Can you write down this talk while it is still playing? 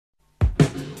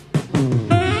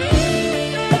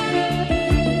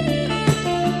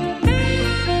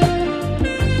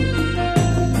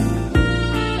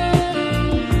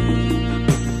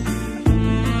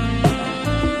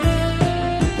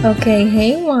Okay,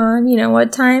 hey Juan, you know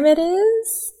what time it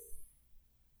is?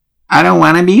 I don't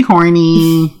want to be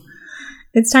horny.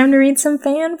 It's time to read some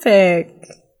fanfic.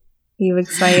 You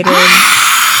excited?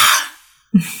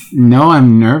 No,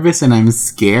 I'm nervous and I'm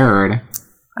scared.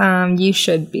 You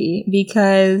should be,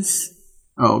 because...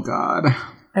 Oh, God.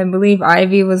 I believe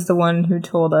Ivy was the one who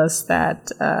told us that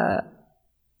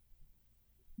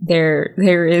there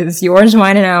is Yours,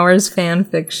 Mine, and Ours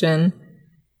fanfiction.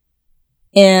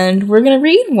 And we're going to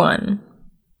read one.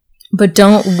 But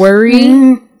don't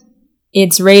worry,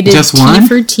 it's rated Just T one?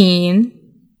 for teen.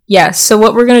 Yes, so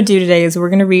what we're going to do today is we're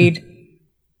going to read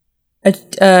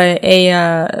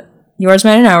a Yours,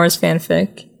 Mine, and Ours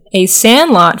fanfic, a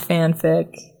Sandlot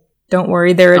fanfic. Don't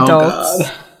worry, they're adults.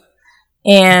 Oh,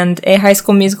 and a High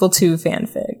School Musical 2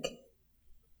 fanfic.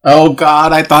 oh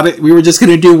God, I thought we were just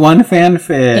going to do one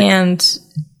fanfic. And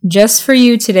just for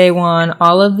you today, Juan,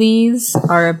 all of these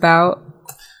are about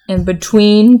and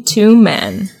between two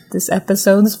men. This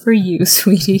episode's for you,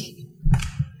 sweetie.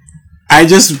 I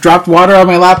just dropped water on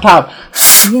my laptop.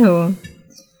 Ew.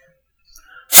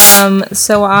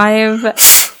 So I've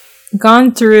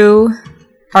gone through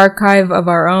Archive of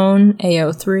Our Own,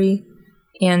 AO3,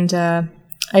 and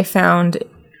I found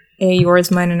a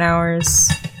Yours, Mine, and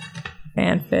Ours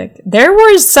fanfic. There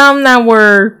were some that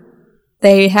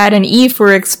they had an E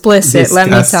for explicit,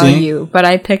 Disgusting. let me tell you. But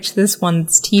I picked this one.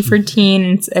 It's T for teen.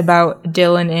 It's about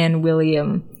Dylan and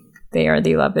William. They are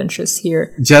the love interests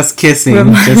here. Just kissing.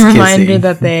 Reminder kissing.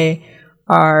 that they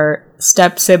are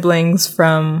step-siblings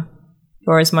from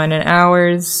Yours, Mine, and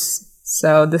Ours.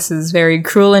 So this is very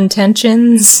Cruel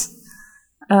Intentions.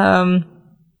 Dealing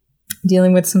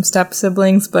with some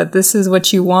step-siblings. But this is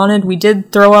what you wanted. We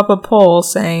did throw up a poll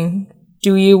saying,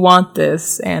 do you want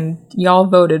this? And y'all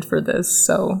voted for this,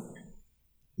 so...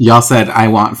 Y'all said, I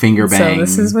want finger bang. So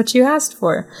this is what you asked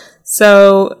for.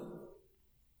 So,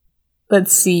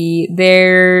 let's see.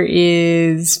 There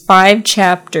is 5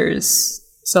 chapters.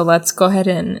 So let's go ahead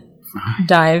and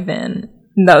dive in.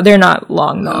 No, they're not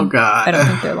long, though. Oh, God. I don't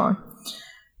think they're long.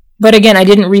 But again, I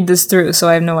didn't read this through, so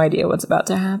I have no idea what's about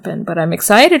to happen. But I'm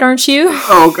excited, aren't you?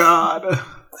 Oh, God.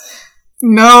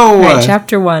 No! All right,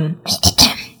 chapter 1.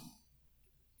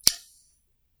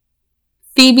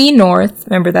 Phoebe North,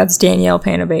 remember that's Danielle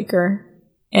Panabaker,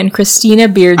 and Christina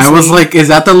Beardsley. I was like, is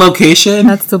that the location?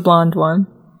 That's the blonde one.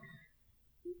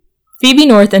 Phoebe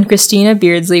North and Christina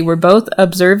Beardsley were both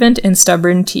observant and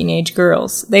stubborn teenage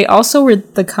girls. They also were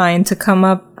the kind to come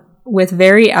up with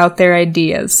very out there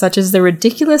ideas, such as the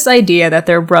ridiculous idea that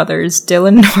their brothers,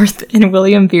 Dylan North and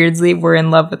William Beardsley, were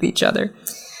in love with each other.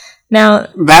 Now,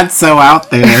 That's so out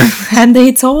there. had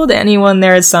they told anyone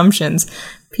their assumptions,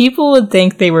 people would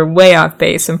think they were way off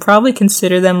base and probably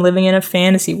consider them living in a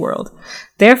fantasy world.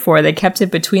 Therefore, they kept it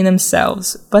between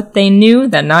themselves, but they knew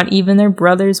that not even their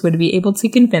brothers would be able to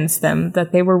convince them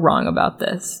that they were wrong about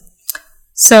this.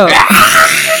 So,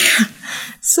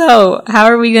 how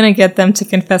are we going to get them to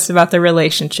confess about their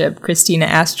relationship? Christina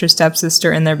asked her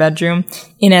stepsister in their bedroom,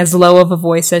 in as low of a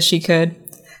voice as she could.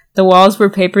 The walls were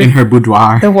paper In her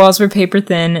boudoir. The walls were paper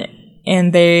thin,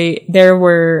 and there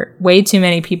were way too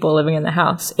many people living in the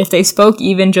house. If they spoke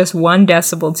even just 1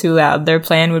 decibel too loud, their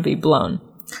plan would be blown.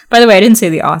 By the way, I didn't say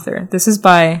the author. This is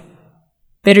by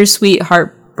Bittersweet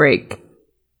Heartbreak.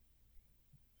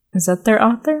 Is that their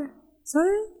author? Is that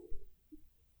it?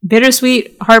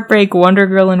 Bittersweet Heartbreak Wonder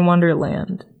Girl in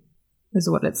Wonderland is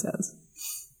what it says.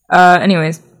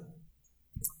 Anyways.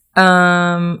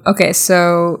 Okay,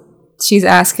 so she's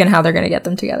asking how they're going to get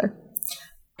them together.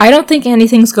 I don't think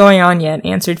anything's going on yet,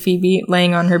 answered Phoebe,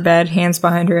 laying on her bed, hands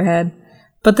behind her head.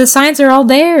 But the signs are all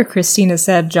there, Christina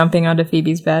said, jumping onto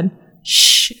Phoebe's bed.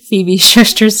 Shh, Phoebe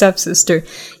shushed her stepsister.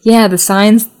 Yeah, the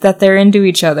signs that they're into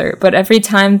each other, but every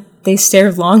time they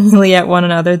stare longingly at one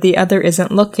another, the other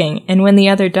isn't looking, and when the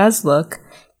other does look,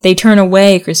 they turn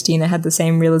away. Christina had the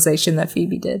same realization that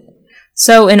Phoebe did.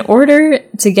 So in order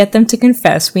to get them to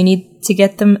confess, we need to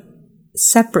get them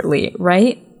separately,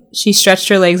 right? She stretched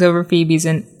her legs over Phoebe's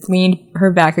and leaned her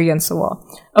back against the wall.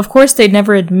 Of course, they'd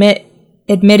never admit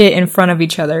it in front of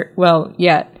each other. Well,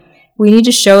 yet. We need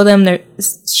to show them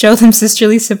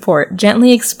sisterly support.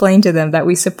 Gently explain to them that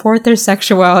we support their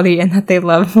sexuality and that they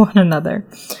love one another.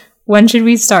 When should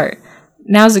we start?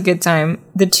 Now's a good time.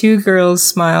 The 2 girls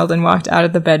smiled and walked out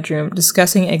of the bedroom,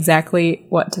 discussing exactly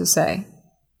what to say.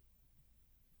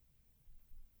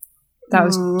 That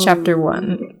was chapter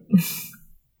 1.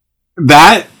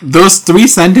 Those 3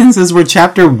 sentences were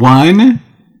chapter 1?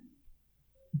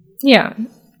 Yeah.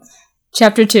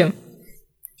 Chapter 2.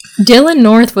 Dylan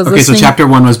North was listening... Okay, so chapter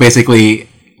 1 was basically,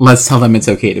 let's tell them it's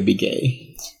okay to be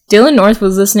gay. Dylan North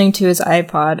was listening to his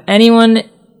iPod. Anyone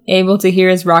able to hear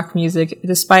his rock music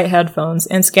despite headphones,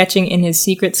 and sketching in his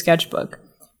secret sketchbook.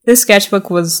 This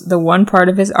sketchbook was the one part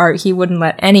of his art he wouldn't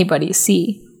let anybody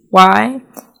see. Why?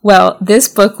 Well, this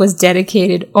book was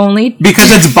dedicated only Because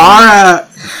it's Bara!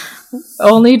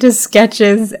 only to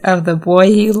sketches of the boy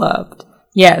he loved.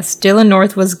 Yes, Dylan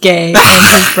North was gay,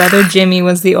 and his brother Jimmy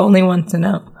was the only one to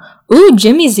know. Ooh,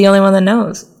 Jimmy's the only one that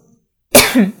knows.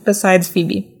 Besides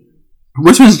Phoebe.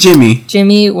 Which one's Jimmy?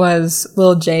 Jimmy was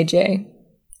Lil JJ.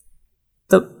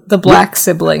 The black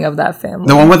sibling of that family.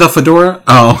 The one with the fedora?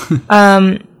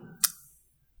 Oh.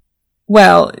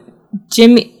 Well,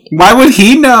 Jimmy... Why would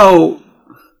he know?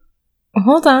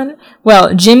 Hold on.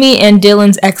 Well, Jimmy and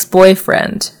Dylan's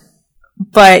ex-boyfriend.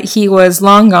 But he was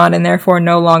long gone and therefore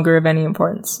no longer of any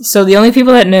importance. So the only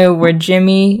people that knew were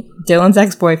Jimmy, Dylan's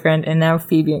ex-boyfriend, and now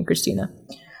Phoebe and Christina.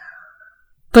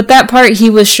 But that part he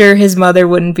was sure his mother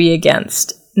wouldn't be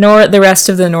against. Nor the rest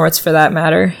of the Norths for that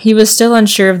matter. He was still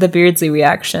unsure of the Beardsley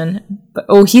reaction. But,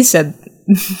 he said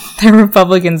the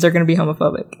Republicans are going to be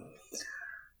homophobic.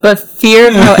 But fear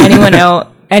of how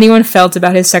anyone felt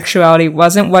about his sexuality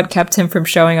wasn't what kept him from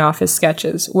showing off his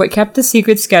sketches. What kept the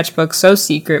secret sketchbook so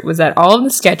secret was that all of the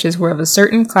sketches were of a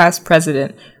certain class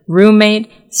president,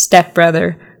 roommate,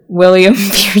 stepbrother, William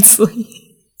Beardsley.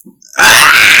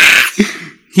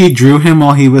 He drew him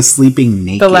while he was sleeping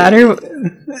naked. The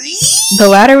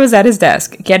latter was at his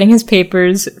desk, getting his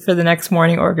papers for the next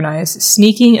morning organized,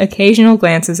 sneaking occasional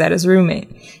glances at his roommate.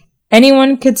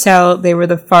 Anyone could tell they were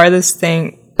the farthest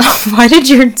thing... Why did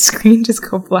your screen just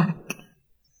go black?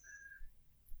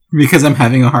 Because I'm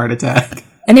having a heart attack.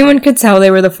 Anyone could tell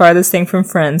they were the farthest thing from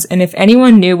friends, and if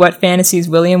anyone knew what fantasies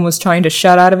William was trying to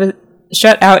shut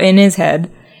out in his head,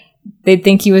 they'd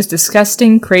think he was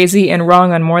disgusting, crazy, and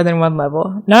wrong on more than one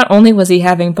level. Not only was he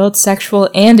having both sexual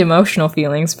and emotional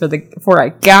feelings for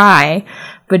a guy,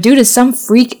 but due to some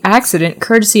freak accident,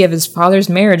 courtesy of his father's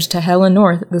marriage to Helen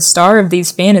North, the star of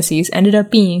these fantasies ended up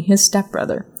being his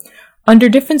stepbrother. Under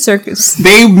different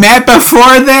They met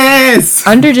before this!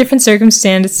 Under different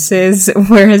circumstances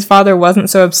where his father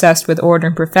wasn't so obsessed with order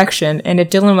and perfection, and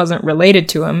if Dylan wasn't related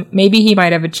to him, maybe he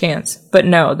might have a chance. But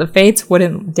no, the fates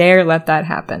wouldn't dare let that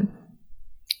happen.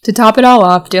 To top it all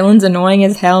off, Dylan's annoying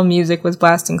as hell music was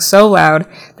blasting so loud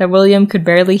that William could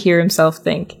barely hear himself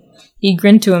think. He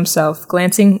grinned to himself,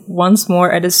 glancing once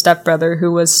more at his stepbrother,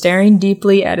 who was staring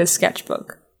deeply at his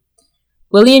sketchbook.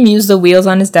 William used the wheels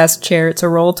on his desk chair to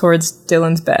roll towards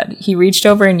Dylan's bed. He reached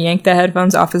over and yanked the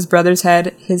headphones off his brother's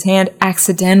head, his hand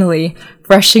accidentally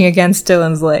brushing against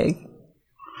Dylan's leg.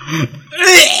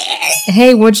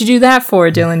 Hey, what'd you do that for?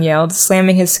 Dylan yelled,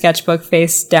 slamming his sketchbook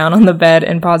face down on the bed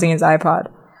and pausing his iPod.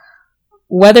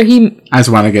 I just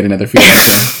want to get another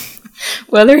feedback.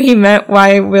 Whether he meant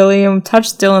why William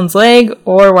touched Dylan's leg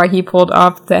or why he pulled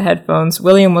off the headphones,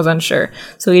 William was unsure,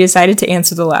 so he decided to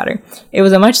answer the latter. It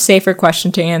was a much safer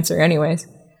question to answer anyways.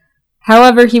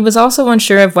 However, he was also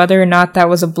unsure of whether or not that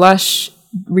was a blush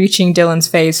reaching Dylan's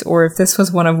face or if this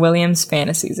was one of William's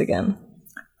fantasies again.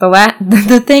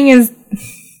 The thing is...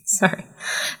 Sorry.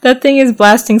 That thing is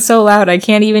blasting so loud I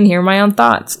can't even hear my own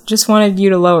thoughts. Just wanted you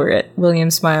to lower it,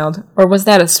 William smiled. Or was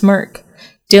that a smirk?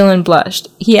 Dylan blushed.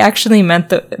 He actually meant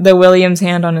the William's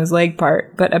hand on his leg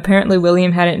part, but apparently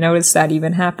William hadn't noticed that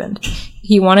even happened.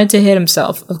 He wanted to hit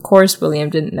himself. Of course William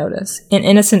didn't notice. An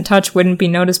innocent touch wouldn't be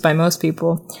noticed by most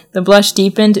people. The blush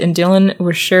deepened, and Dylan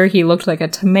was sure he looked like a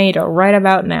tomato right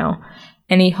about now.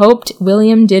 And he hoped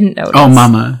William didn't notice. Oh,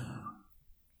 Mama.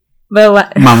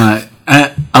 Mama,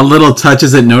 a little touch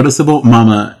isn't noticeable?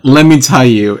 Mama, let me tell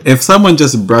you, if someone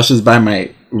just brushes by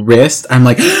my wrist, I'm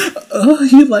like, oh,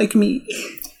 you like me.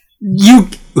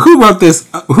 Who wrote this?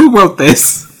 Who wrote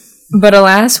this? But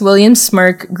alas, William's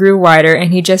smirk grew wider,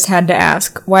 and he just had to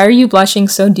ask, why are you blushing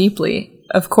so deeply?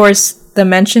 Of course, the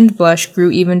mentioned blush grew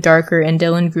even darker, and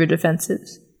Dylan grew defensive.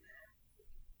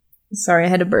 Sorry, I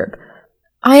had to burp.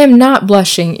 I am not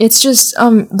blushing. It's just,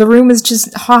 the room is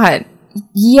just hot.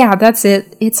 Yeah, that's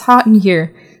it. It's hot in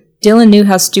here. Dylan knew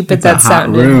how stupid that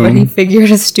sounded, but he figured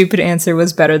a stupid answer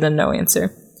was better than no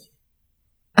answer.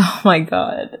 Oh my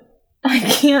god. I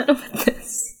can't with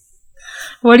this.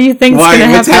 What do you think's gonna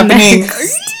happen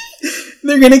next?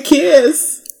 They're gonna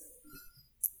kiss.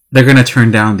 They're gonna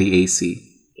turn down the AC.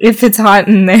 If it's hot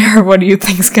in there, what do you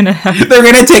think's gonna happen? They're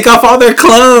gonna take off all their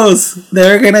clothes.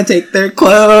 They're gonna take their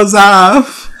clothes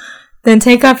off. Then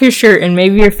take off your shirt and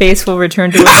maybe your face will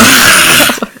return to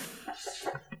color.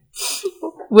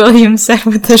 William said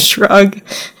with a shrug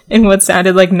and what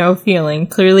sounded like no feeling,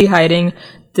 clearly hiding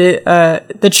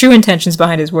the true intentions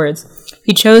behind his words.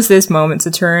 He chose this moment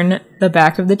to turn the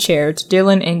back of the chair to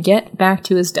Dylan and get back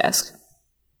to his desk.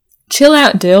 Chill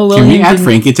out, Dill. Can we add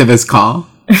Frankie to this call?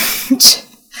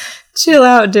 Chill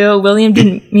out, Dill. William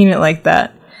didn't mean it like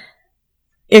that.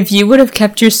 If you would have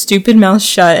kept your stupid mouth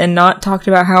shut and not talked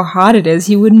about how hot it is,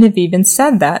 he wouldn't have even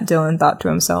said that, Dylan thought to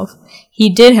himself.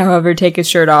 He did, however, take his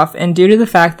shirt off, and due to the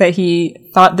fact that he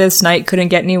thought this night couldn't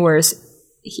get any worse,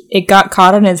 it got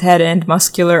caught on his head and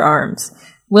muscular arms.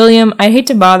 William, I hate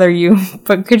to bother you,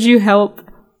 but could you help?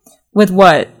 With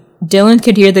what? Dylan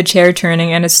could hear the chair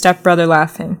turning and his stepbrother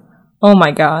laughing. Oh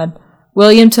my god.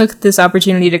 William took this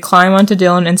opportunity to climb onto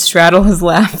Dylan and straddle his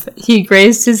lap. He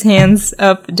grazed his hands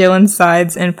up Dylan's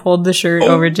sides and pulled the shirt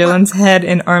over Dylan's head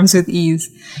and arms with ease.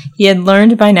 He had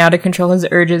learned by now to control his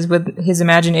urges when his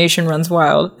imagination runs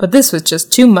wild, but this was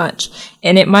just too much,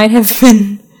 and it might have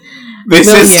been... This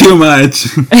is too much.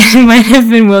 It might have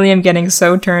been William getting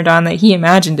so turned on that he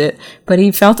imagined it, but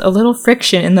he felt a little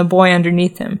friction in the boy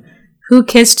underneath him. Who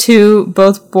kissed who,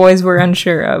 both boys were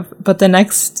unsure of, but the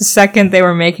next second they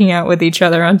were making out with each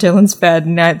other on Dylan's bed,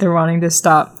 neither wanting to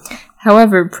stop.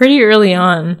 However, pretty early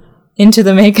on into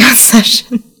the makeout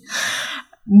session,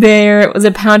 there was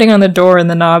a pounding on the door and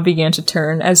the knob began to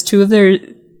turn. As two of their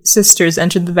sisters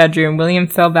entered the bedroom, William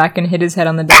fell back and hit his head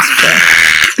on the desk chair.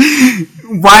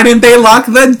 Why didn't they lock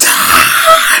the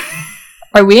door?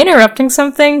 Are we interrupting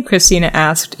something? Christina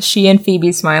asked, she and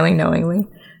Phoebe smiling knowingly.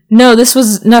 No, this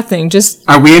was nothing, just...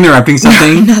 Are we interrupting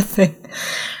something? Nothing.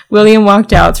 William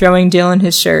walked out, throwing Dylan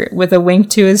his shirt. With a wink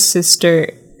to his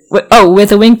sister...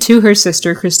 with a wink to her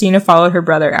sister, Christina followed her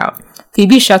brother out.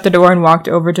 Phoebe shut the door and walked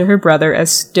over to her brother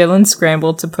as Dylan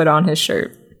scrambled to put on his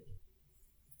shirt.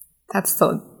 That's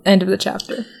the end of the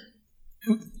chapter.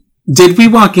 Did we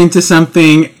walk into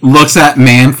something, looks at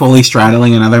man fully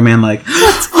straddling another man like...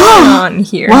 What's going on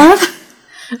here? What?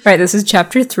 Alright, this is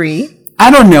chapter 3. I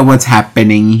don't know what's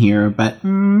happening here, but...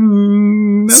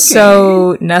 okay.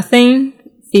 So, nothing?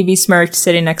 Phoebe smirked,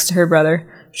 sitting next to her brother.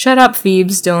 Shut up,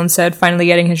 Phoebes, Dylan said, finally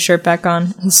getting his shirt back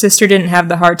on. His sister didn't have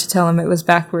the heart to tell him it was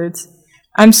backwards.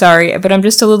 I'm sorry, but I'm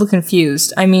just a little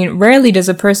confused. I mean, rarely does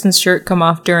a person's shirt come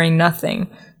off during nothing,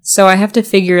 so I have to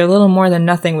figure a little more than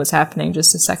nothing was happening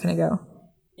just a second ago.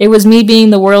 It was me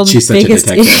being the world's biggest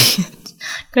idiot.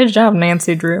 Good job,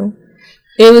 Nancy Drew.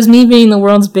 It was me being the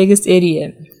world's biggest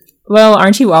idiot. Well,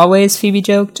 aren't you always? Phoebe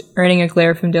joked, earning a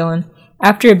glare from Dylan.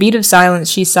 After a beat of silence,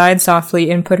 she sighed softly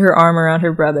and put her arm around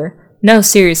her brother. No,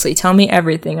 seriously, tell me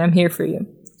everything. I'm here for you.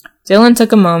 Dylan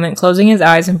took a moment, closing his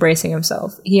eyes and bracing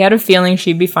himself. He had a feeling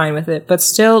she'd be fine with it, but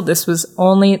still, this was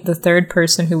only the third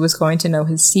person who was going to know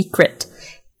his secret.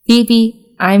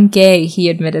 Phoebe, I'm gay, he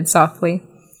admitted softly.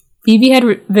 Phoebe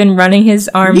had been rubbing his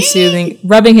arm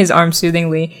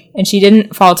soothingly, and she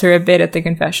didn't falter a bit at the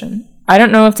confession. I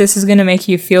don't know if this is going to make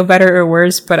you feel better or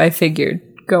worse, but I figured.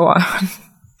 Go on.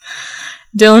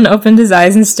 Dylan opened his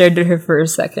eyes and stared at her for a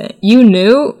second. You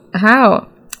knew? How?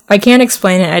 I can't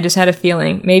explain it, I just had a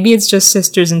feeling. Maybe it's just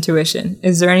sister's intuition.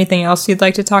 Is there anything else you'd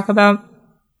like to talk about?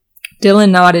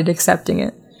 Dylan nodded, accepting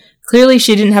it. Clearly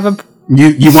she didn't have a...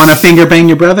 You want to finger bang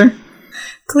your brother?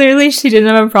 Clearly she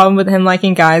didn't have a problem with him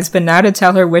liking guys, but now to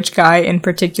tell her which guy in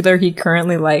particular he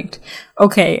currently liked.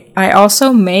 Okay, I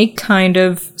also may kind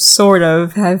of, sort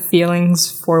of, have feelings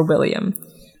for William.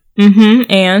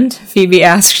 And? Phoebe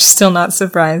asked, still not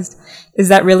surprised. Is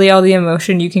that really all the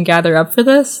emotion you can gather up for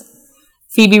this?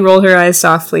 Phoebe rolled her eyes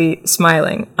softly,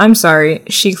 smiling. I'm sorry.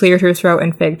 She cleared her throat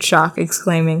and faked shock,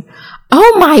 exclaiming,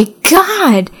 Oh my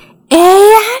god!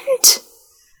 And?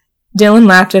 Dylan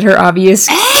laughed at her obvious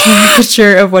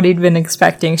caricature of what he'd been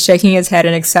expecting, shaking his head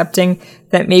and accepting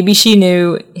that maybe she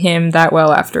knew him that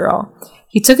well after all.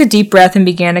 He took a deep breath and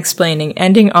began explaining,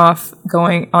 ending off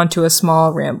going onto a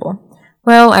small ramble.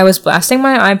 Well, I was blasting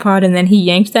my iPod and then he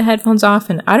yanked the headphones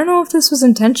off, and I don't know if this was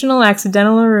intentional,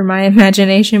 accidental, or in my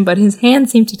imagination, but his hand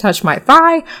seemed to touch my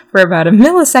thigh for about a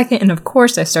millisecond, and of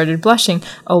course I started blushing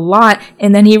a lot,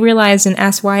 and then he realized and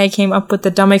asked why I came up with the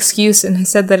dumb excuse, and I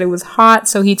said that it was hot,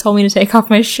 so he told me to take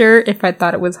off my shirt if I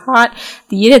thought it was hot.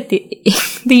 The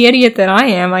idiot that I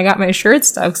am, I got my shirt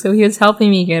stuck, so he was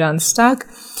helping me get unstuck,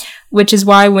 which is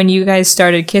when you guys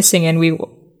started kissing and we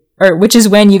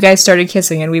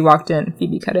walked in,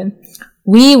 Phoebe cut in.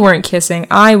 We weren't kissing,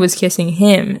 I was kissing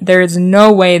him. There is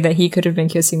no way that he could have been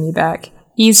kissing me back.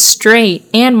 He's straight,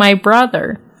 and my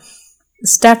brother.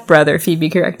 Stepbrother, Phoebe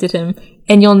corrected him.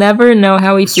 And you'll never know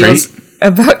how he feels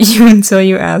about you until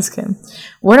you ask him.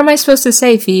 What am I supposed to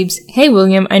say, Phoebes? Hey,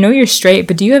 William, I know you're straight,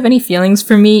 but do you have any feelings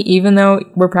for me, even though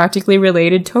we're practically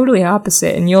related? Totally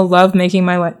opposite, and you love making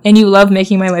my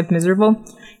life miserable?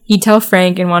 He'd tell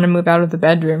Frank and want to move out of the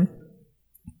bedroom.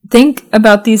 Think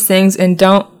about these things and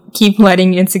don't keep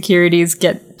letting insecurities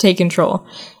take control.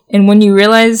 And when you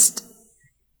realized...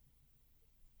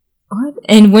 What?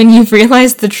 And when you've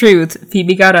realized the truth,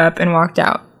 Phoebe got up and walked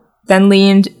out, then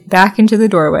leaned back into the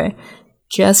doorway.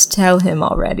 Just tell him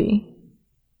already.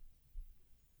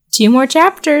 2 more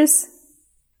chapters.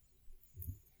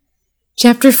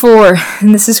 Chapter 4,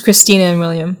 and this is Christina and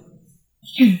William.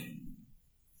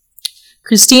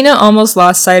 Christina almost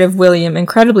lost sight of William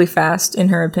incredibly fast, in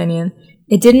her opinion.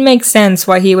 It didn't make sense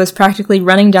why he was practically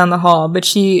running down the hall, but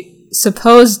she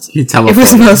supposed it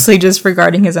was mostly just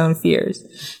regarding his own fears.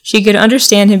 She could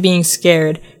understand him being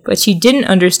scared, but she didn't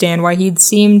understand why he'd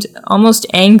seemed almost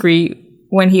angry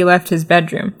when he left his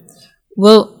bedroom.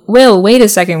 Will, wait a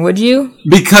second, would you?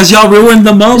 Because y'all ruined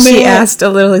the moment! She asked, a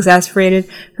little exasperated.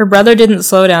 Her brother didn't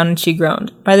slow down, and she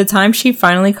groaned. By the time she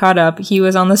finally caught up, he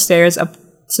was on the stairs up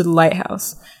to the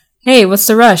lighthouse. Hey, what's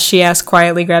the rush? She asked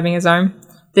quietly, grabbing his arm.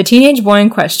 The teenage boy in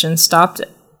question stopped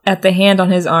at the hand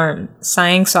on his arm,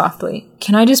 sighing softly.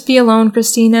 Can I just be alone,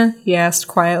 Christina? He asked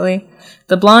quietly.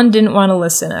 The blonde didn't want to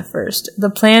listen at first. The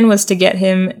plan was to get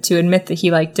him to admit that he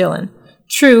liked Dylan.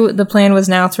 True, the plan was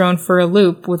now thrown for a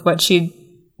loop with what she'd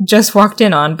just walked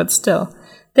in on, but still.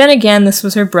 Then again, this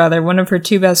was her brother, one of her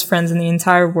 2 best friends in the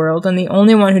entire world, and the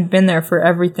only one who'd been there for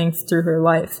everything through her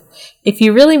life. If he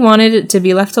really wanted to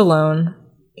be left alone,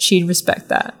 she'd respect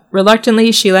that.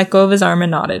 Reluctantly, she let go of his arm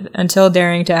and nodded, until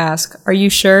daring to ask, Are you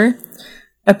sure?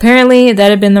 Apparently, that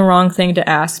had been the wrong thing to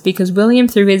ask, because William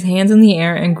threw his hands in the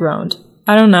air and groaned.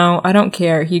 I don't know, I don't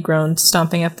care, he groaned,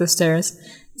 stomping up the stairs.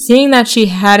 Seeing that she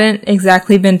hadn't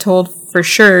exactly been told for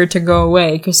sure to go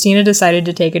away, Christina decided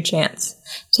to take a chance.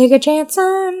 Take a chance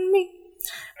on me.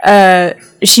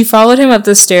 She followed him up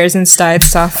the stairs and sighed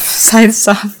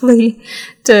softly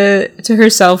to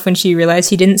herself when she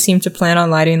realized he didn't seem to plan on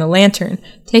lighting the lantern.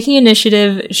 Taking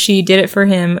initiative, she did it for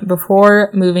him before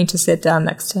moving to sit down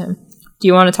next to him. Do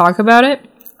you want to talk about it?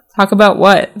 Talk about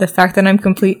what? The fact that I'm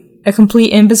a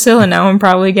complete imbecile and now I'm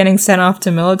probably getting sent off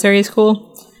to military school?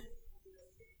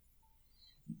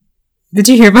 Did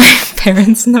you hear my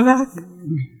parents in the back?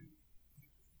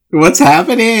 What's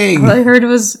happening? All I heard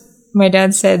was my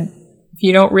dad said, if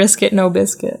you don't risk it, no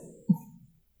biscuit.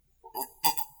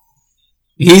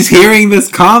 He's hearing this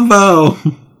combo.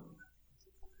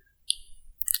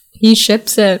 He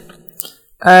ships it.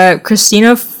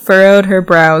 Christina furrowed her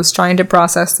brows, trying to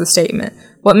process the statement.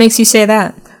 What makes you say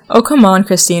that? Oh, come on,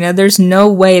 Christina. There's no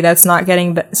way that's not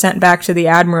getting sent back to the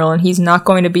Admiral, and he's not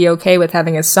going to be okay with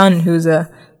having a son who's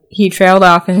a... He trailed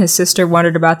off, and his sister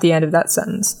wondered about the end of that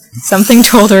sentence. Something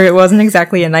told her it wasn't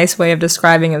exactly a nice way of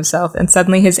describing himself, and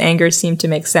suddenly his anger seemed to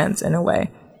make sense, in a way.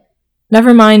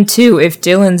 Never mind, too, if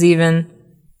Dylan's even...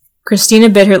 Christina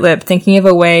bit her lip, thinking of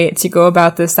a way to go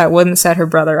about this that wouldn't set her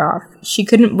brother off. She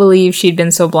couldn't believe she'd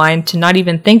been so blind to not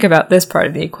even think about this part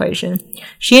of the equation.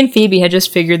 She and Phoebe had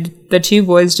just figured the 2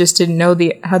 boys just didn't know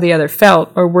how the other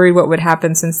felt, or worried what would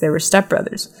happen since they were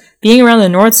stepbrothers. Being around the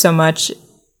North so much...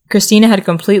 Christina had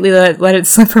completely let it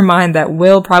slip her mind that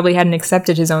Will probably hadn't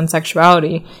accepted his own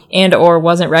sexuality and or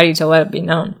wasn't ready to let it be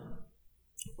known.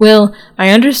 Will,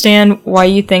 I understand why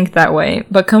you think that way,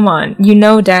 but come on, you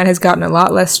know Dad has gotten a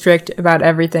lot less strict about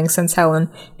everything since Helen,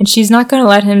 and she's not going to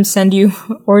let him send you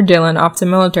or Dylan off to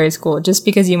military school just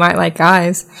because you might like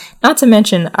guys. Not to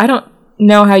mention, I don't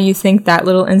know how you think that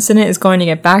little incident is going to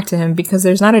get back to him because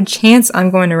there's not a chance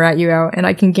I'm going to rat you out, and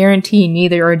I can guarantee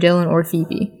neither are Dylan or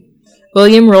Phoebe.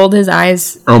 William rolled his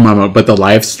eyes. Oh, Mama, but the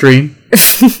live stream?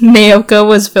 Naoka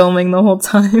was filming the whole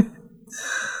time.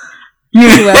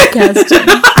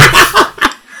 Webcasting.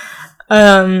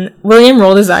 William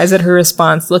rolled his eyes at her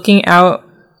response, looking out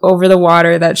over the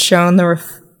water that shone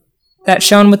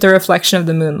with the reflection of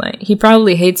the moonlight. He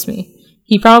probably hates me.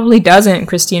 He probably doesn't,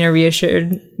 Christina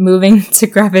reassured, moving to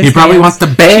grab his hand. He probably wants to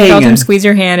bang. She felt him squeeze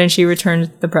her hand, and she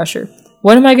returned the pressure.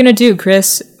 What am I going to do,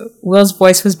 Chris? Will's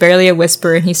voice was barely a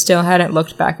whisper, and he still hadn't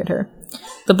looked back at her.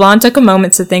 The blonde took a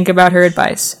moment to think about her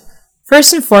advice.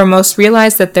 First and foremost,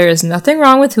 realize that there is nothing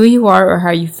wrong with who you are or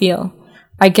how you feel.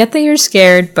 I get that you're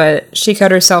scared, but she cut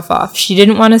herself off. She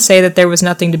didn't want to say that there was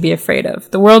nothing to be afraid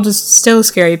of. The world is still a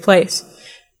scary place.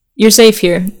 You're safe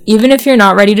here. Even if you're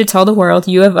not ready to tell the world,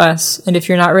 you have us, and if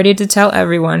you're not ready to tell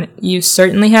everyone, you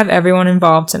certainly have everyone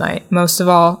involved tonight. Most of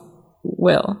all,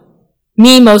 Will.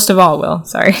 Me most of all, Will.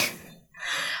 Sorry.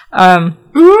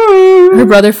 Her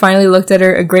brother finally looked at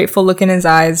her, a grateful look in his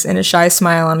eyes and a shy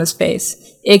smile on his face.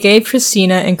 It gave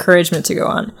Christina encouragement to go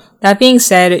on. That being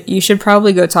said, you should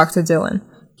probably go talk to Dylan.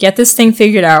 Get this thing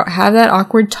figured out. Have that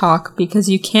awkward talk, because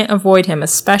you can't avoid him,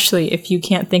 especially if you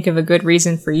can't think of a good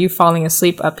reason for you falling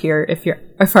asleep up here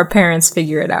if our parents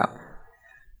figure it out.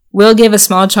 Will gave a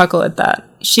small chuckle at that.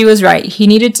 She was right. He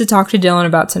needed to talk to Dylan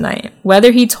about tonight.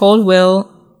 Whether he told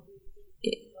Will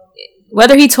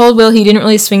Whether he told Will he didn't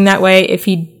really swing that way, if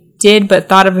he did but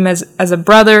thought of him as a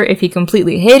brother, if he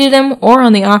completely hated him, or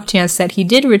on the off chance that he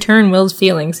did return Will's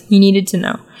feelings, he needed to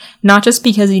know. Not just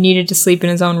because he needed to sleep in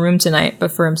his own room tonight,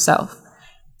 but for himself.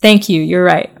 Thank you, you're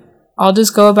right. I'll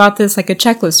just go about this like a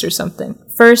checklist or something.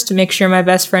 First, make sure my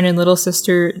best friend and little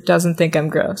sister doesn't think I'm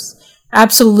gross.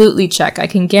 Absolutely check. I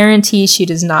can guarantee she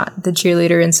does not, the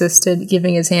cheerleader insisted,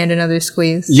 giving his hand another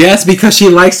squeeze. Yes, because she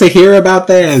likes to hear about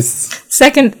this.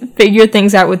 Second, figure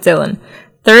things out with Dylan.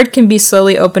 Third can be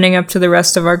slowly opening up to the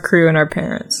rest of our crew and our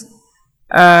parents.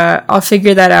 I'll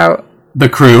figure that out. The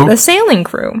crew? The sailing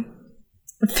crew.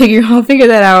 I'll figure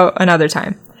that out another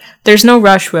time. There's no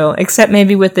rush, Will, except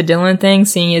maybe with the Dylan thing,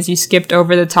 seeing as you skipped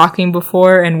over the talking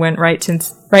before and went right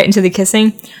into the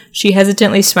kissing. She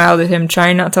hesitantly smiled at him,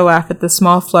 trying not to laugh at the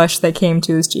small flush that came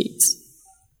to his cheeks.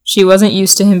 She wasn't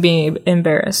used to him being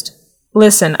embarrassed.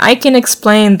 Listen, I can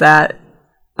explain that.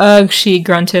 Ugh, she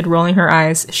grunted, rolling her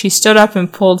eyes. She stood up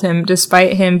and pulled him,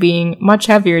 despite him being much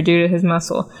heavier due to his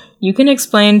muscle. You can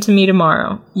explain to me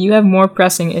tomorrow. You have more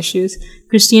pressing issues.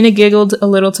 Christina giggled a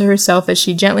little to herself as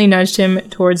she gently nudged him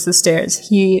towards the stairs.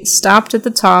 He stopped at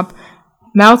the top,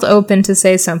 mouth open to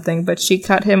say something, but she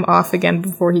cut him off again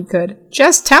before he could.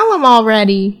 Just tell him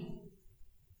already.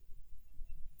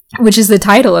 Which is the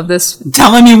title of this.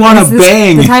 Tell him you want to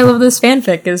bang. The title of this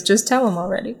fanfic is Just Tell Him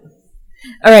Already.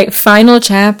 Alright, final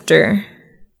chapter.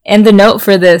 And the note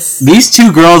for this. These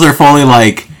two girls are fully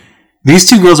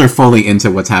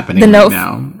into what's happening right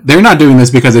now. They're not doing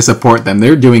this because they support them.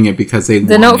 They're doing it because they want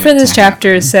it. The note for this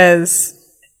chapter says,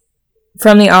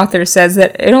 from the author, says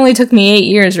that it only took me 8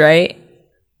 years, right?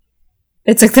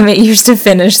 It took them 8 years to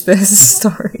finish this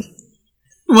story.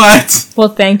 What? Well,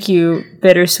 thank you,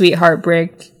 Bittersweet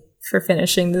Heartbreak, for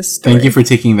finishing this story. Thank you for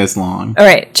taking this long.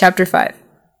 Alright, chapter 5.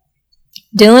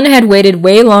 Dylan had waited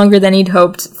way longer than he'd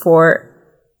hoped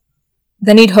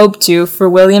to for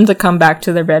William to come back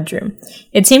to their bedroom.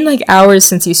 It seemed like hours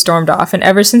since he stormed off, and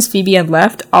ever since Phoebe had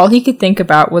left, all he could think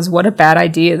about was what a bad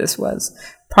idea this was.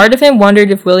 Part of him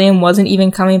wondered if William wasn't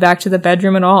even coming back to the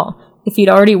bedroom at all, if he'd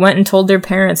already went and told their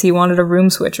parents he wanted a room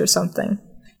switch or something.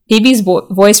 Phoebe's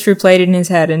voice replayed in his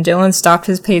head, and Dylan stopped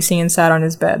his pacing and sat on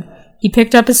his bed. He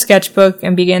picked up his sketchbook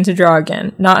and began to draw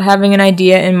again, not having an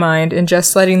idea in mind and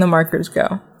just letting the markers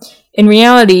go. In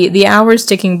reality, the hours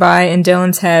ticking by in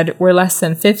Dylan's head were less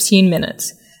than 15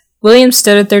 minutes. William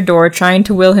stood at their door trying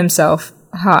to will himself,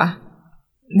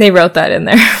 they wrote that in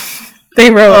there.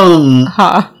 They wrote,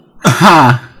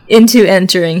 into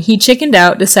entering. He chickened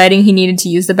out, deciding he needed to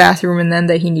use the bathroom and then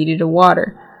that he needed a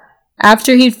water.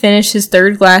 After he'd finished his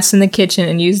third glass in the kitchen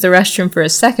and used the restroom for a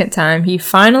second time, he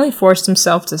finally forced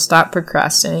himself to stop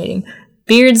procrastinating.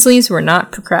 Beardsleys were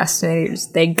not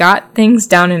procrastinators. They got things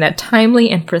done in a timely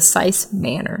and precise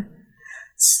manner.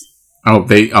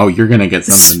 You're gonna get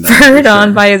something done. Spurred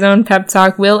on by his own pep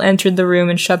talk, Will entered the room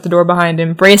and shut the door behind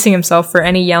him, bracing himself for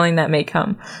any yelling that may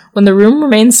come. When the room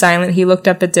remained silent, he looked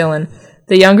up at Dylan.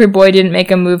 The younger boy didn't make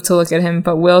a move to look at him,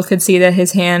 but Will could see that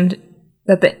his hand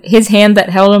that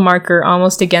held a marker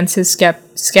almost against his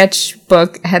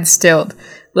sketchbook had stilled.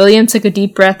 William took a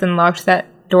deep breath and locked that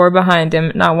door behind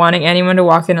him, not wanting anyone to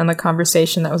walk in on the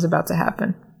conversation that was about to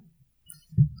happen.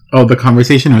 Oh, the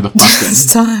conversation or the fucking?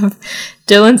 Stop.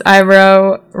 Dylan's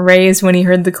eyebrow raised when he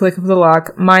heard the click of the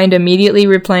lock, mind immediately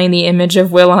replaying the image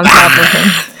of Will on top of him.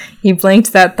 He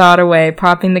blinked that thought away,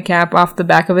 popping the cap off the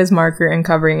back of his marker and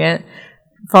covering it,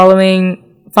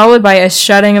 followed by a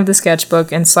shutting of the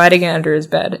sketchbook and sliding it under his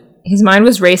bed. His mind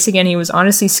was racing and he was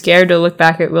honestly scared to look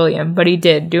back at William, but he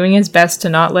did, doing his best to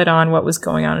not let on what was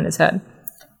going on in his head.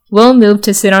 Will moved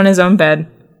to sit on his own bed,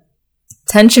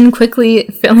 tension quickly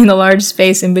filling the large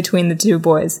space in between the two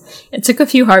boys. It took a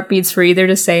few heartbeats for either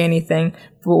to say anything,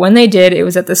 but when they did, it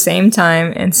was at the same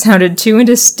time and sounded too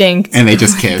indistinct. And they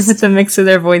just kissed. With the mix of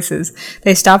their voices.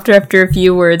 They stopped after a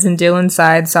few words and Dylan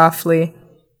sighed softly.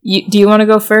 Do you want to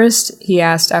go first? He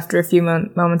asked after a few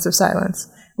moments of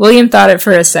silence. William thought it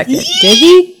for a second. Did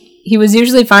he? He was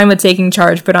usually fine with taking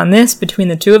charge, but on this, between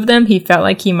the two of them, he felt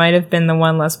like he might have been the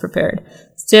one less prepared.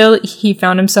 Still, he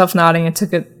found himself nodding and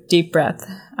took a deep breath.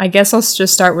 I guess I'll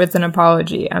just start with an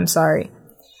apology. I'm sorry.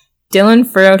 Dylan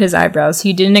furrowed his eyebrows.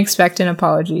 He didn't expect an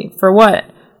apology. For what?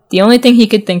 The only thing he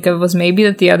could think of was maybe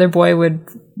that the other boy would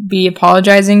be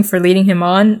apologizing for leading him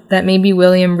on, that maybe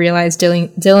William realized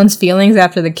Dylan's feelings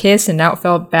after the kiss and now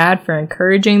felt bad for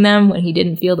encouraging them when he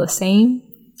didn't feel the same.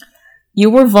 You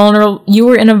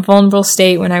were in a vulnerable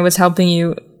state when I was helping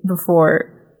you before.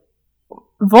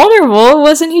 Vulnerable?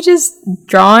 Wasn't he just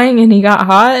drawing and he got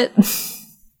hot?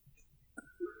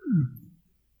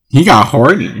 He got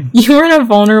horny. You were in a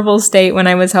vulnerable state when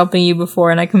I was helping you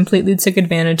before, and I completely took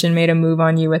advantage and made a move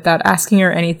on you without asking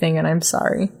her anything, and I'm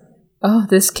sorry. Oh,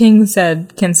 this king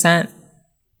said consent.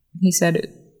 He said,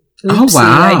 oopsie, Oh,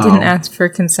 wow. I didn't ask for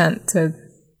consent to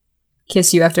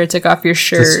kiss you after I took off your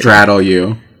shirt. To straddle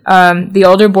you. The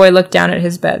older boy looked down at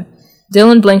his bed.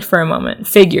 Dylan blinked for a moment.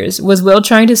 Figures. Was Will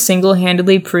trying to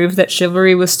single-handedly prove that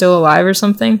chivalry was still alive or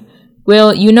something?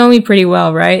 Will, you know me pretty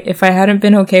well, right? If I hadn't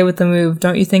been okay with the move,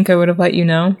 don't you think I would have let you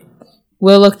know?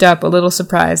 Will looked up, a little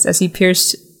surprised, as he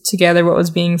pieced together what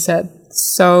was being said.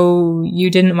 So,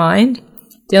 you didn't mind?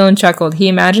 Dylan chuckled. He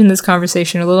imagined this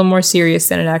conversation a little more serious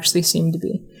than it actually seemed to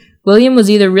be. William was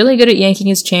either really good at yanking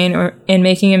his chain and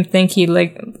making him think he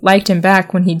liked him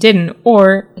back when he didn't,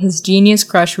 or his genius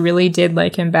crush really did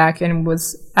like him back and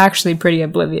was actually pretty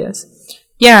oblivious.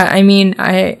 Yeah, I mean,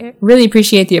 I really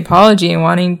appreciate the apology and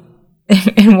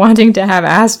wanting to have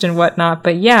asked and whatnot,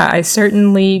 but yeah, I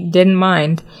certainly didn't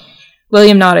mind.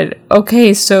 William nodded.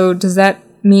 Okay, so does that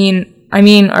mean,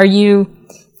 are you...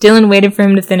 Dylan waited for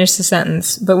him to finish the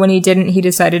sentence, but when he didn't, he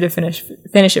decided to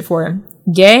finish it for him.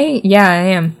 Gay? Yeah, I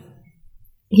am.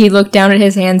 He looked down at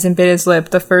his hands and bit his lip.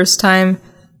 The first time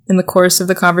in the course of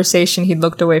the conversation, he'd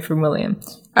looked away from William.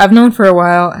 I've known for a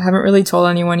while, haven't really told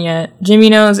anyone yet. Jimmy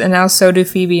knows, and now so do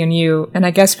Phoebe and you, and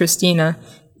I guess Christina,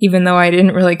 even though I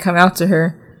didn't really come out to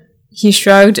her. He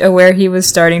shrugged, aware he was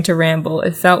starting to ramble.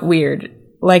 It felt weird,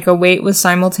 like a weight was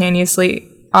simultaneously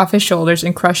off his shoulders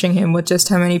and crushing him with just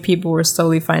how many people were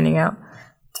slowly finding out.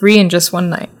 3 in just one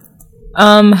night.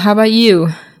 How about you?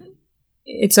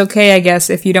 It's okay, I guess,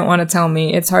 if you don't want to tell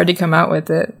me. It's hard to come out with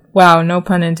it. Wow, no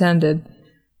pun intended.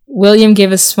 William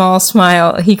gave a small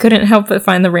smile. He couldn't help but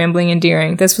find the rambling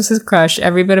endearing. This was his crush,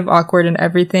 every bit of awkward and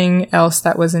everything else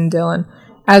that was in Dylan.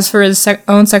 As for his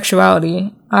own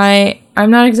sexuality,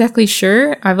 I'm not exactly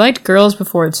sure. I've liked girls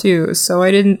before, too, so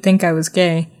I didn't think I was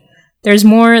gay. There's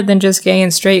more than just gay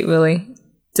and straight, Willie,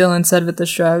 Dylan said with a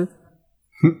shrug.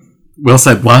 Will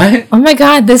said, what? Oh my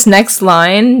god, this next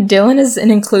line. Dylan is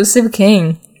an inclusive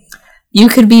king. You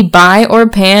could be bi or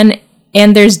pan,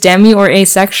 and there's demi or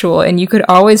asexual, and you could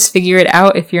always figure it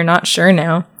out if you're not sure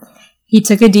now. He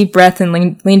took a deep breath and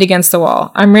leaned against the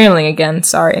wall. I'm rambling again,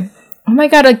 sorry. Oh my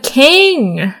god, a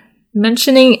king!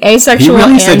 Mentioning asexual he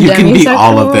really and said you can be demisexual?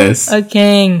 all of this. A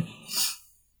king.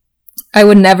 I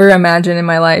would never imagine in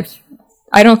my life.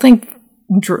 I don't think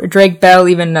Drake Bell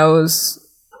even knows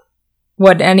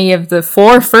what any of the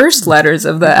 4 first letters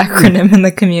of the acronym in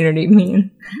the community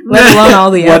mean, let alone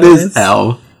all the others. What is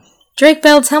L? Drake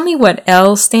Bell, tell me what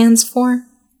L stands for.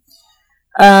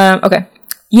 Okay.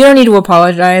 You don't need to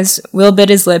apologize. Will bit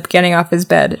his lip, getting off his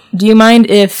bed. Do you mind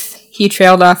if... He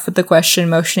trailed off with the question,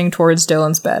 motioning towards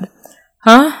Dylan's bed.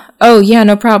 Huh? Oh, yeah,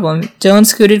 no problem. Dylan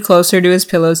scooted closer to his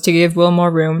pillows to give Will more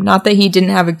room, not that he didn't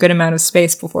have a good amount of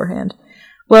space beforehand.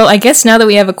 Well, I guess now that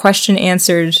we have that question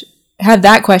answered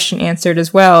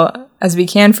as well as we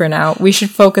can for now, we should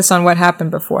focus on what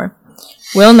happened before.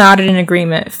 Will nodded in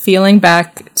agreement, feeling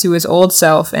back to his old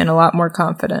self and a lot more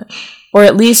confident. Or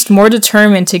at least more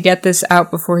determined to get this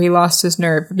out before he lost his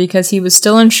nerve, because he was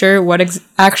still unsure what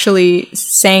actually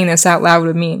saying this out loud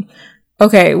would mean.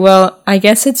 Okay, well, I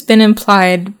guess it's been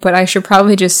implied, but I should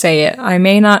probably just say it. I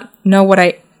may not know what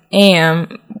I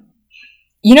am.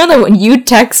 You know that when you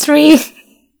text me,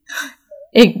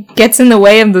 it gets in the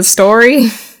way of the story?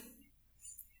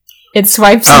 It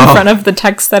swipes in front of the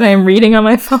text that I'm reading on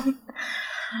my phone.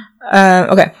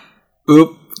 Okay.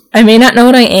 Oop. I may not know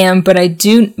what I am, but I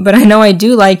know I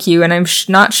do like you, and I'm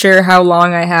not sure how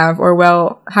long I have,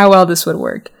 or how well this would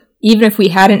work, even if we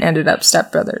hadn't ended up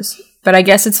stepbrothers. But I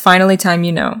guess it's finally time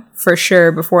you know, for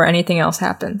sure, before anything else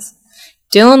happens.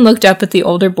 Dylan looked up at the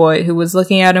older boy, who was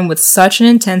looking at him with such an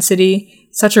intensity,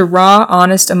 such a raw,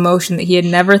 honest emotion that he had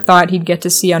never thought he'd get to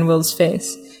see on Will's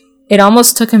face. It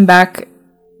almost took him back,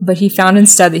 but he found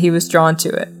instead that he was drawn to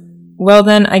it. Well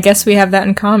then, I guess we have that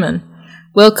in common.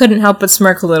 Will couldn't help but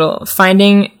smirk a little,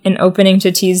 finding an opening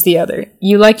to tease the other.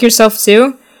 You like yourself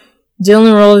too?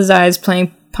 Dylan rolled his eyes,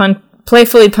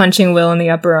 playfully punching Will in the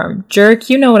upper arm. Jerk,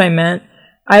 you know what I meant.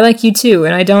 I like you too,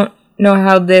 and I don't know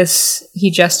how this...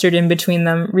 He gestured in between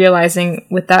them, realizing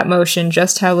with that motion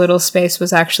just how little space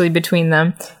was actually between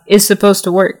them, is supposed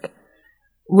to work.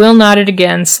 Will nodded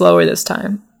again, slower this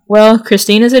time. Well,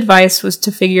 Christina's advice was to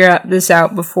figure this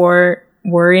out before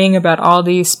worrying about all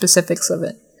the specifics of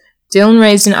it. Dylan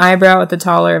raised an eyebrow at the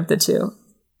taller of the two.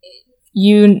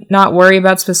 You not worry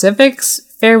about specifics?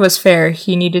 Fair was fair.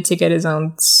 He needed to get his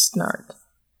own snark.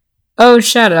 Oh,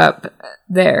 shut up.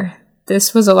 There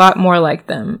This was a lot more like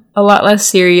them. A lot less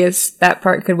serious. That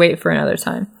part could wait for another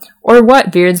time. Or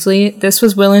what, Beardsley? This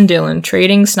was Will and Dylan,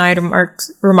 trading snide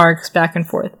remarks back and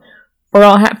forth. Or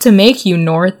I'll have to make you,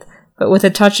 North. But with a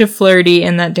touch of flirty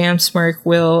and that damn smirk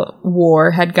Will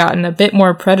wore had gotten a bit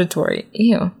more predatory.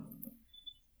 Ew.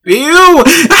 Ew!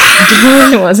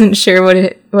 Dylan wasn't sure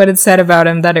what it said about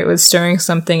him that it was stirring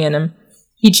something in him.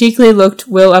 He cheekily looked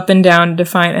Will up and down,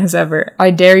 defiant as ever.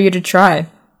 I dare you to try.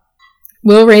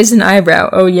 Will raised an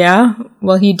eyebrow. Oh yeah?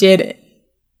 Well, he did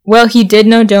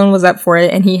know Dylan was up for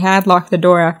it, and he had locked the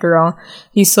door after all.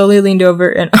 He slowly leaned over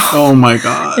and oh my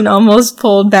god. And almost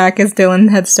pulled back as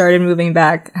Dylan had started moving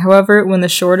back. However, when the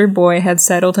shorter boy had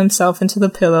settled himself into the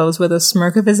pillows with a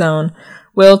smirk of his own,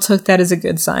 Will took that as a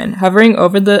good sign. Hovering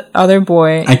over the other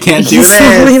boy, I can't do this. He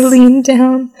slowly leaned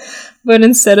down, but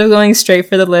instead of going straight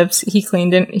for the lips, he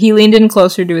leaned in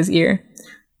closer to his ear.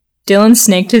 Dylan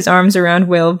snaked his arms around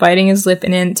Will, biting his lip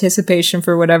in anticipation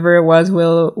for whatever it was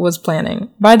Will was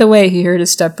planning. By the way, he heard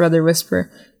his stepbrother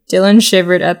whisper. Dylan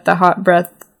shivered at the hot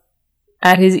breath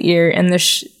at his ear and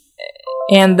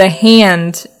the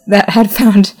hand that had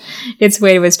found its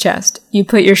way to his chest. You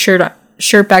put your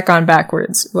shirt back on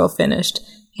backwards, Will finished,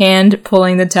 hand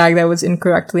pulling the tag that was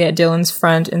incorrectly at Dylan's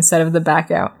front instead of the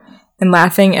back out, and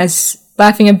laughing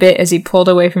a bit as he pulled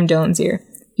away from Dylan's ear.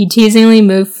 He teasingly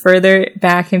moved further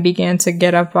back and began to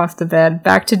get up off the bed,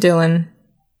 back to Dylan,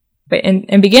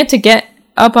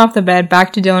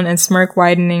 and smirk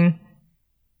widening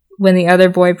when the other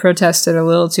boy protested a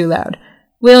little too loud.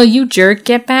 Will, you jerk,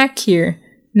 get back here.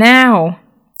 Now!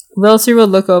 Will threw a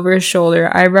look over his shoulder,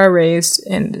 eyebrow raised,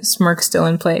 and smirk still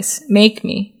in place. Make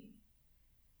me.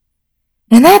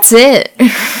 And that's it!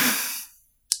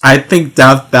 I think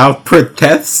thou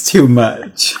protests too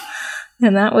much.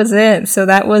 And that was it. So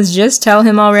that was Just Tell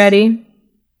Him Already.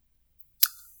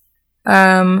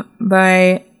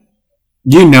 By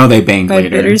you know they banged later.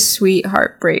 Bittersweet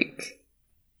Heartbreak.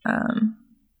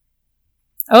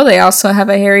 They also have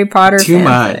a Harry Potter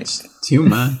fanfic. Too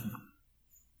much.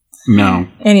 No.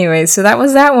 Anyway, so that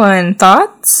was that one.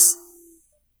 Thoughts?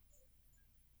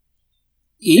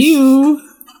 Ew.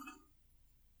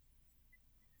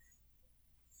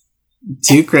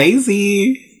 Too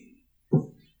crazy.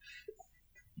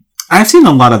 I've seen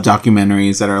a lot of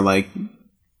documentaries that are like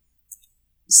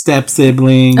step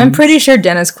siblings. I'm pretty sure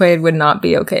Dennis Quaid would not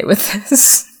be okay with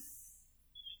this.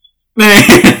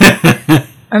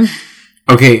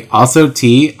 Okay, also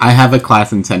T, I have a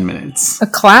class in 10 minutes. A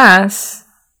class?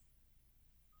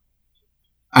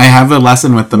 I have a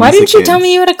lesson with the Why didn't you kids. tell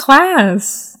me you had a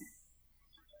class?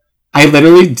 I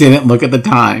literally didn't look at the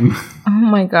time. Oh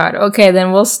my god. Okay,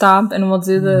 then we'll stop and we'll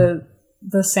do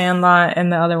the Sandlot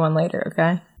and the other one later,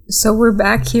 okay? So we're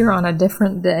back here on a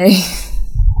different day.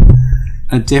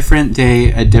 A different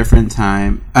day, a different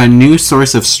time. A new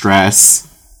source of stress.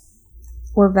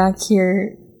 We're back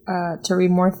here to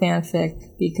read more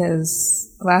fanfic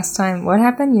because last time, what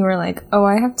happened? You were like, oh,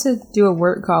 I have to do a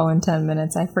work call in 10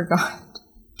 minutes. I forgot.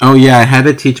 Oh yeah, I had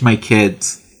to teach my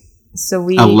kids a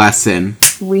lesson.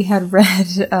 We had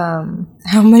read,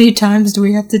 how many times do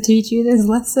we have to teach you this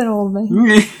lesson, old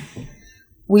man?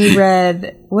 We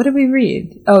read, what did we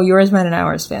read? Oh, Yours, Mine, and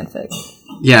Ours fanfic.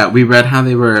 Yeah, we read how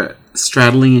they were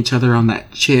straddling each other on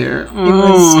that chair.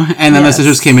 And then the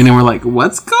sisters came in and were like,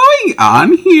 what's going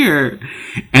on here?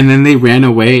 And then they ran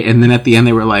away, and then at the end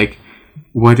they were like,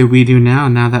 what do we do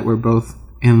now that we're both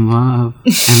in love?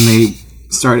 And they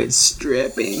started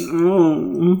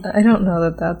stripping. I don't know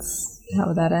that that's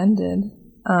how that ended.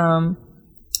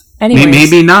 Anyways,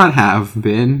 maybe not have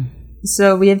been.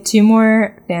 So we have 2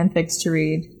 more fanfics to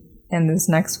read, and this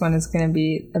next one is going to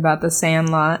be about the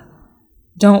Sandlot.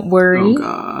 Don't worry. Oh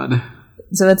God.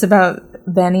 So it's about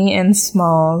Benny and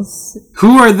Smalls.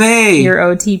 Who are they? Your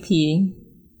OTP.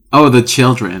 Oh, the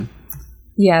children.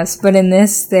 Yes, but in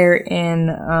this they're in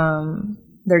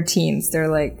they're teens. They're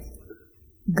like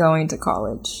going to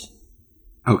college.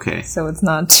 Okay. So it's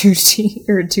not two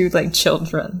like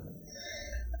children.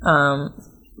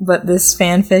 But this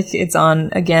fanfic, it's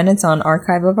on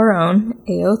Archive of Our Own,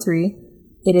 AO3.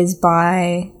 It is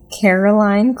by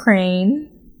Caroline Crane,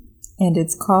 and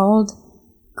it's called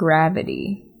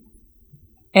Gravity.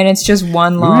 And it's just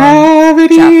one long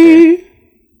chapter.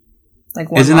 Like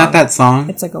one Isn't that song?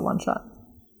 It's like a one-shot.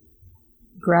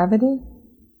 Gravity?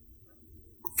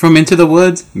 From Into the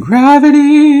Woods?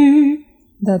 Gravity!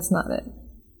 That's not it.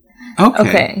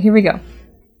 Okay, here we go.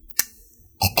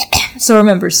 So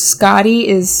remember, Scotty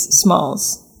is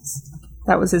Smalls.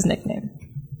 That was his nickname.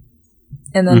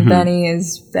 And then Benny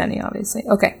is Benny, obviously.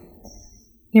 Okay.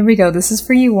 Here we go. This is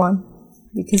for you, Juan.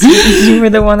 Because you were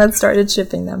the one that started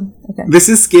shipping them. Okay. This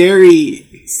is scary.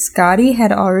 Scotty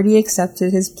had already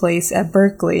accepted his place at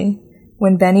Berkeley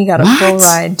when Benny got a full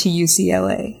ride to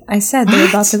UCLA. I said they were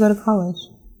about to go to college.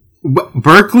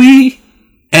 Berkeley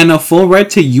and a full ride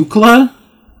to UCLA?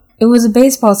 It was a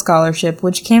baseball scholarship,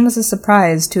 which came as a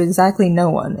surprise to exactly no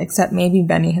one, except maybe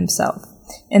Benny himself.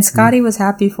 And Scotty was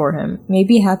happy for him,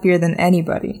 maybe happier than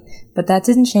anybody, but that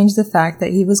didn't change the fact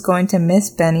that he was going to miss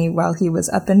Benny while he was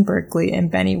up in Berkeley and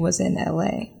Benny was in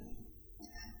LA.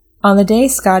 On the day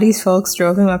Scotty's folks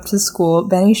drove him up to school,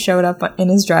 Benny showed up in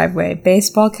his driveway,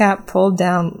 baseball cap pulled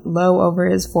down low over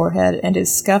his forehead and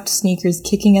his scuffed sneakers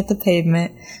kicking at the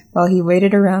pavement while he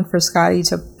waited around for Scotty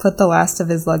to put the last of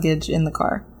his luggage in the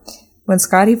car. When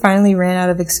Scotty finally ran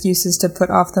out of excuses to put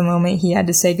off the moment he had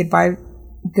to say goodbye,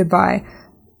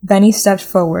 Benny stepped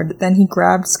forward, then he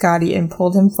grabbed Scotty and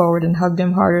pulled him forward and hugged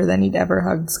him harder than he'd ever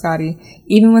hugged Scotty,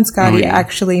 even when Scotty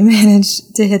actually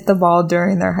managed to hit the ball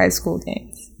during their high school games.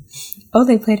 Oh,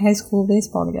 they played high school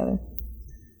baseball together.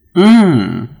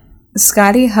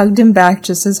 Scotty hugged him back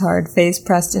just as hard, face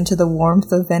pressed into the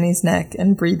warmth of Benny's neck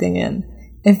and breathing in.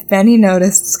 If Benny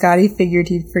noticed, Scotty figured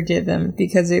he'd forgive him,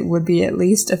 because it would be at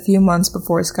least a few months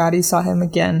before Scotty saw him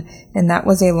again, and that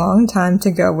was a long time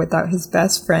to go without his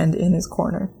best friend in his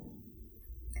corner.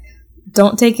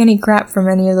 "Don't take any crap from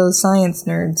any of those science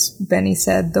nerds," Benny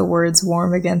said, the words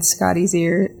warm against Scotty's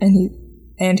ear,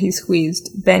 and he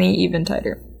squeezed Benny even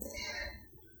tighter.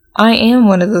 "I am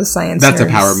one of those science nerds." That's a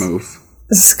power move.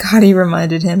 Scotty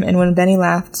reminded him, and when Benny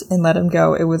laughed and let him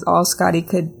go, it was all Scotty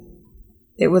could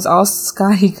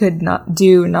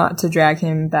not to drag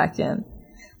him back in.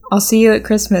 "I'll see you at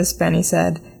Christmas," Benny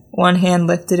said, one hand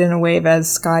lifted in a wave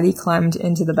as Scotty climbed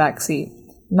into the back seat.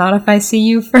 "Not if I see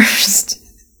you first."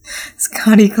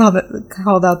 Scotty called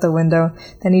out the window,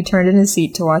 then he turned in his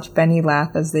seat to watch Benny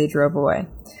laugh as they drove away.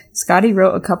 Scotty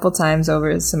wrote a couple times over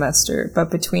his semester, but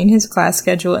between his class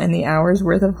schedule and the hours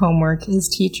worth of homework his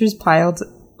teachers piled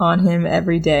on him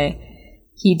every day,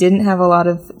 he didn't have a lot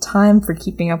of time for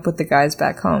keeping up with the guys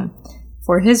back home.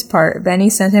 For his part, Benny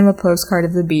sent him a postcard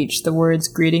of the beach, the words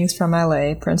 "Greetings from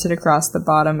LA" printed across the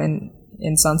bottom in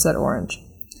sunset orange.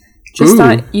 "Just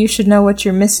thought you should know what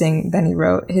you're missing," Benny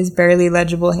wrote, his barely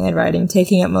legible handwriting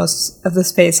taking up most of the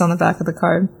space on the back of the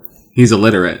card. He's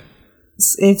illiterate.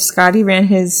 If Scotty ran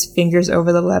his fingers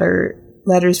over the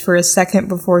letters for a second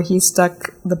before he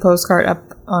stuck the postcard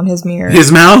up on his mirror.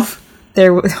 His mouth?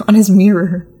 On his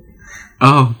mirror.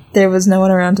 Oh. There was no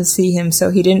one around to see him, so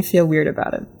he didn't feel weird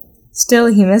about it. Still,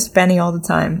 he missed Benny all the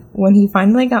time. When he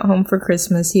finally got home for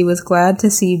Christmas, he was glad to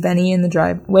see Benny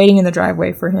waiting in the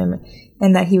driveway for him,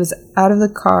 and that he was out of the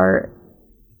car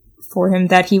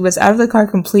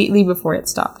completely before it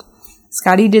stopped.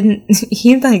 Scotty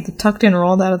he tucked and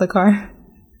rolled out of the car.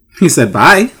 He said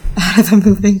bye. Out of the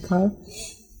moving car.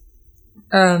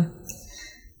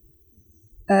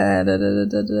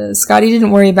 Scotty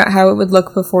didn't worry about how it would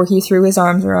look before he threw his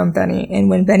arms around Benny, and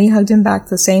when Benny hugged him back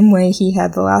the same way he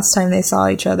had the last time they saw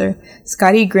each other,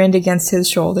 Scotty grinned against his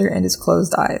shoulder and his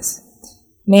closed eyes.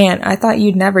 "Man, I thought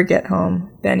you'd never get home,"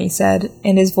 Benny said,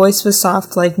 and his voice was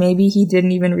soft like maybe he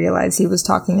didn't even realize he was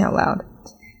talking out loud.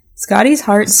 Scotty's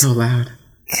heart skipped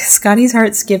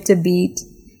a beat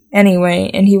anyway,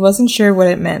 and he wasn't sure what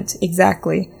it meant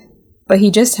exactly, but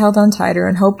he just held on tighter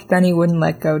and hoped Benny wouldn't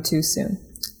let go too soon.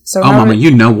 Mama,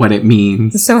 you know what it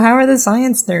means. "So how are the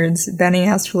science nerds?" Benny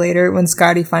asked later when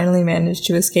Scotty finally managed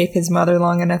to escape his mother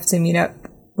long enough to meet up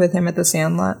with him at the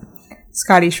Sandlot.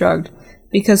 Scotty shrugged.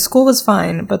 Because school was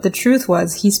fine, but the truth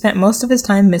was he spent most of his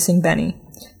time missing Benny.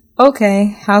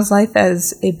 "Okay, how's life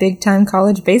as a big-time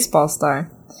college baseball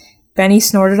star?" Benny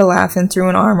snorted a laugh and threw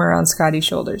an arm around Scotty's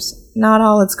shoulders. "Not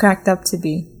all it's cracked up to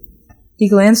be." He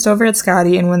glanced over at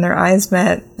Scotty, and when their eyes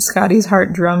met, Scotty's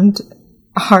heart drummed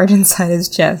hard inside his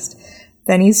chest.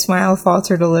 Benny's smile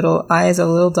faltered a little, eyes a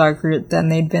little darker than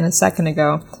they'd been a second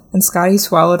ago, and Scotty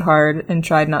swallowed hard and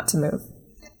tried not to move.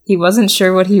 He wasn't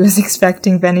sure what he was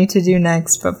expecting Benny to do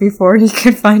next, but before he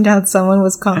could find out someone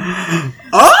was calling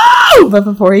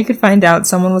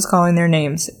their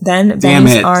names. Then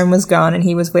Benny's arm was gone and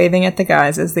he was waving at the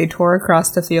guys as they tore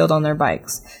across the field on their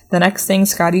bikes. The next thing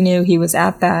Scotty knew, he was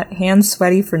at bat, hands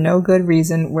sweaty for no good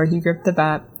reason where he gripped the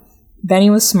bat. Benny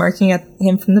was smirking at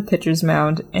him from the pitcher's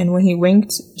mound, and when he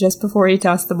winked just before he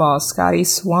tossed the ball, Scotty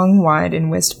swung wide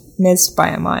and missed by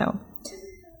a mile.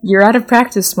 "You're out of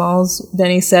practice, Smalls,"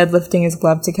 Benny said, lifting his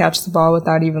glove to catch the ball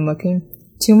without even looking.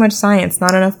 "Too much science,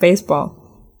 not enough baseball."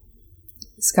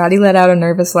 Scotty let out a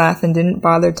nervous laugh and didn't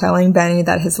bother telling Benny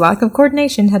that his lack of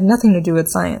coordination had nothing to do with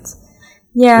science.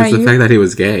 "Yeah, it's the fact that he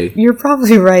was gay." "You're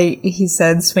probably right," he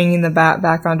said, swinging the bat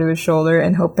back onto his shoulder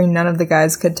and hoping none of the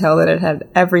guys could tell that it had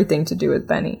everything to do with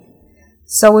Benny.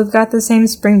 So we've got the same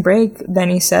spring break,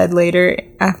 Benny said later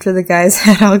after the guys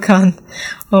had all gone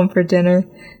home for dinner.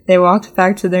 They walked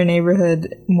back to their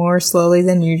neighborhood more slowly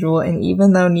than usual, and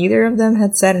even though neither of them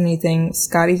had said anything,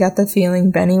 Scotty got the feeling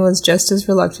Benny was just as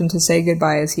reluctant to say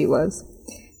goodbye as he was.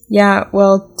 Yeah,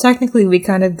 well, technically we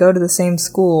kind of go to the same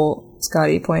school,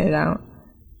 Scotty pointed out.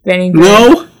 Benny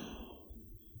No!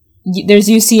 There's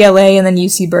UCLA and then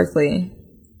UC Berkeley.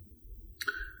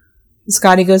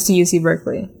 Scotty goes to UC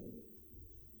Berkeley.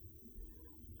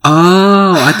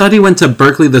 Oh, I thought he went to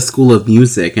Berkeley, the School of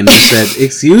Music, and he said,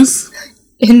 excuse?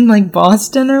 In, like,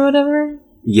 Boston or whatever?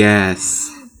 Yes.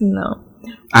 No.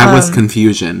 I was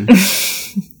confusion.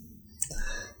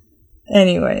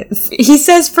 Anyway, he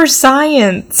says for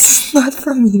science, not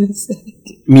for music.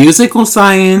 Musical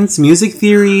science, music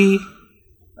theory.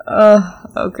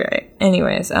 Okay.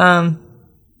 Anyways,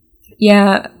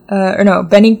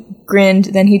 Benny grinned,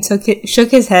 then he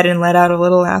shook his head and let out a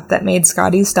little laugh that made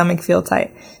Scotty's stomach feel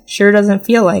tight. Sure doesn't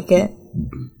feel like it.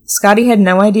 Scotty had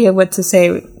no idea what to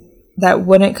say that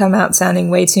wouldn't come out sounding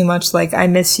way too much like, I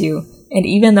miss you. And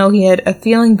even though he had a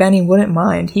feeling Benny wouldn't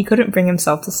mind, he couldn't bring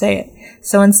himself to say it.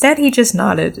 So instead he just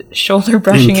nodded, shoulder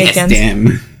brushing against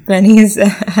Benny's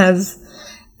as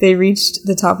they reached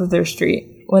the top of their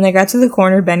street. When they got to the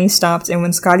corner, Benny stopped, and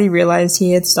when Scotty realized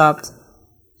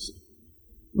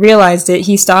it,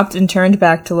 he stopped and turned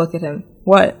back to look at him.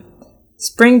 What?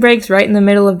 Spring break's right in the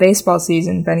middle of baseball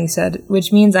season, Benny said,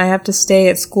 which means I have to stay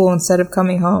at school instead of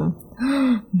coming home.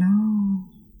 No.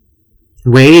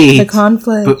 Wait. The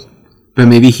conflict. But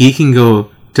maybe he can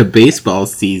go to baseball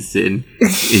season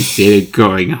instead of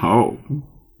going home.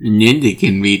 And then they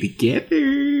can be together.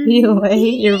 I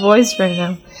hate your voice right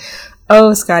now.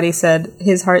 Oh, Scotty said,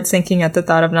 his heart sinking at the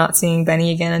thought of not seeing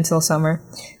Benny again until summer.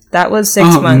 That was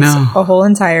 6 months, a whole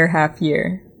entire half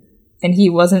year. And he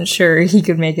wasn't sure he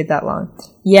could make it that long.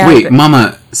 Yeah. Wait,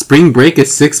 Mama, spring break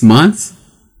is 6 months?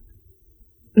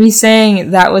 He's saying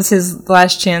that was his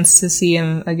last chance to see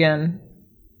him again.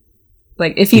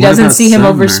 Like, if he doesn't see him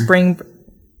over spring...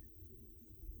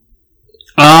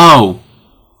 Oh!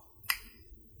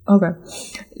 Okay.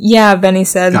 Yeah, Benny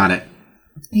said. Got it.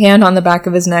 Hand on the back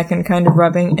of his neck and kind of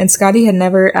rubbing. And Scotty had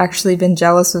never actually been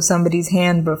jealous of somebody's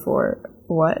hand before.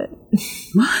 What?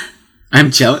 What?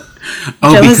 I'm jealous?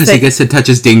 Oh, jealous because he gets to touch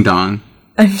his ding-dong.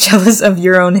 I'm jealous of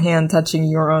your own hand touching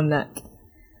your own neck.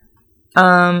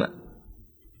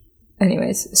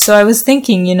 Anyways, so I was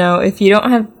thinking, if you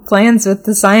don't have plans with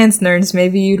the science nerds,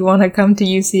 maybe you'd want to come to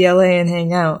UCLA and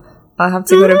hang out. I'll have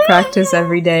to go to practice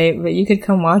every day, but you could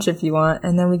come watch if you want,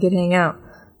 and then we could hang out.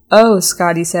 Oh,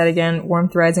 Scotty said again,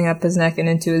 warmth rising up his neck and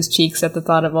into his cheeks at the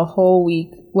thought of a whole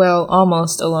week, well,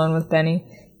 almost alone with Benny.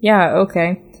 Yeah,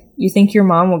 okay. You think your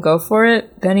mom will go for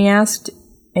it? Benny asked,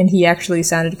 and he actually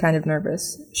sounded kind of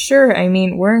nervous. Sure, I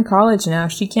mean, we're in college now.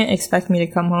 She can't expect me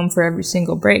to come home for every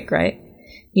single break, right?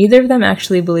 Neither of them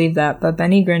actually believed that, but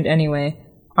Benny grinned anyway,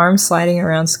 arms sliding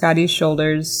around Scotty's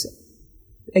shoulders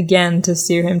again to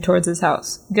steer him towards his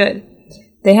house. Good.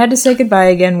 They had to say goodbye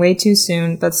again way too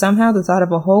soon, but somehow the thought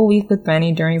of a whole week with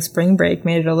Benny during spring break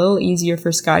made it a little easier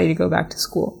for Scotty to go back to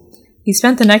school. He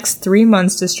spent the next 3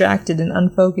 months distracted and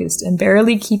unfocused, and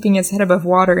barely keeping his head above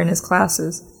water in his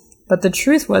classes. But the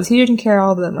truth was he didn't care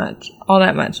all that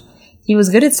much. He was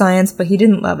good at science, but he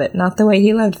didn't love it, not the way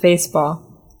he loved baseball.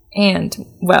 And,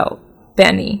 well,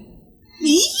 Benny.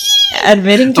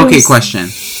 Admitting to question.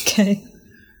 Okay.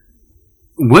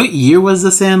 What year was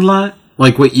The Sandlot?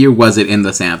 Like, what year was it in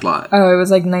The Sandlot? Oh, it was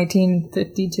like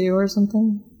 1952 or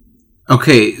something.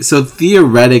 Okay, so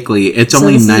theoretically, it's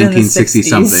only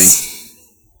 1960-something.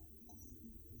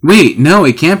 Wait, no,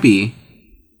 it can't be.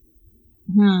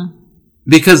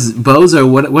 Because Bozo,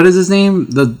 what is his name?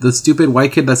 The stupid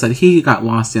white kid that said he got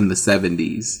lost in the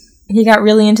 70s. He got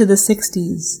really into the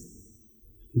 60s.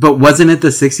 But wasn't it the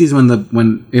 60s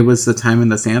when it was the time in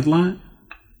The Sandlot?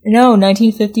 No,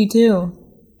 1952.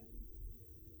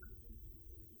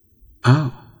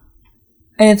 Oh.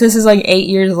 And if this is like 8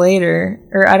 years later,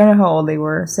 or I don't know how old they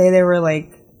were. Say they were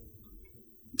like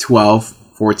 12,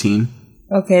 14.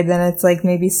 Okay, then it's like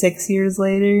maybe 6 years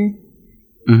later.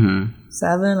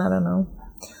 7, I don't know.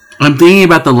 I'm thinking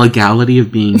about the legality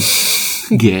of being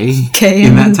gay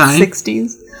in that time.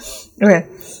 60s. Okay.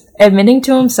 Admitting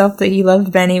to himself that he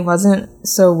loved Benny wasn't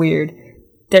so weird.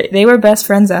 They were best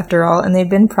friends after all, and they'd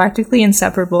been practically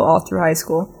inseparable all through high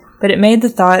school. But it made the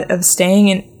thought of staying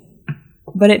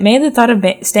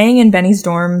in Benny's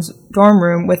dorm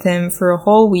room with him for a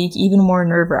whole week even more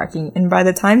nerve-wracking, and by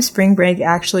the time spring break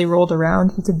actually rolled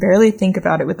around, he could barely think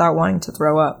about it without wanting to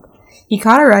throw up. He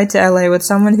caught a ride to LA with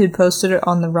someone who'd posted it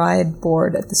on the ride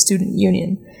board at the student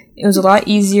union. It was a lot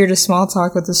easier to small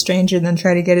talk with a stranger than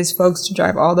try to get his folks to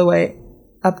drive all the way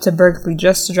up to Berkeley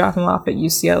just to drop him off at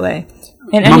UCLA.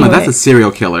 And Mama, that's a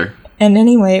serial killer. And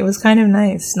anyway, it was kind of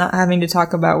nice not having to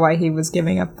talk about why he was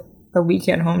giving up a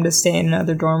weekend home to stay in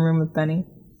another dorm room with Benny.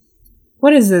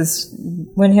 What is this?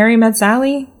 When Harry met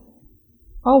Sally?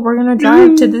 Oh, we're gonna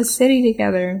drive to this city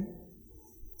together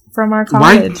from our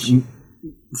college. Why?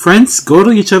 Friends go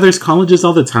to each other's colleges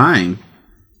all the time.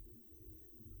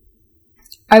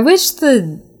 I wish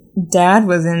the dad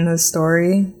was in the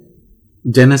story.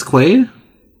 Dennis Quaid?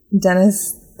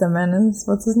 Dennis the Menace?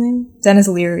 What's his name? Dennis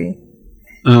Leary.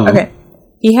 Oh. Okay.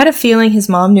 He had a feeling his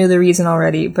mom knew the reason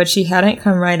already, but she hadn't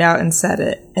come right out and said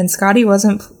it, and Scotty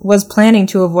was planning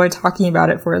to avoid talking about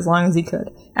it for as long as he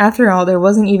could. After all, there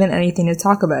wasn't even anything to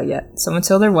talk about yet, so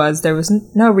until there was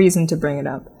no reason to bring it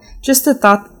up. Just the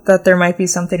thought that there might be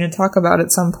something to talk about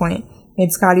at some point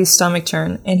made Scotty's stomach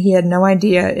turn, and he had no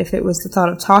idea if it was the thought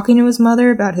of talking to his mother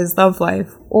about his love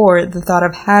life, or the thought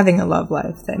of having a love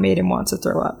life that made him want to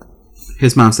throw up.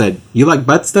 His mom said, "You like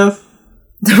butt stuff?"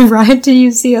 The ride to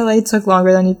UCLA took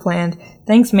longer than he planned,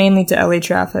 thanks mainly to LA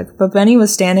traffic, but Benny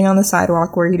was standing on the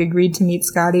sidewalk where he'd agreed to meet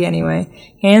Scotty anyway,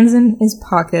 hands in his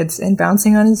pockets and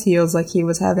bouncing on his heels like he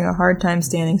was having a hard time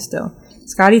standing still.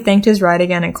 Scotty thanked his ride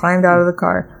again and climbed out of the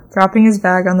car, dropping his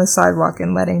bag on the sidewalk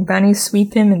and letting Benny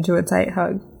sweep him into a tight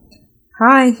hug.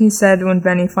 "Hi," he said when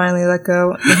Benny finally let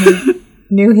go, and he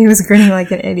knew he was grinning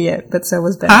like an idiot, but so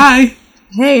was Benny. "Hi!"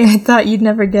 "Hey, I thought you'd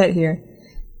never get here."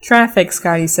 "Traffic,"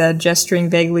 Scotty said, gesturing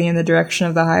vaguely in the direction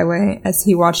of the highway as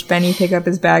he watched Benny pick up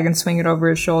his bag and swing it over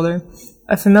his shoulder.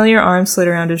 A familiar arm slid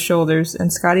around his shoulders,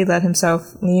 and Scotty let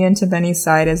himself lean into Benny's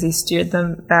side as he steered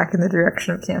them back in the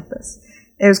direction of campus.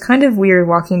 It was kind of weird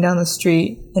walking down the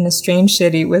street in a strange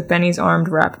city with Benny's arm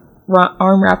wrapped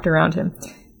around him.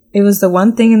 It was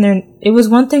one thing in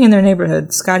their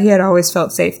neighborhood. Scotty had always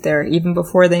felt safe there, even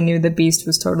before they knew the beast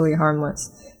was totally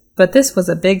harmless. But this was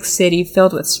a big city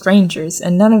filled with strangers,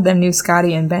 and none of them knew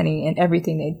Scotty and Benny and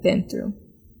everything they'd been through.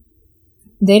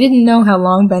 They didn't know how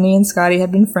long Benny and Scotty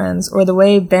had been friends, or the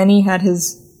way Benny had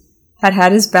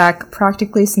had his back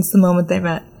practically since the moment they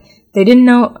met. They didn't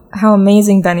know how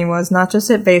amazing Benny was, not just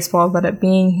at baseball, but at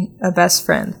being a best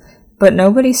friend. But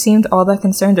nobody seemed all that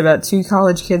concerned about two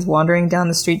college kids wandering down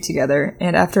the street together,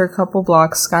 and after a couple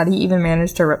blocks, Scotty even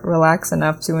managed to relax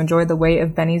enough to enjoy the weight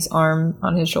of Benny's arm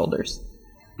on his shoulders.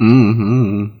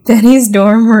 Mm-hmm. Benny's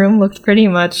dorm room looked pretty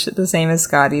much the same as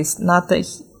Scotty's, not that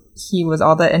he was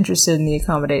all that interested in the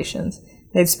accommodations.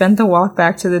 They'd spent the walk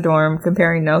back to the dorm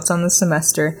comparing notes on the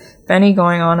semester, Benny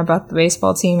going on about the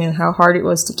baseball team and how hard it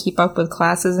was to keep up with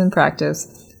classes and practice,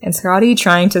 and Scotty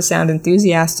trying to sound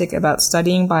enthusiastic about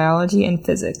studying biology and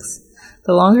physics.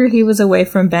 The longer he was away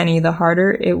from Benny, the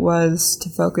harder it was to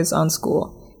focus on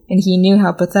school, and he knew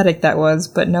how pathetic that was,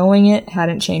 but knowing it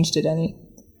hadn't changed it any.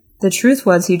 The truth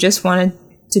was he just wanted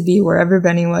to be wherever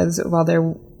Benny was while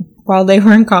they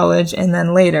were in college, and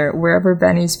then later, wherever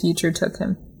Benny's future took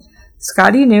him.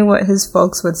 Scotty knew what his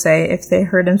folks would say if they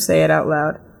heard him say it out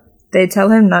loud. They'd tell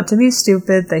him not to be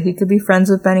stupid, that he could be friends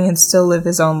with Benny and still live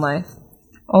his own life.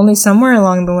 Only somewhere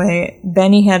along the way,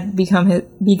 Benny had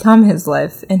become his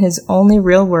life, and his only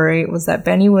real worry was what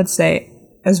Benny would say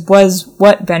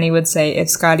if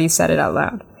Scotty said it out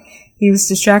loud. He was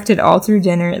distracted all through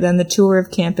dinner, then the tour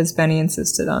of campus Benny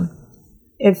insisted on.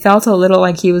 It felt a little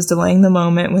like he was delaying the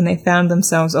moment when they found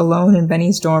themselves alone in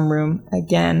Benny's dorm room,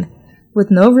 again,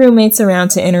 with no roommates around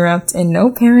to interrupt and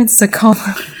no parents to call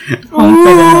home for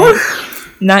the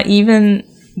night. Not even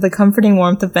the comforting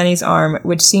warmth of Benny's arm,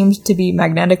 which seemed to be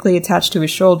magnetically attached to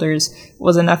his shoulders,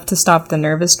 was enough to stop the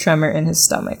nervous tremor in his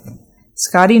stomach.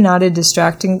 Scotty nodded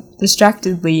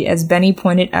distractedly as Benny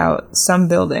pointed out some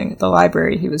building, the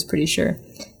library, he was pretty sure.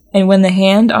 And when the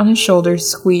hand on his shoulder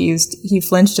squeezed, he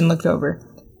flinched and looked over.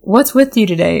 "What's with you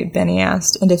today?" Benny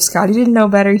asked, and if Scotty didn't know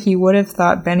better, he would have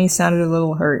thought Benny sounded a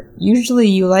little hurt. "Usually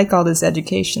you like all this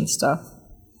education stuff."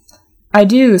 "I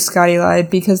do," Scotty lied,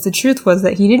 because the truth was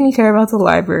that he didn't care about the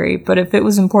library, but if it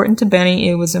was important to Benny,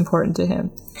 it was important to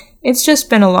him. "It's just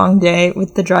been a long day,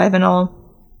 with the drive and all."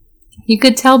 He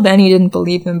could tell Benny didn't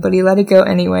believe him, but he let it go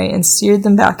anyway and steered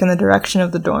them back in the direction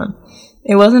of the dorm.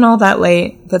 It wasn't all that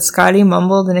late, but Scotty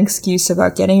mumbled an excuse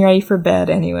about getting ready for bed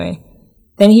anyway.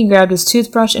 Then he grabbed his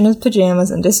toothbrush and his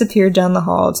pajamas and disappeared down the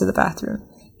hall to the bathroom.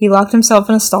 He locked himself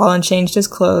in a stall and changed his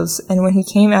clothes, and when he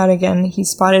came out again, he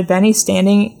spotted Benny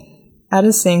standing at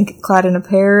a sink, clad in a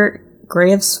pair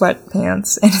gray of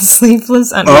sweatpants and a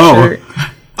sleeveless undershirt.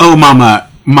 Oh,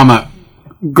 Mama,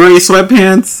 gray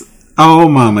sweatpants? Oh,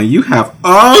 Mama, you have,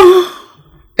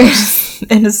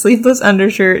 in a sleeveless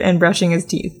undershirt and brushing his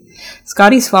teeth.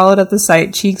 Scotty swallowed at the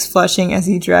sight, cheeks flushing as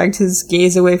he dragged his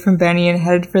gaze away from Benny and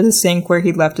headed for the sink where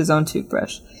he'd left his own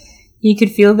toothbrush. He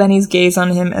could feel Benny's gaze on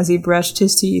him as he brushed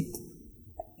his teeth,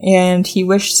 and he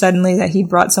wished suddenly that he'd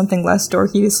brought something less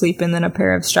dorky to sleep in than a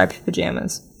pair of striped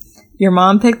pajamas. "Your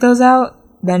mom picked those out?"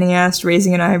 Benny asked,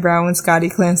 raising an eyebrow when Scotty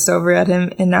glanced over at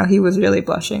him, and now he was really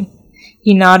blushing.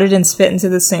 He nodded and spit into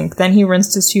the sink. Then he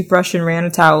rinsed his toothbrush and ran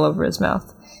a towel over his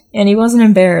mouth. And he wasn't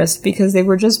embarrassed, because they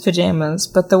were just pajamas,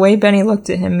 but the way Benny looked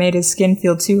at him made his skin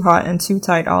feel too hot and too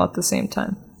tight all at the same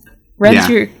time. Red's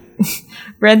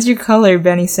your color,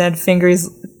 Benny said, fingers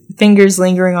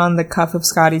lingering on the cuff of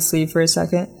Scotty's sleeve for a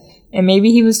second. And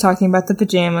maybe he was talking about the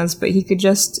pajamas, but he could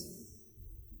just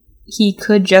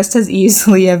as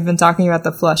easily have been talking about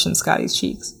the flush in Scotty's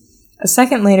cheeks. A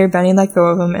second later, Benny let go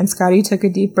of him, and Scotty took a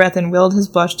deep breath and willed his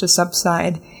blush to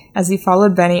subside as he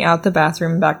followed Benny out the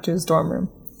bathroom and back to his dorm room.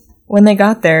 When they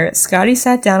got there, Scotty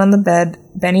sat down on the bed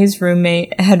Benny's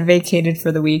roommate had vacated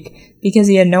for the week because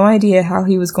he had no idea how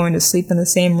he was going to sleep in the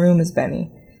same room as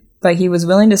Benny, but he was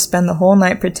willing to spend the whole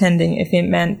night pretending if it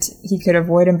meant he could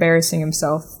avoid embarrassing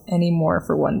himself any more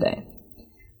for one day.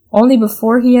 Only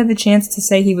before he had the chance to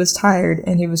say he was tired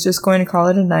and he was just going to call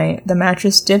it a night, the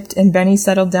mattress dipped and Benny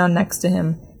settled down next to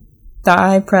him,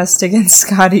 thigh pressed against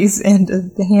Scotty's and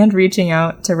the hand reaching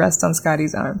out to rest on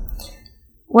Scotty's arm.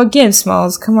 "What gives,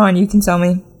 Smalls? Come on, you can tell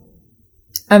me."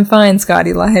 "I'm fine,"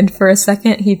 Scotty lied. For a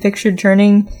second, he pictured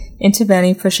turning into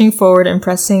Benny, pushing forward and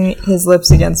pressing his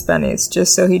lips against Benny's,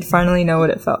 just so he'd finally know what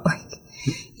it felt like.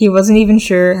 He wasn't even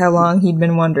sure how long he'd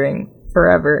been wondering.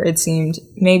 Forever, it seemed.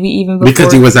 Maybe even before...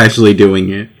 Because he was actually doing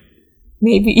it.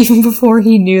 Maybe even before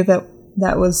he knew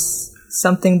that was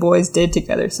something boys did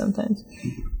together sometimes.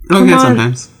 Okay,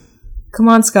 sometimes. "Come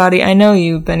on, Scotty, I know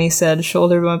you," Benny said,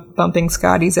 shoulder bumping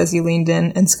Scotty's as he leaned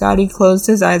in, and Scotty closed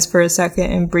his eyes for a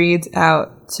second and breathed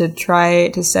out to try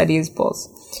to steady his pulse.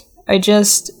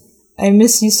 I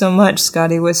miss you so much,"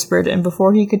 Scotty whispered, and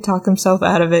before he could talk himself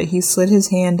out of it, he slid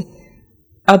his hand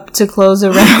up to close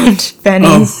around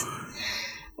Benny's,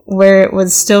 where it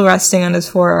was still resting on his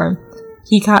forearm.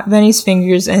 He caught Benny's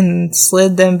fingers and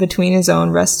slid them between his own,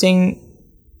 resting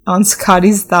on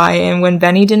Scotty's thigh, and when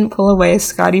Benny didn't pull away,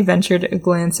 Scotty ventured a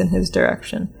glance in his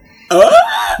direction.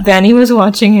 Benny was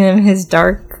watching him, his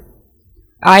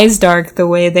eyes dark the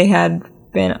way they had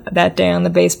been that day on the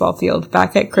baseball field,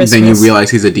 back at Christmas. Then you realize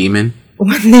he's a demon?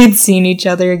 When they'd seen each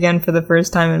other again for the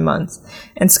first time in months.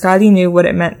 And Scotty knew what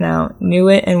it meant now, knew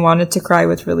it and wanted to cry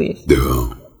with relief.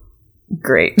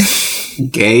 Great.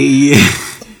 Gay.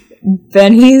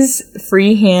 Benny's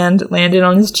free hand landed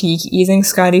on his cheek, easing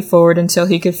Scotty forward until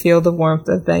he could feel the warmth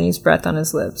of Benny's breath on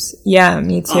his lips. "Yeah,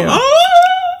 me too."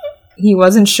 He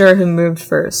wasn't sure who moved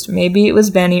first. Maybe it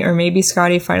was Benny, or maybe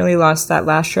Scotty finally lost that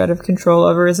last shred of control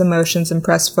over his emotions and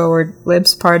pressed forward,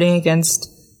 lips parting against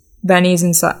Benny's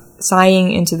and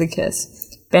sighing into the kiss.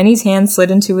 Benny's hand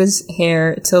slid into his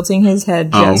hair, tilting his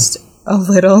head just a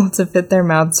little to fit their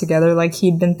mouths together, like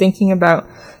he'd been thinking about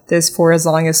this for as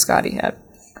long as Scotty had.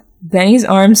 Benny's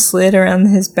arm slid around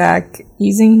his back,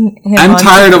 easing him I'm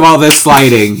tired of all this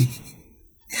sliding.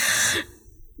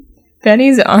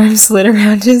 Benny's arm slid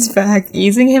around his back,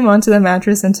 easing him onto the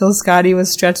mattress until Scotty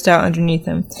was stretched out underneath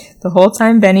him. The whole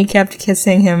time Benny kept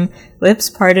kissing him,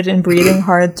 lips parted and breathing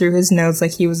hard through his nose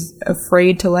like he was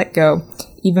afraid to let go,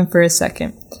 even for a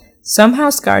second.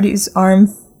 Somehow Scotty's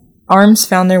arms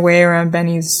found their way around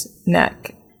Benny's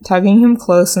neck, tugging him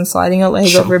close and sliding a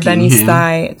leg over Benny's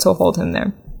thigh to hold him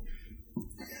there.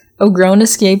 A groan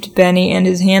escaped Benny, and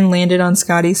his hand landed on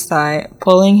Scotty's thigh,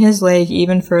 pulling his leg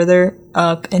even further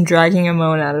up and dragging a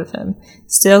moan out of him.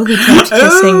 Still, he kept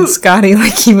kissing Scotty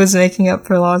like he was making up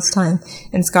for lost time,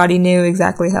 and Scotty knew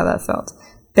exactly how that felt.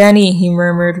 "Benny," he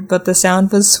murmured, but the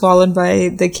sound was swallowed by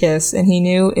the kiss, and he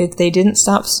knew if they didn't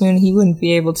stop soon, he wouldn't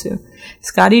be able to.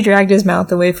 Scotty dragged his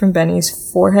mouth away from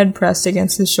Benny's, forehead pressed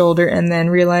against his shoulder, and then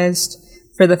realized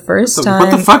for the first time...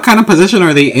 What the fuck kind of position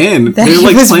are they in? They're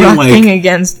like was playing rocking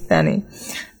against Benny.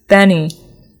 "Benny."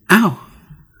 Ow.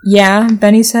 "Yeah,"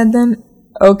 Benny said then.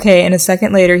 "Okay," and a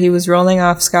second later he was rolling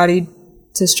off Scotty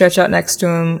to stretch out next to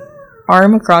him,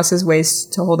 arm across his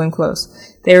waist to hold him close.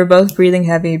 They were both breathing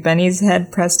heavy, Benny's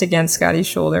head pressed against Scotty's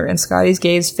shoulder, and Scotty's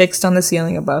gaze fixed on the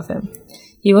ceiling above him.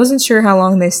 He wasn't sure how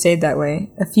long they stayed that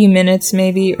way. A few minutes,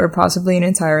 maybe, or possibly an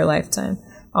entire lifetime.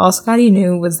 All Scotty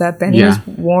knew was that Benny was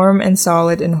warm and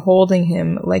solid and holding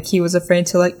him like he was afraid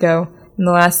to let go, and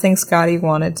the last thing Scotty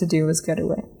wanted to do was get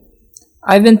away.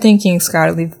 "I've been thinking,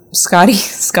 Scottily?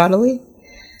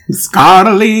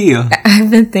 I've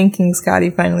been thinking," Scotty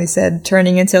finally said,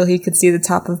 turning until he could see the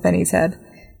top of Benny's head.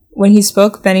 When he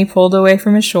spoke, Benny pulled away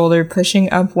from his shoulder,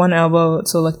 pushing up one elbow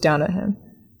to look down at him.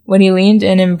 When he leaned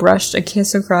in and brushed a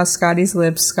kiss across Scotty's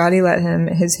lips, Scotty let him,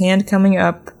 his hand coming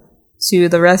up to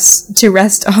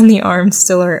rest on the arm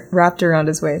still wrapped around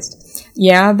his waist.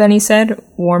 Yeah, Benny said,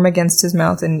 warm against his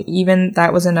mouth, and even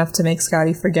that was enough to make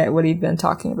Scotty forget what he'd been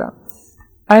talking about.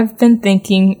 I've been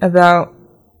thinking about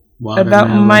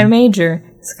my major,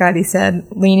 Scotty said,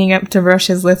 leaning up to brush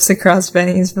his lips across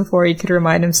Benny's before he could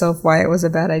remind himself why it was a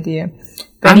bad idea.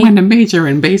 I'm going to major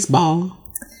in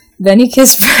baseball. Benny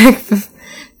kissed back,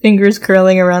 fingers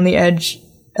curling around the edge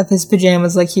of his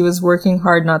pajamas like he was working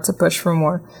hard not to push for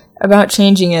more. About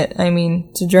changing it,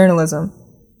 to journalism.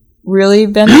 Really,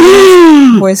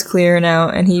 Benny? Voice clear now,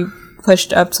 and he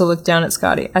pushed up to look down at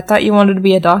Scotty. I thought you wanted to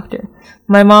be a doctor.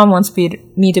 My mom wants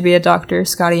me to be a doctor,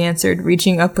 Scotty answered,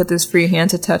 reaching up with his free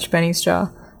hand to touch Benny's jaw.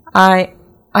 I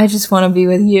just want to be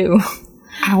with you.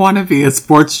 I want to be a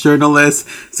sports journalist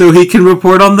so he can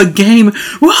report on the game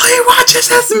while he watches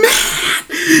his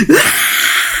man.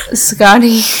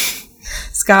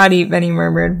 Scotty, Benny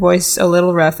murmured, voice a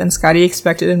little rough, and Scotty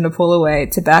expected him to pull away,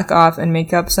 to back off and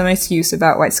make up some excuse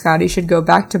about why Scotty should go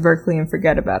back to Berkeley and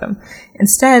forget about him.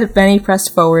 Instead, Benny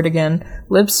pressed forward again,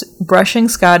 lips brushing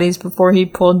Scotty's before he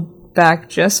pulled back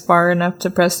just far enough to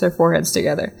press their foreheads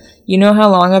together. You know how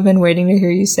long I've been waiting to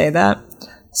hear you say that?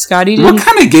 Scotty didn't... What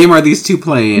kind of game are these two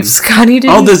playing? Scotty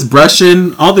didn't... All this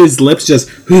brushing, all these lips just...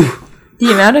 Whew.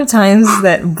 The amount of times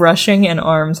that brushing and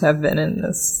arms have been in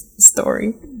this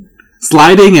story.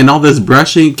 Sliding and all this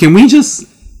brushing. Can we just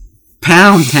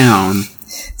pound town?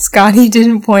 Scotty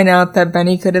didn't point out that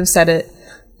Benny could have said it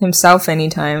himself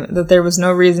anytime, that there was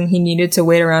no reason he needed to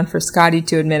wait around for Scotty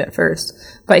to admit it first.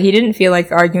 But he didn't feel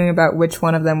like arguing about which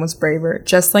one of them was braver,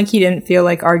 just like he didn't feel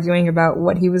like arguing about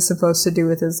what he was supposed to do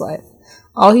with his life.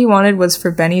 All he wanted was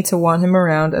for Benny to want him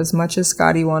around as much as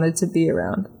Scotty wanted to be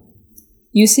around.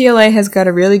 UCLA has got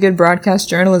a really good broadcast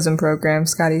journalism program,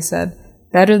 Scotty said.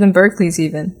 Better than Berkeley's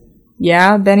even.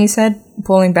 Yeah, Benny said,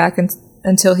 pulling back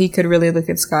until he could really look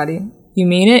at Scotty. You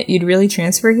mean it? You'd really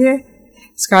transfer here?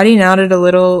 Scotty nodded a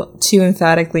little too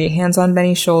emphatically, hands on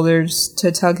Benny's shoulders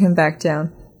to tug him back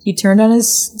down. He turned on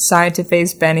his side to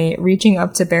face Benny, reaching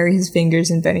up to bury his fingers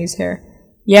in Benny's hair.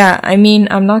 Yeah,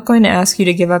 I'm not going to ask you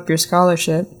to give up your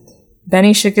scholarship.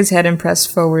 Benny shook his head and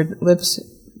pressed forward, lips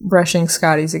brushing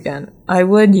Scotty's again. I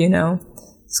would,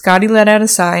 Scotty let out a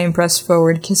sigh and pressed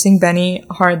forward, kissing Benny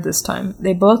hard this time.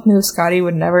 They both knew Scotty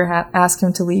would never ask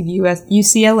him to leave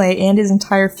UCLA and his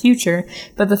entire future,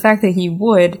 but the fact that he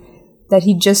would, that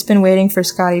he'd just been waiting for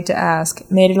Scotty to ask,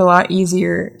 made it a lot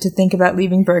easier to think about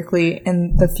leaving Berkeley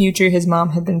and the future his mom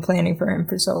had been planning for him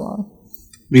for so long.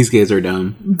 These guys are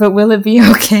dumb. But will it be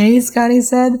okay, Scotty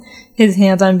said, his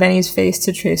hand on Benny's face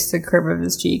to trace the curve of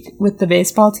his cheek, with the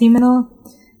baseball team and all?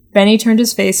 Benny turned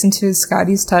his face into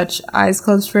Scotty's touch, eyes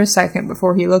closed for a second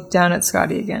before he looked down at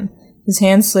Scotty again. His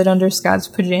hand slid under Scott's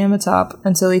pajama top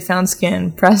until he found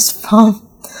skin, palm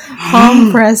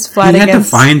pressed flat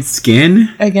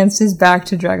against his back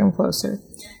to drag him closer.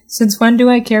 Since when do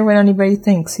I care what anybody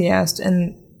thinks, he asked,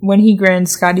 and when he grinned,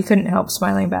 Scotty couldn't help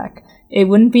smiling back. It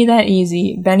wouldn't be that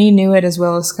easy, Benny knew it as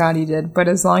well as Scotty did, but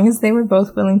as long as they were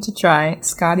both willing to try,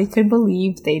 Scotty could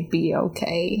believe they'd be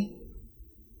okay.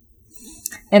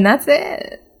 And that's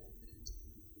it.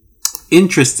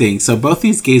 Interesting. So both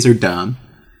these gays are dumb.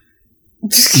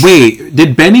 Wait,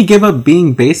 did Benny give up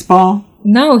being baseball?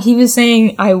 No, he was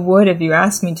saying, I would if you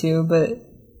asked me to, but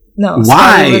no. Why?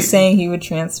 Scotty was saying he would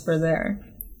transfer there.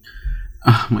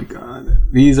 Oh my god.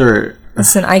 These are...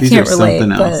 Listen, I can't relate,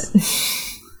 but...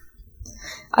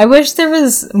 I wish there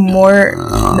was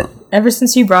more... Ever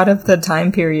since you brought up the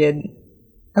time period,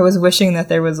 I was wishing that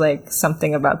there was,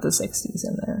 something about the 60s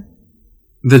in there.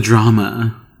 The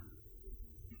drama.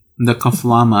 The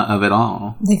kaflama of it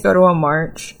all. They go to a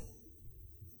march.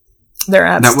 They're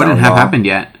at That wouldn't have happened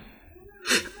yet.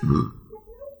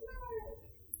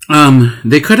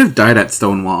 They could have died at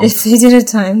Stonewall. If they did a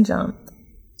time jump.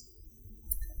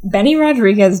 Benny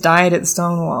Rodriguez died at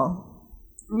Stonewall.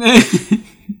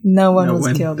 No one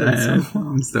was killed at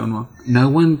Stonewall. No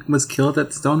one was killed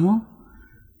at Stonewall?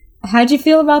 How'd you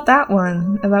feel about that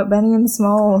one? About Benny and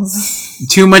Smalls?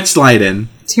 Too much sliding.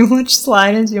 Too much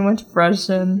sliding, too much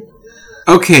brushing.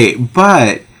 Okay,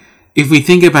 but if we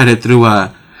think about it through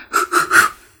a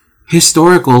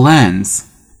historical lens,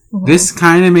 this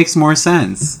kind of makes more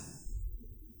sense.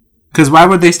 Because why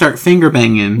would they start finger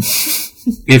banging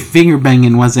if finger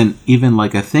banging wasn't even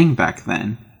a thing back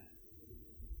then?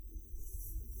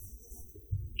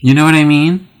 You know what I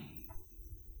mean?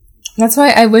 That's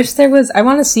why I wish there was... I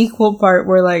want a sequel part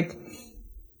where,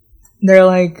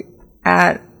 they're,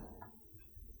 at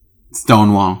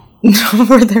Stonewall.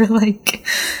 Where they're like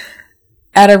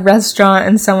at a restaurant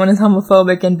and someone is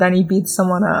homophobic and Benny beats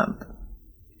someone up.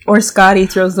 Or Scotty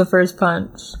throws the first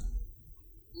punch.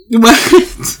 What?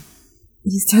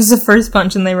 He throws the first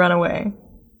punch and they run away.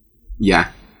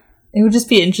 Yeah. It would just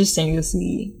be interesting to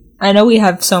see. I know we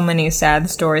have so many sad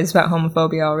stories about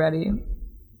homophobia already,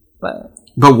 but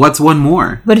what's one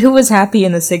more? But who was happy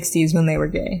in the 60s when they were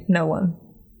gay? No one.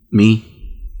 Me.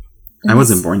 I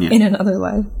wasn't born yet. In another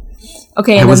life.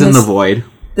 Okay, I was in the void.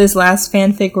 This last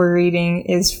fanfic we're reading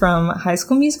is from High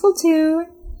School Musical 2.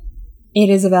 It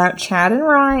is about Chad and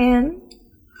Ryan.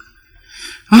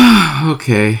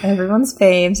 Okay. Everyone's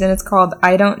faves, and it's called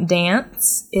I Don't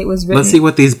Dance. It was written... Let's see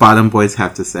what these bottom boys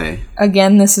have to say.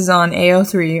 Again, this is on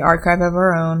AO3, Archive of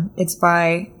Our Own. It's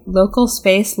by Local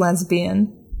Space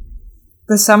Lesbian.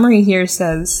 The summary here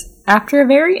says, after a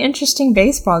very interesting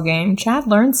baseball game, Chad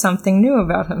learned something new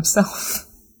about himself.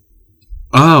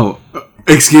 Oh,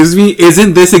 excuse me?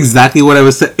 Isn't this exactly what I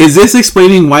was saying? Is this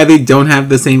explaining why they don't have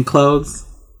the same clothes?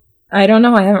 I don't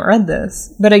know, I haven't read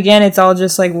this. But again, it's all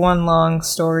just like one long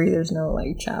story. There's no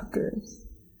like chapters.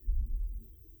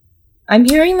 I'm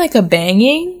hearing like a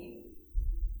banging.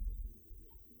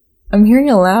 I'm hearing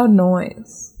a loud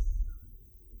noise.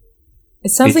 It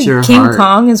sounds It's like King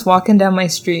Kong is walking down my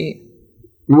street.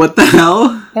 What the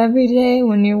hell? Every day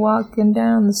when you're walking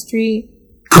down the street.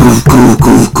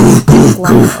 It's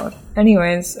loud.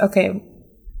 Anyways, okay.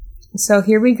 So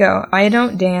here we go. I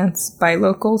Don't Dance by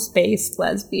Local Space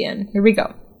Lesbian. Here we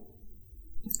go.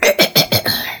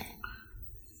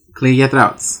 Clear your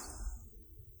throats.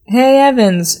 Hey,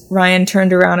 Evans. Ryan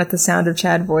turned around at the sound of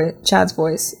Chad's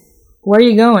voice. Where are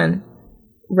you going?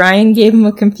 Ryan gave him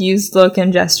a confused look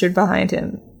and gestured behind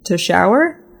him. To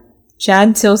shower?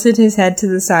 Chad tilted his head to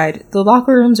the side. The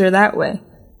locker rooms are that way.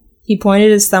 He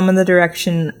pointed his thumb in the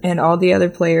direction, and all the other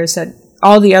players had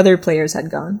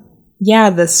gone.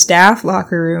 Yeah, the staff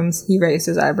locker rooms, he raised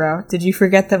his eyebrow. Did you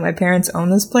forget that my parents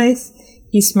own this place?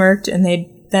 He smirked, and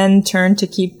they then turned to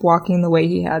keep walking the way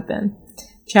he had been.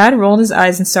 Chad rolled his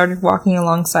eyes and started walking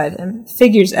alongside him.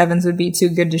 Figures Evans would be too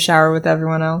good to shower with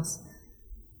everyone else.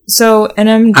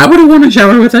 I wouldn't want to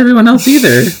shower with everyone else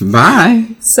either. Bye.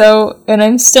 And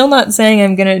I'm still not saying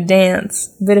I'm gonna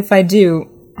dance, but if I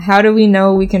do, how do we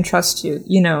know we can trust you?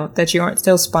 You know, that you aren't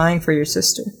still spying for your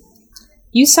sister.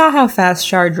 You saw how fast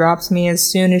Char dropped me as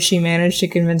soon as she managed to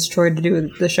convince Troy to do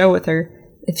the show with her.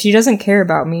 If she doesn't care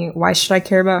about me, why should I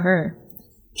care about her?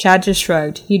 Chad just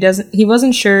shrugged. He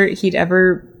wasn't sure he'd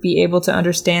ever be able to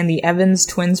understand the Evans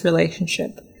twins'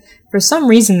 relationship. For some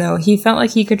reason, though, he felt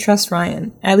like he could trust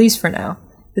Ryan, at least for now.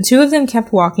 The two of them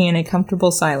kept walking in a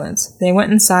comfortable silence. They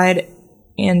went inside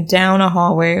and down a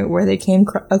hallway where they came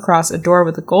across a door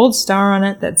with a gold star on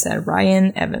it that said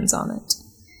Ryan Evans on it.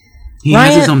 He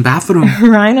has his own bathroom.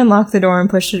 Ryan unlocked the door and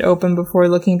pushed it open before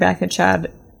looking back at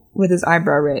Chad with his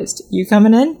eyebrow raised. You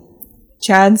coming in?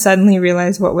 Chad suddenly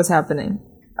realized what was happening.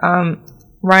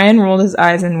 Ryan rolled his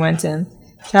eyes and went in.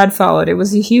 Chad followed. It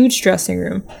was a huge dressing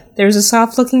room. There was a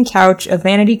soft-looking couch, a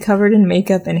vanity covered in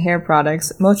makeup and hair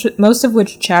products, most of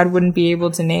which Chad wouldn't be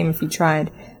able to name if he tried,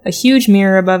 a huge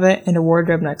mirror above it, and a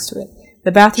wardrobe next to it.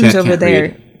 The bathroom's over there.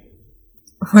 Read.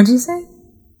 What'd you say?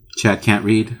 Chad can't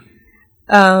read.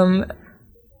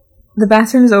 The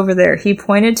bathroom's over there. He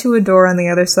pointed to a door on the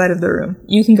other side of the room.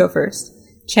 You can go first.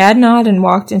 Chad nodded and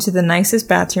walked into the nicest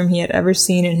bathroom he had ever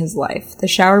seen in his life. The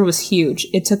shower was huge.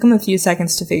 It took him a few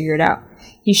seconds to figure it out.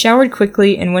 He showered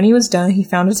quickly, and when he was done, he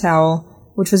found a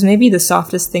towel, which was maybe the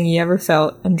softest thing he ever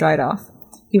felt, and dried off.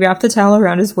 He wrapped the towel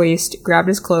around his waist, grabbed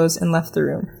his clothes, and left the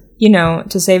room. You know,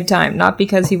 to save time, not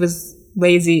because he was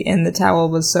lazy and the towel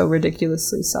was so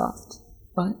ridiculously soft.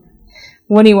 But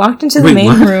when he walked into the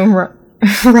main room,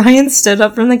 Ryan stood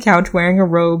up from the couch wearing a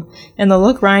robe, and the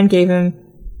look Ryan gave him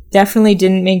definitely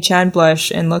didn't make Chad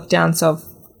blush and look down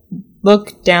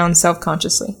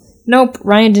self-consciously. Nope,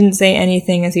 Ryan didn't say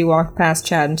anything as he walked past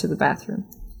Chad into the bathroom.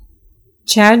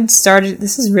 Chad started...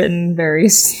 This is written very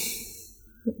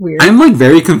weird. I'm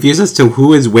very confused as to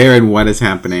who is where and what is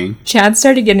happening. Chad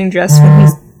started getting dressed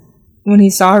when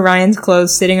he saw Ryan's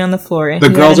clothes sitting on the floor. The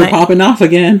girls are popping off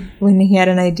again. When he had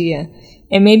an idea.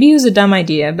 And maybe it was a dumb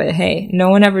idea, but hey, no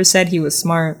one ever said he was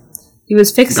smart. He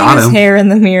was fixing his hair in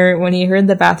the mirror when he heard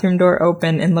the bathroom door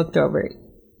open and looked over.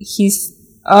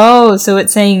 So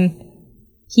it's saying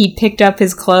he picked up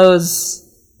his clothes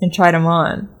and tried them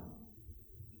on.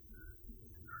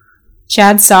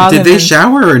 Chad saw them. Did they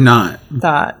shower or not?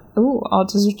 Thought, I'll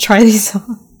just try these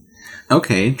on.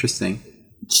 Okay, interesting.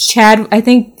 I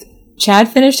think Chad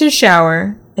finished his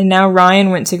shower, and now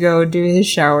Ryan went to go do his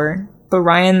shower, but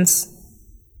Ryan's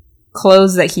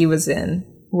clothes that he was in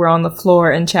were on the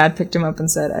floor, and Chad picked him up and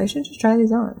said, I should just try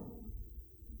these on.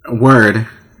 Word.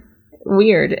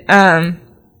 Weird.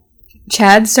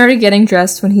 Chad started getting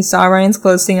dressed when he saw Ryan's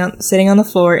clothes sitting on the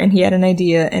floor, and he had an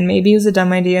idea, and maybe it was a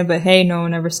dumb idea, but hey, no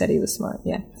one ever said he was smart.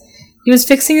 Yeah. He was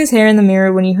fixing his hair in the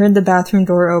mirror when he heard the bathroom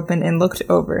door open and looked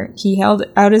over. He held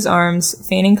out his arms,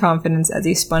 feigning confidence as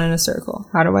he spun in a circle.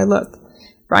 How do I look?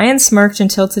 Ryan smirked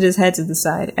and tilted his head to the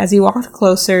side. As he walked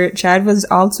closer, Chad was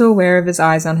also aware of his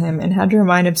eyes on him and had to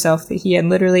remind himself that he had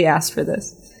literally asked for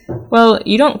this. Well,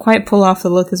 you don't quite pull off the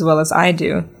look as well as I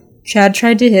do. Chad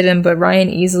tried to hit him, but Ryan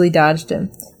easily dodged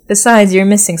him. Besides, you're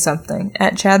missing something.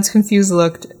 At Chad's confused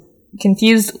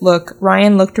look,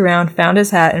 Ryan looked around, found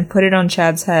his hat, and put it on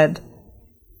Chad's head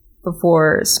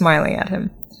before smiling at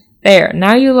him. There,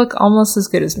 now you look almost as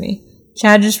good as me.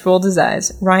 Chad just rolled his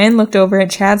eyes. Ryan looked over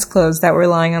at Chad's clothes that were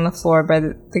lying on the floor by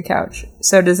the couch.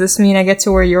 So does this mean I get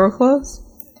to wear your clothes?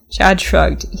 Chad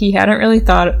shrugged. He hadn't really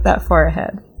thought that far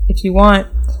ahead. If you want...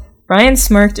 Ryan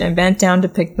smirked and bent down to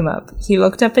pick them up. He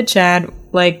looked up at Chad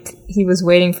like he was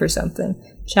waiting for something.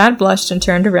 Chad blushed and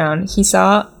turned around. He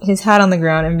saw his hat on the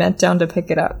ground and bent down to pick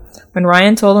it up. When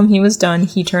Ryan told him he was done,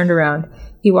 he turned around.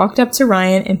 He walked up to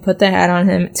Ryan and put the hat on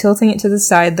him, tilting it to the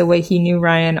side the way he knew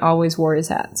Ryan always wore his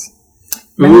hats.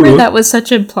 Remember that was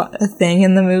such a thing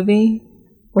in the movie?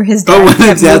 Where his dad when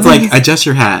his dad's like, adjust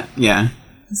your hat. Yeah.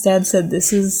 His dad said,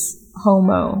 this is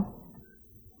homo.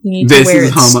 You need to wear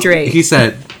it straight. He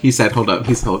said, hold up.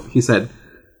 He said,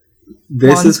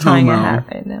 this is homo. A hat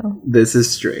right now. This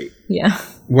is straight. Yeah.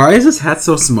 Why is this hat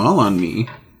so small on me?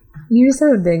 You just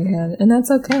have a big head, and that's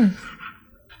okay.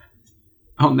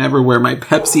 I'll never wear my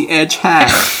Pepsi Edge hat.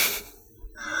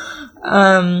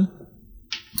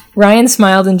 Ryan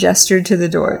smiled and gestured to the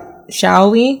door. Shall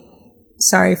we?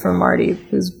 Sorry for Marty,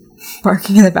 who's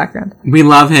barking in the background. We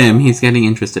love him. He's getting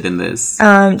interested in this.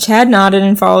 Chad nodded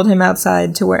and followed him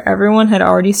outside to where everyone had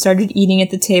already started eating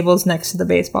at the tables next to the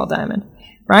baseball diamond.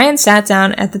 Ryan sat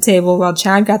down at the table while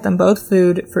Chad got them both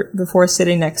food before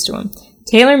sitting next to him.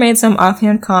 Taylor made some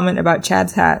offhand comment about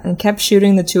Chad's hat and kept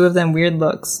shooting the two of them weird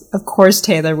looks. Of course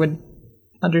Taylor would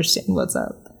understand what's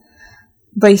up.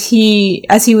 But as he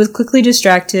was quickly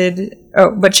distracted...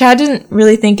 Oh, but Chad didn't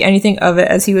really think anything of it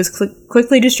as he was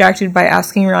quickly distracted by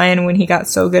asking Ryan when he got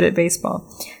so good at baseball.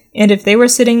 And if they were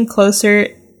sitting closer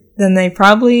than they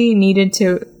probably needed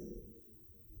to...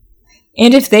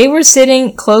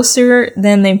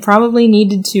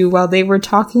 while they were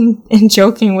talking and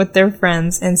joking with their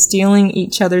friends and stealing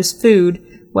each other's food,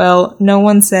 well, no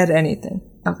one said anything.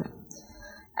 Okay.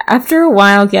 After a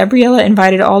while, Gabriella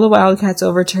invited all the Wildcats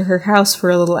over to her house for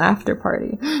a little after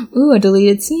party. Ooh, a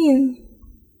deleted scene.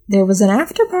 There was an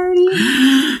after party.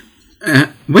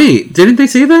 Wait, didn't they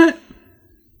say that?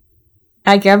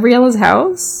 At Gabriella's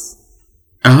house?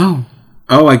 Oh,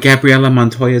 at Gabriella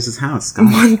Montoya's house.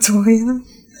 Montoya?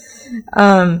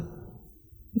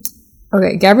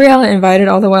 Okay, Gabriella invited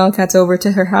all the Wildcats over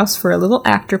to her house for a little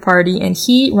after party, and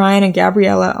he, Ryan, and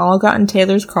Gabriella all got in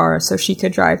Taylor's car so she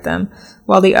could drive them,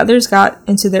 while the others got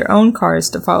into their own cars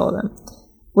to follow them.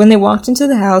 When they walked into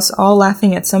the house, all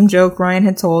laughing at some joke Ryan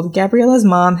had told, Gabriella's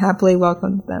mom happily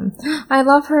welcomed them. I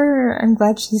love her. I'm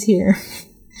glad she's here.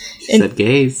 She said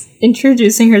gays.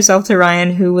 Introducing herself to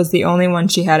Ryan, who was the only one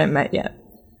she hadn't met yet.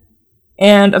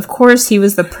 And, of course, he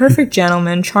was the perfect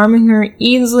gentleman, charming her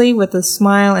easily with a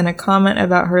smile and a comment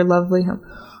about her lovely home.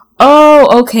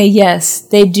 Oh, okay, yes,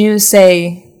 they do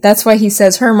say... That's why he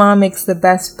says her mom makes the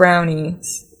best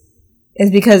brownies.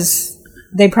 Is because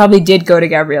they probably did go to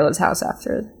Gabriella's house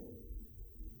after.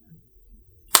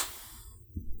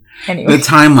 Anyway. The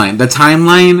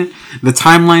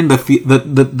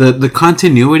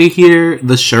continuity here,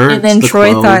 the shirts, and then the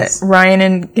Troy clothes. thought Ryan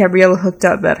and Gabriella hooked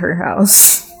up at her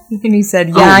house. And he said,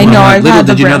 yeah, I know. Little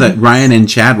did you know that Ryan and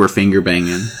Chad were finger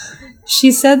banging. She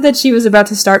said that she was about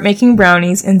to start making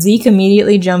brownies, and Zeke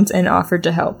immediately jumped and offered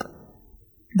to help.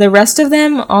 The rest of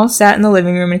them all sat in the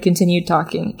living room and continued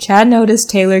talking. Chad noticed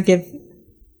Taylor give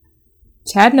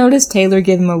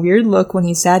him a weird look when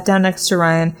he sat down next to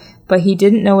Ryan, but he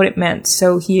didn't know what it meant,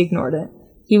 so he ignored it.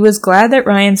 He was glad that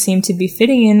Ryan seemed to be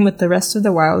fitting in with the rest of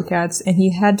the Wildcats, and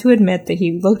he had to admit that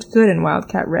he looked good in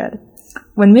Wildcat red.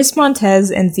 When Miss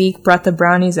Montez and Zeke brought the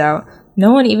brownies out,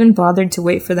 no one even bothered to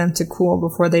wait for them to cool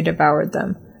before they devoured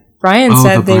them. Ryan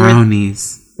said they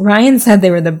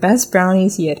were the best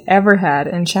brownies he had ever had,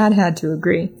 and Chad had to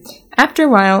agree. After a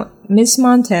while, Miss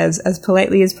Montez, as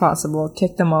politely as possible,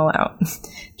 kicked them all out.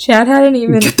 Chad hadn't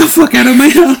even... Get the fuck out of my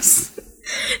house!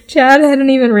 Chad hadn't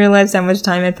even realized how much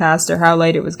time had passed or how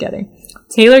late it was getting.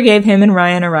 Taylor gave him and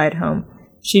Ryan a ride home.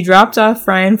 She dropped off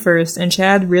Ryan first, and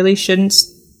Chad really shouldn't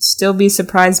still be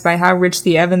surprised by how rich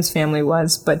the Evans family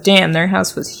was, but damn, their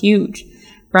house was huge.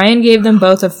 Ryan gave them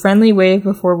both a friendly wave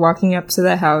before walking up to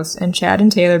the house, and Chad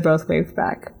and Taylor both waved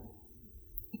back.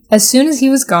 As soon as he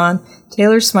was gone,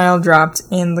 Taylor's smile dropped,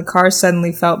 and the car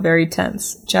suddenly felt very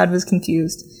tense. Chad was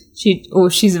confused.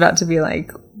 She's about to be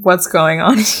like, what's going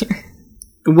on here?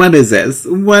 What is this?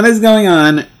 What is going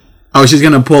on? Oh, she's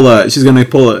gonna pull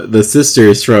the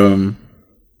sisters from...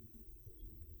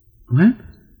 What?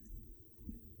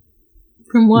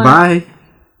 From what? Bye.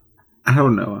 I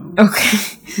don't know. Okay.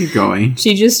 Keep going.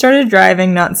 She just started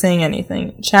driving, not saying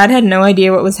anything. Chad had no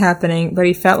idea what was happening, but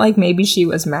he felt like maybe she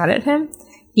was mad at him.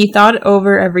 He thought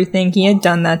over everything he had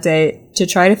done that day to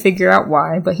try to figure out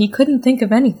why, but he couldn't think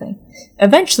of anything.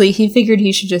 Eventually, he figured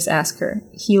he should just ask her.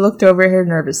 He looked over her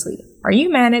nervously. Are you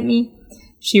mad at me?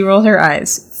 She rolled her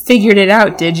eyes. Figured it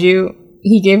out, did you?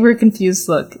 He gave her a confused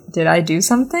look. Did I do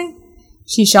something?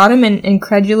 She shot him an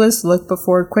incredulous look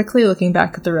before quickly looking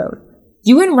back at the road.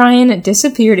 You and Ryan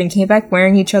disappeared and came back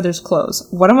wearing each other's clothes.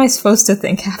 What am I supposed to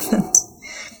think happened?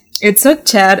 It took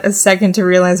Chad a second to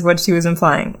realize what she was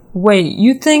implying. Wait,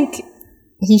 you think...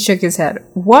 He shook his head.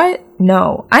 What?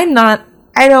 No, I'm not...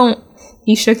 I don't...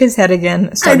 He shook his head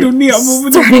again, starting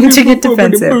to get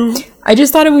defensive. I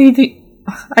just thought it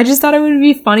would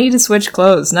be funny to switch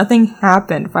clothes. Nothing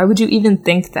happened. Why would you even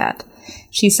think that?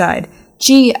 She sighed.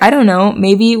 Gee, I don't know.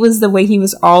 Maybe it was the way he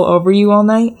was all over you all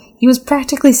night. He was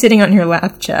practically sitting on your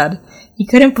lap, Chad. He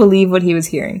couldn't believe what he was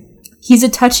hearing. He's a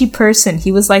touchy person.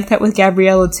 He was like that with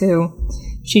Gabriella, too.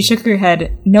 She shook her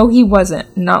head. No, he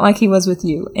wasn't. Not like he was with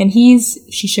you. And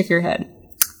she shook her head.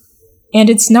 And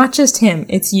it's not just him.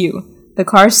 It's you. The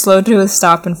car slowed to a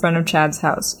stop in front of Chad's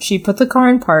house. She put the car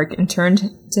in park and turned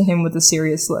to him with a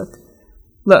serious look.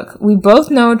 Look, we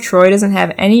both know Troy doesn't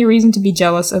have any reason to be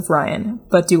jealous of Ryan.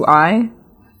 But do I?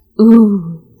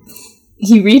 Ooh.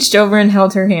 He reached over and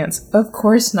held her hands. Of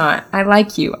course not. I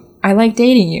like you. I like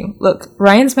dating you. Look,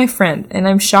 Ryan's my friend, and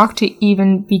I'm shocked to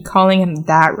even be calling him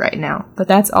that right now. But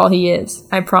that's all he is.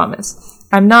 I promise.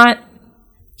 I'm not...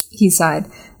 He sighed.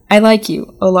 I like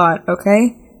you. A lot,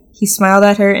 okay? He smiled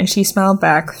at her, and she smiled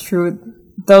back,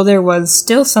 though there was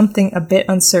still something a bit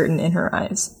uncertain in her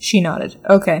eyes. She nodded.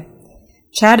 Okay.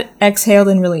 Chad exhaled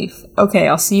in relief. Okay,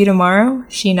 I'll see you tomorrow.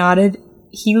 She nodded.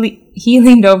 He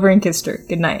leaned over and kissed her.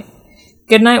 Good night.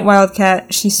 Good night,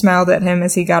 Wildcat. She smiled at him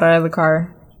as he got out of the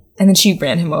car. And then she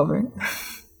ran him over.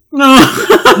 No.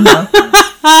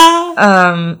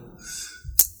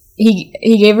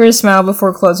 He gave her a smile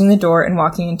before closing the door and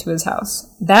walking into his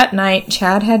house. That night,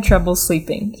 Chad had trouble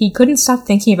sleeping. He couldn't stop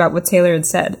thinking about what Taylor had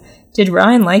said. Did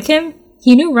Ryan like him?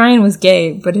 He knew Ryan was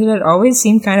gay, but it had always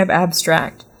seemed kind of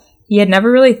abstract. He had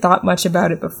never really thought much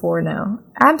about it before now.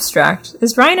 Abstract?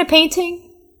 Is Ryan a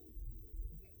painting?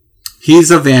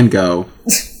 He's a Van Gogh.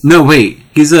 No, wait.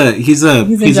 He's a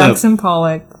Jackson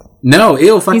Pollock. No,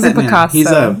 ew, fuck he's that a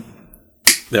Picasso. Man.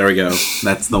 There we go.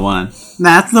 That's the one.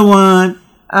 That's the one.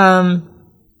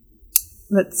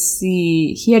 Let's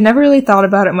see. He had never really thought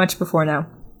about it much before now.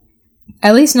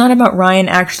 At least not about Ryan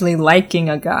actually liking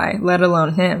a guy, let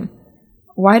alone him.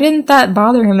 Why didn't that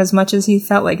bother him as much as he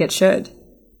felt like it should?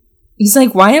 He's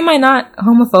like, why am I not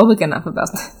homophobic enough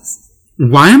about this?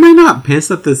 Why am I not pissed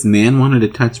that this man wanted to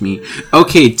touch me?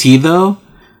 Okay, T though,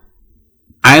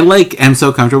 I am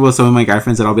so comfortable with some of my guy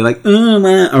friends that I'll be like,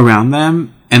 around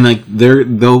them, and like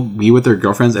they'll be with their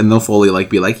girlfriends and they'll fully like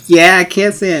be like, yeah,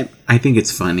 kiss him. I think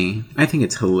it's funny. I think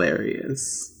it's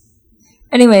hilarious.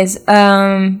 Anyways,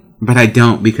 but I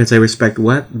don't, because I respect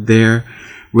their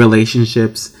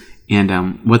relationships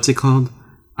and what's it called?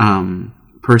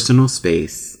 Personal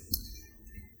space.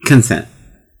 Consent.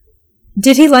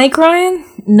 Did he like Ryan?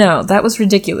 No, that was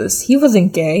ridiculous. He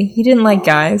wasn't gay. He didn't like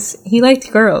guys. He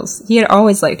liked girls. He had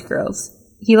always liked girls.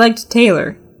 He liked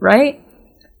Taylor, right?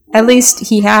 At least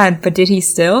he had, but did he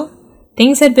still?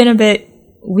 Things had been a bit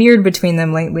weird between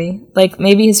them lately. Like,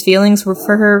 maybe his feelings for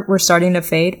her were starting to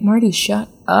fade. Marty, shut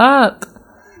up.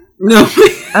 No,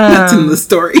 that's in the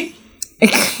story.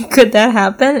 Could that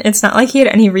happen? It's not like he had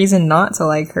any reason not to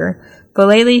like her. But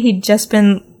lately, he just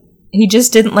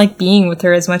didn't like being with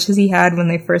her as much as he had when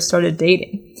they first started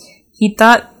dating. He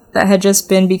thought that had just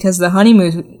been because the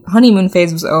honeymoon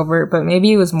phase was over, but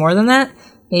maybe it was more than that.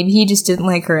 Maybe he just didn't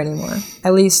like her anymore.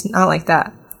 At least, not like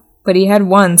that. But he had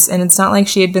once, and it's not like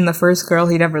she had been the first girl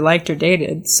he'd ever liked or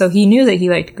dated, so he knew that he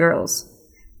liked girls.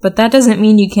 But that doesn't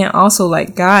mean you can't also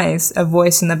like guys, a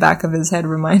voice in the back of his head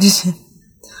reminded him.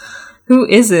 Who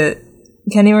is it?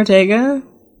 Kenny Ortega?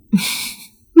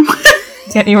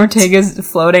 Kenny Ortega's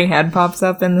floating head pops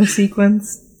up in the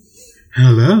sequence.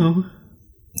 Hello.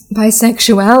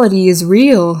 Bisexuality is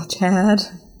real, Chad.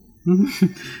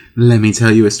 Let me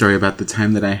tell you a story about the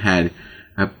time that I had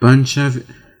a bunch of...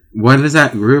 What is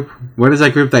that group? What is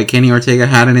that group that Kenny Ortega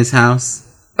had in his house?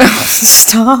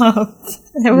 Stop.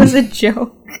 That was a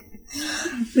joke.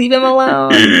 Leave him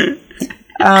alone.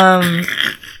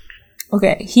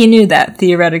 Okay, he knew that,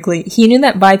 theoretically. He knew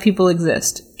that bi people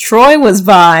exist. Troy was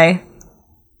bi.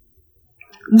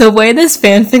 The way this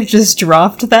fanfic just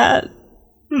dropped that.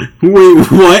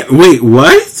 Wait, what? Wait,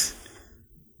 what?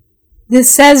 This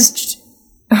says...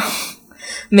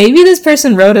 Maybe this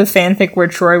person wrote a fanfic where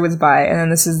Troy was bi, and then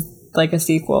this is like a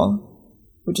sequel,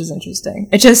 which is interesting.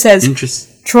 It just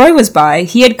says, Troy was bi,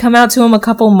 he had come out to him a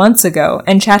couple months ago,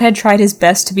 and Chad had tried his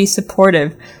best to be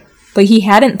supportive, but he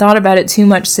hadn't thought about it too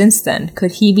much since then.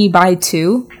 Could he be bi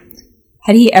too?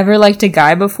 Had he ever liked a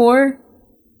guy before?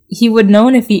 He would know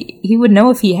if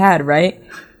he had, right?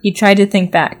 He tried to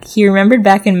think back. He remembered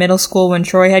back in middle school when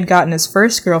Troy had gotten his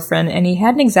first girlfriend, and he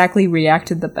hadn't exactly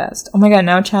reacted the best. Oh my god,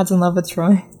 now Chad's in love with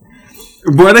Troy.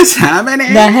 What is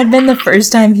happening? That had been the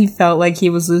first time he felt like he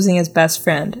was losing his best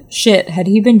friend. Shit, had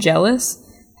he been jealous?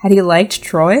 Had he liked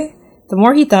Troy? The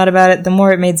more he thought about it, the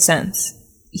more it made sense.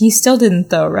 He still didn't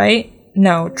though, right?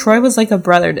 No, Troy was like a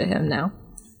brother to him now.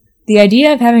 The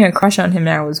idea of having a crush on him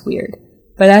now was weird.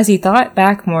 But as he thought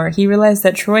back more, he realized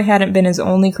that Troy hadn't been his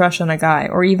only crush on a guy,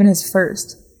 or even his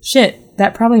first. Shit,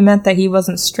 that probably meant that he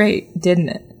wasn't straight, didn't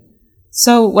it?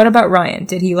 So, what about Ryan?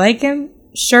 Did he like him?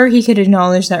 Sure, he could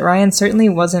acknowledge that Ryan certainly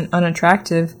wasn't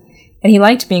unattractive, and he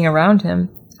liked being around him.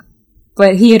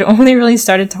 But he had only really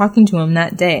started talking to him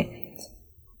that day.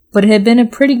 But it had been a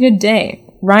pretty good day.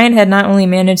 Ryan had not only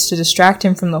managed to distract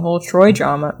him from the whole Troy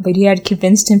drama, but he had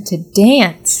convinced him to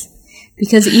dance.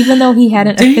 Because even though he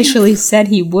hadn't officially said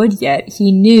he would yet,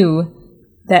 he knew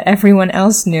that everyone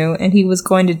else knew, and he was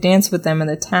going to dance with them in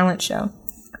the talent show.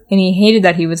 And he hated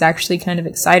that he was actually kind of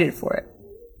excited for it.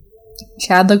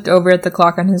 Chad looked over at the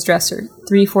clock on his dresser.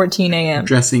 3:14 a.m.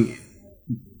 Dancing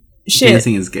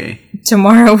is gay.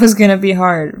 Tomorrow was going to be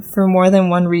hard, for more than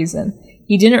one reason.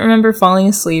 He didn't remember falling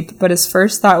asleep, but his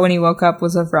first thought when he woke up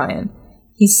was of Ryan.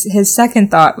 His second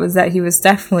thought was that he was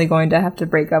definitely going to have to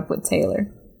break up with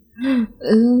Taylor.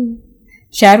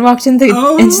 Chad walked into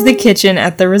the kitchen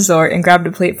at the resort and grabbed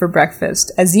a plate for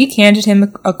breakfast. As Zeke handed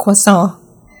him a croissant,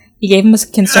 he gave him a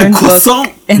concerned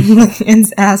look and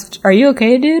asked, "Are you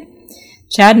okay, dude?"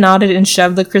 Chad nodded and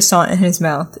shoved the croissant in his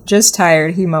mouth. Just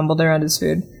tired, he mumbled around his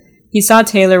food. He saw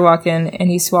Taylor walk in, and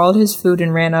he swallowed his food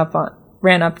and ran up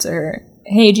to her.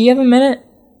 "Hey, do you have a minute?"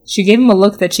 She gave him a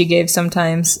look that she gave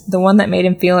sometimes, the one that made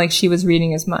him feel like she was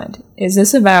reading his mind. "Is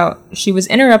this about..." She was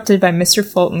interrupted by Mr.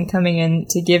 Fulton coming in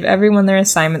to give everyone their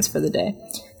assignments for the day.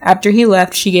 After he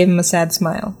left, she gave him a sad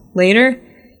smile. Later,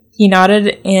 he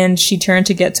nodded and she turned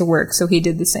to get to work, so he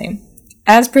did the same.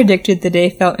 As predicted, the day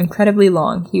felt incredibly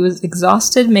long. He was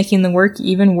exhausted, making the work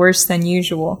even worse than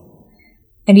usual.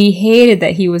 And he hated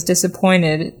that he was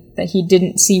disappointed that he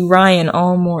didn't see Ryan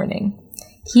all morning.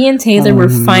 He and Taylor were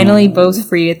finally both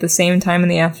free at the same time in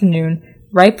the afternoon,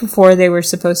 right before they were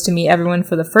supposed to meet everyone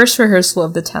for the first rehearsal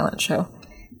of the talent show.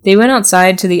 They went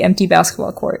outside to the empty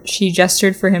basketball court. She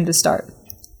gestured for him to start.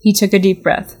 He took a deep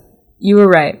breath. "You were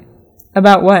right."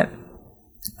 "About what?"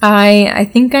 I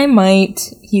think I might,"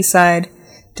 he sighed.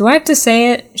 "Do I have to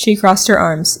say it?" She crossed her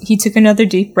arms. He took another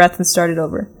deep breath and started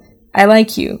over. "I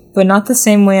like you, but not the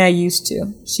same way I used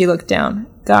to." She looked down.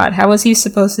 God, how was he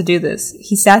supposed to do this?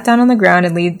 He sat down on the ground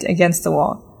and leaned against the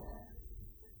wall.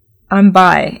 "I'm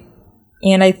bi,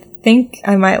 and I think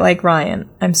I might like Ryan.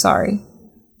 I'm sorry."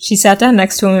 She sat down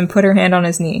next to him and put her hand on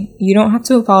his knee. "You don't have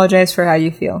to apologize for how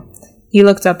you feel." He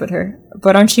looked up at her.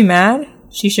 "But aren't you mad?"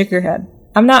 She shook her head.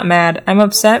 "I'm not mad. I'm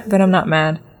upset, but I'm not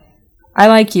mad. I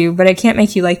like you, but I can't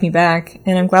make you like me back,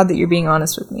 and I'm glad that you're being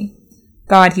honest with me."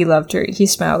 God, he loved her. He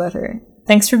smiled at her.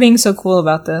 "Thanks for being so cool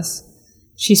about this."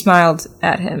 She smiled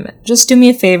at him. "Just do me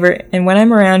a favor, and when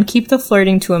I'm around, keep the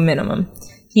flirting to a minimum."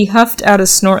 He huffed out a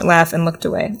snort laugh and looked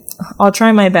away. "I'll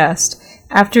try my best."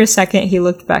 After a second, he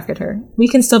looked back at her. "We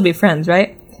can still be friends,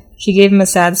 right?" She gave him a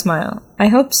sad smile. "I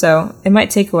hope so. It might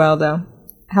take a while, though."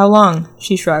 "How long?"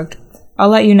 She shrugged. "I'll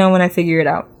let you know when I figure it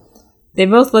out." They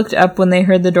both looked up when they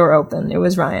heard the door open. It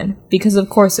was Ryan. Because of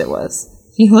course it was.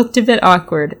 He looked a bit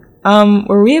awkward.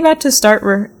 Were we about to start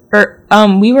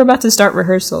we were about to start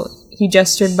rehearsal." He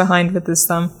gestured behind with his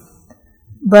thumb.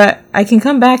 "But I can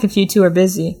come back if you two are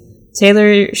busy."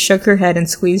 Taylor shook her head and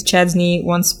squeezed Chad's knee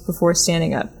once before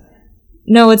standing up.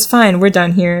 "No, it's fine. We're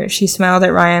done here." She smiled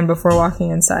at Ryan before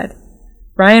walking inside.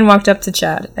 Ryan walked up to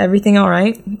Chad. "Everything all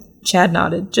right?" Chad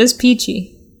nodded. "Just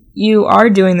peachy." "You are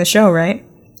doing the show, right?"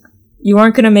 "You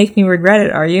aren't going to make me regret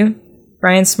it, are you?"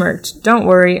 Ryan smirked. "Don't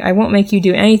worry. I won't make you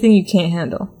do anything you can't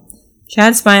handle."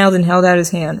 Chad smiled and held out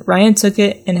his hand. Ryan took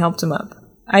it and helped him up.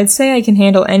 I'd say I can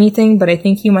handle anything, but I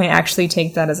think you might actually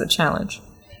take that as a challenge.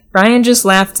 Ryan just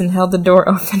laughed and held the door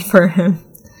open for him.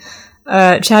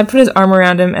 Chad put his arm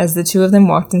around him as the two of them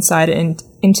walked inside and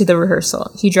into the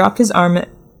rehearsal. He dropped his arm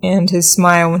and his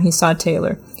smile when he saw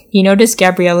Taylor. He noticed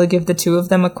Gabriella give the two of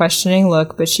them a questioning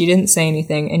look, but she didn't say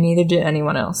anything, and neither did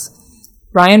anyone else.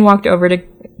 Ryan walked over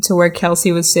to where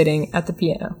Kelsey was sitting at the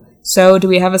piano. So, do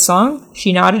we have a song?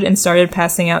 She nodded and started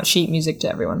passing out sheet music to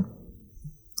everyone.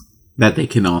 That they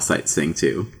can all sing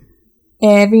to.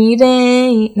 Every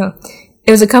day. No.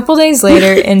 It was a couple days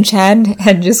later, and Chad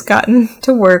had just gotten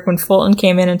to work when Fulton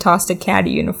came in and tossed a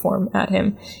caddy uniform at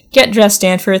him. Get dressed,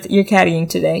 Danforth. You're caddying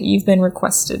today. You've been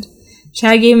requested.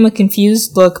 Chad gave him a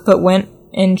confused look, but went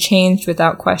and changed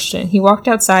without question. He walked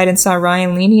outside and saw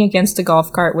Ryan leaning against a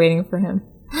golf cart waiting for him.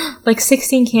 Like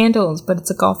 16 candles, but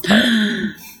it's a golf cart.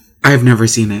 I've never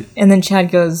seen it. And then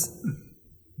Chad goes,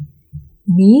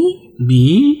 Me?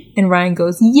 Me? And Ryan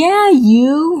goes, Yeah,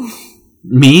 you.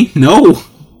 Me? No.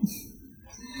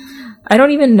 I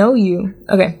don't even know you.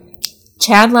 Okay.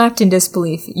 Chad laughed in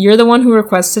disbelief. You're the one who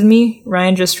requested me?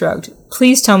 Ryan just shrugged.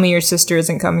 Please tell me your sister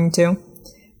isn't coming too.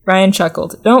 Ryan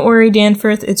chuckled. Don't worry,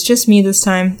 Danforth. It's just me this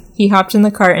time. He hopped in the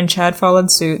cart and Chad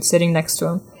followed suit, sitting next to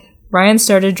him. Ryan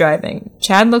started driving.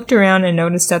 Chad looked around and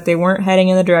noticed that they weren't heading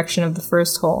in the direction of the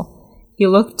first hole. He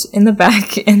looked in the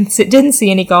back and didn't see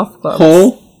any golf clubs.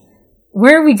 Hole?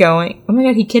 Where are we going? Oh my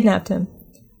god, he kidnapped him.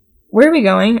 Where are we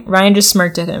going? Ryan just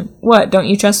smirked at him. What, don't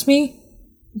you trust me?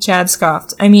 Chad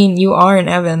scoffed. I mean, you are in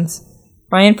Evans.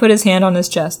 Ryan put his hand on his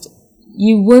chest.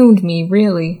 You wound me,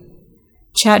 really.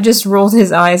 Chad just rolled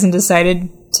his eyes and decided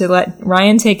to let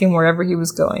Ryan take him wherever he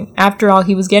was going. After all,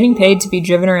 he was getting paid to be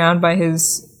driven around by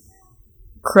his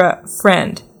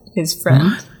friend. His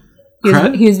friend.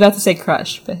 He was about to say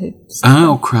crush, but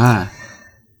cry.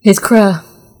 His cruh.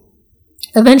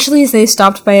 Eventually, they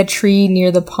stopped by a tree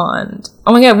near the pond.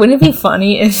 Oh my god, wouldn't it be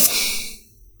funny if...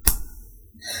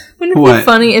 Wouldn't it be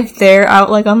funny if they're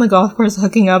out, like, on the golf course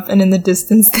hooking up, and in the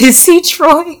distance they see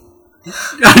Troy?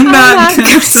 I'm not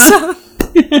gonna stop.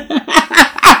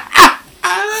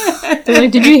 They're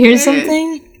like, did you hear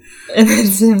something? And then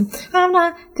it's him. I'm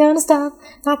not gonna stop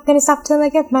till I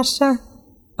get my shot.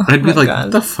 Oh I'd be like, God.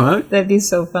 What the fuck? That'd be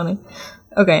so funny.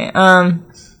 Okay,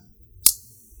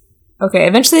 Okay,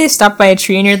 eventually they stopped by a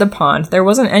tree near the pond. There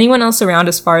wasn't anyone else around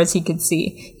as far as he could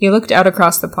see. He looked out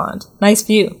across the pond. Nice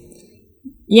view.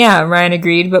 Yeah, Ryan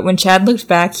agreed, but when Chad looked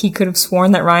back, he could have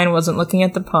sworn that Ryan wasn't looking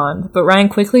at the pond. But Ryan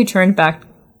quickly turned back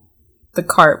the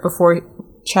cart before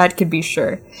Chad could be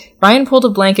sure. Ryan pulled a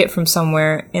blanket from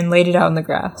somewhere and laid it out in the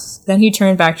grass. Then he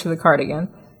turned back to the cart again.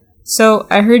 So,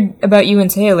 I heard about you and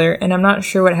Taylor, and I'm not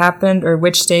sure what happened or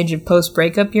which stage of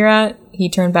post-breakup you're at. He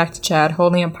turned back to Chad,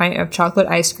 holding a pint of chocolate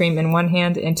ice cream in one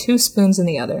hand and 2 spoons in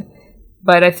the other.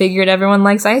 But I figured everyone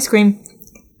likes ice cream.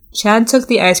 Chad took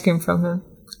the ice cream from him.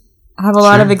 Have a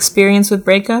lot of experience with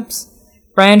breakups?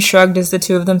 Ryan shrugged as the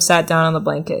two of them sat down on the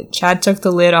blanket. Chad took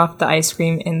the lid off the ice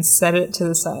cream and set it to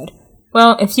the side.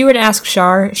 Well, if you were to ask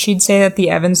Shar, she'd say that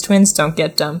the Evans twins don't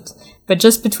get dumped. But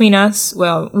just between us,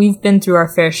 well, we've been through our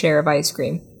fair share of ice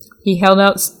cream. He held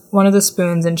out one of the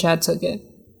spoons and Chad took it.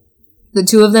 The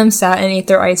two of them sat and ate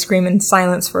their ice cream in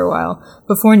silence for a while,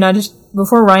 before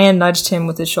Ryan nudged him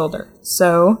with his shoulder.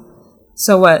 So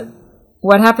what?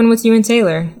 What happened with you and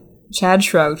Taylor? Chad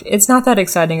shrugged. It's not that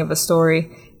exciting of a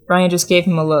story. Ryan just gave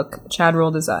him a look. Chad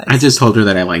rolled his eyes. I just told her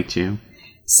that I liked you.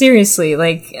 Seriously,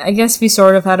 I guess we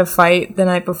sort of had a fight the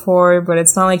night before, but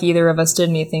it's not like either of us did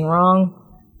anything wrong.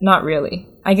 Not really.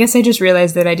 I guess I just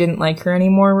realized that I didn't like her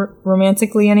anymore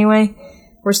romantically anyway.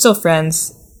 We're still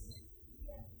friends.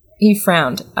 He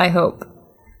frowned. I hope.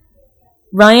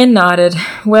 Ryan nodded.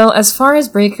 Well, as far as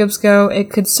breakups go,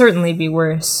 it could certainly be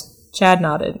worse. Chad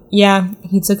nodded. Yeah,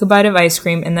 he took a bite of ice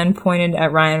cream and then pointed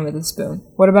at Ryan with a spoon.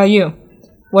 What about you?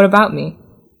 What about me?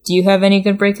 Do you have any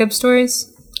good breakup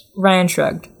stories? Ryan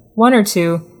shrugged. 1 or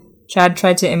 2. Chad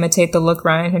tried to imitate the look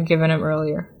Ryan had given him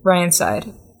earlier. Ryan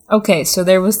sighed. Okay, so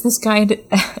there was this guy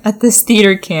at this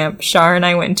theater camp Shar and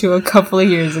I went to a couple of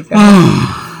years ago.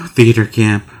 Theater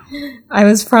camp. It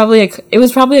was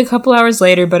probably a couple hours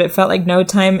later, but it felt like no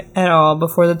time at all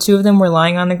before the two of them were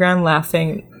lying on the ground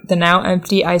laughing, the now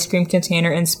empty ice cream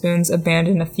container and spoons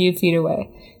abandoned a few feet away.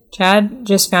 Chad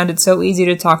just found it so easy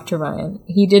to talk to Ryan.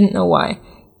 He didn't know why.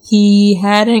 He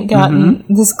hadn't gotten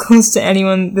this close to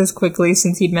anyone this quickly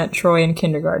since he'd met Troy in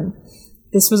kindergarten.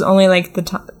 This was only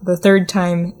the third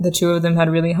time the two of them had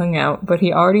really hung out, but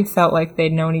he already felt like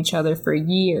they'd known each other for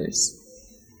years.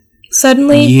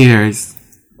 Suddenly,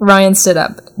 Ryan stood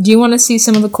up. Do you want to see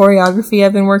some of the choreography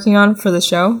I've been working on for the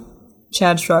show?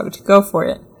 Chad shrugged. Go for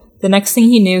it. The next thing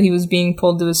he knew, he was being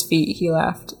pulled to his feet. He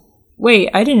laughed. Wait,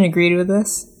 I didn't agree to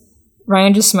this.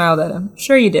 Ryan just smiled at him.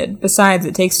 Sure you did. Besides,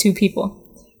 it takes two people.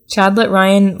 Chad let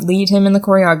Ryan lead him in the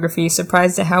choreography,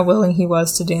 surprised at how willing he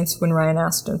was to dance when Ryan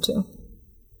asked him to.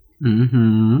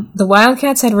 Mm-hmm. The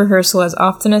Wildcats had rehearsal as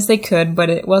often as they could, but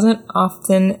it wasn't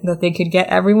often that they could get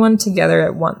everyone together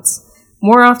at once.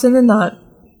 More often than not,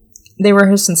 they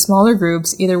rehearsed in smaller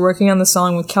groups, either working on the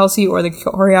song with Kelsey or the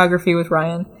choreography with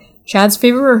Ryan. Chad's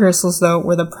favorite rehearsals, though,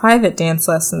 were the private dance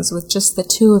lessons with just the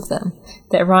two of them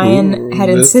that Ryan had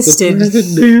insisted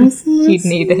he'd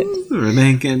needed.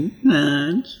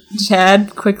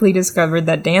 Chad quickly discovered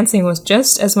that dancing was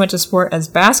just as much a sport as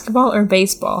basketball or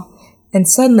baseball, and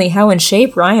suddenly how in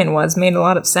shape Ryan was made a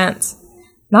lot of sense.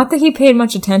 Not that he paid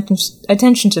much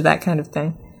attention to that kind of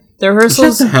thing. The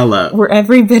rehearsals were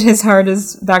every bit as hard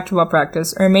as basketball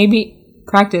practice, or maybe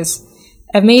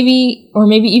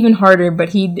even harder, but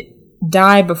he'd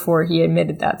die before he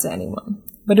admitted that to anyone.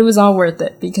 But it was all worth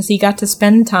it, because he got to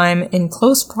spend time in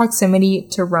close proximity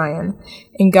to Ryan.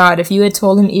 And God, if you had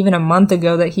told him even a month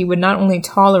ago that he would not only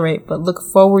tolerate, but look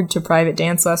forward to private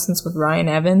dance lessons with Ryan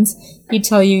Evans, he'd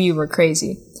tell you were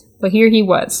crazy. But here he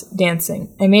was,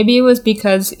 dancing. And maybe it was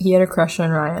because he had a crush on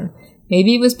Ryan.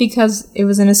 Maybe it was because it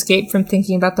was an escape from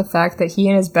thinking about the fact that he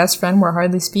and his best friend were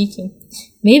hardly speaking.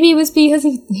 Maybe it was because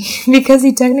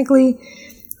he technically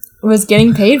was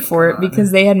getting paid for it,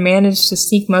 because they had managed to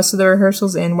sneak most of the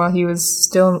rehearsals in while he was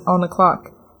still on the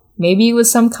clock. Maybe it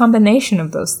was some combination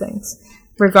of those things.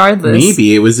 Regardless...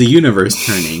 Maybe it was the universe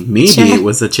turning. Maybe it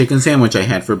was a chicken sandwich I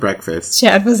had for breakfast.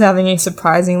 Chad was having a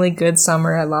surprisingly good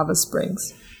summer at Lava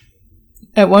Springs.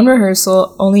 At one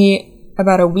rehearsal, only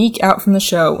about a week out from the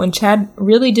show, when Chad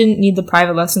really didn't need the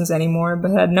private lessons anymore,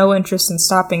 but had no interest in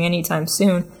stopping anytime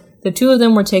soon, the two of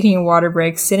them were taking a water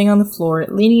break, sitting on the floor,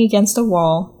 leaning against a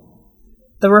wall.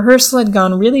 The rehearsal had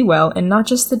gone really well, and not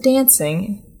just the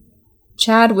dancing.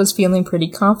 Chad was feeling pretty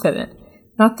confident.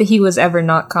 Not that he was ever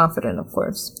not confident, of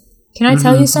course. Can I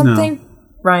tell you something? No.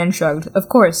 Ryan shrugged. Of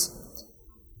course.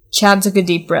 Chad took a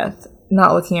deep breath,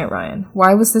 not looking at Ryan.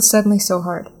 Why was this suddenly so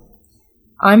hard?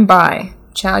 I'm bi.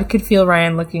 Chad could feel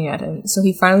Ryan looking at him, so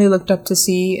he finally looked up to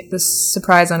see the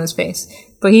surprise on his face.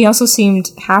 But he also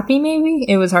seemed happy, maybe?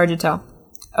 It was hard to tell.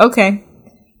 Okay.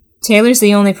 Taylor's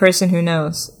the only person who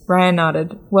knows. Ryan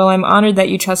nodded. Well, I'm honored that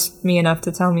you trust me enough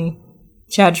to tell me.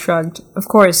 Chad shrugged. Of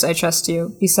course I trust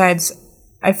you. Besides,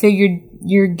 I figured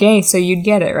you're gay, so you'd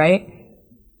get it, right?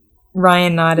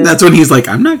 Ryan nodded. That's when he's like,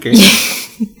 I'm not gay.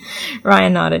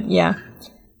 Ryan nodded. Yeah.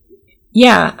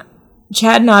 Yeah.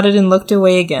 Chad nodded and looked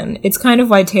away again. It's kind of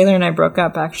why Taylor and I broke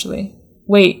up, actually.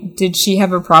 Wait, did she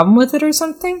have a problem with it or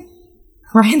something?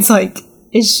 Ryan's like,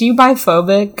 is she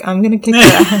biphobic? I'm gonna kick her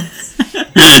ass.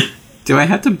 Do I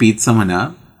have to beat someone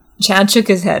up? Chad shook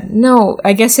his head. No,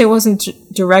 I guess it wasn't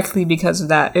directly because of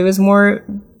that. It was more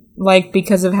like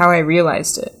because of how I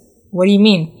realized it. What do you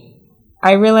mean?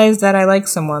 I realized that I like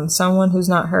someone who's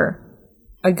not her.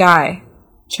 A guy.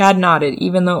 Chad nodded,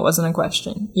 even though it wasn't a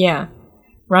question. Yeah.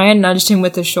 Ryan nudged him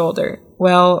with his shoulder.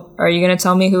 Well, are you going to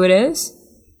tell me who it is?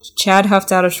 Chad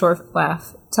huffed out a short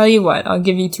laugh. Tell you what, I'll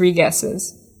give you 3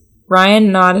 guesses.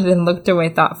 Ryan nodded and looked away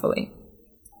thoughtfully.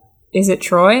 Is it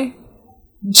Troy?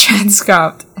 Chad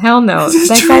scoffed. Hell no,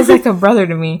 that guy's like a brother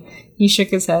to me. He shook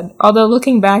his head. Although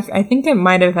looking back, I think I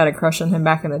might have had a crush on him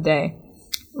back in the day.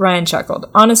 Ryan chuckled.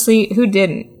 Honestly, who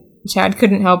didn't? Chad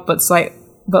couldn't help but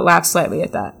laugh slightly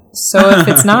at that. So if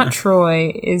it's not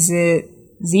Troy, is it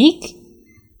Zeke?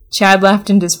 Chad laughed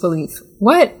in disbelief.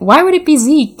 What? Why would it be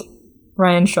Zeke?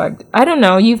 Ryan shrugged. I don't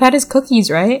know, you've had his cookies,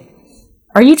 right?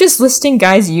 Are you just listing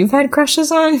guys you've had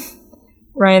crushes on?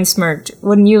 Ryan smirked.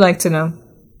 Wouldn't you like to know?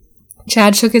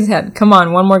 Chad shook his head. Come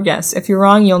on, one more guess. If you're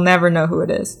wrong, you'll never know who it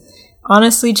is.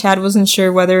 Honestly, Chad wasn't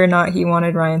sure whether or not he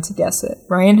wanted Ryan to guess it.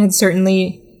 Ryan had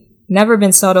certainly never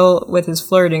been subtle with his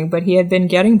flirting, but he had been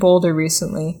getting bolder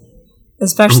recently,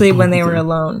 especially when they were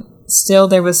alone. Still,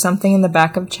 there was something in the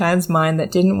back of Chad's mind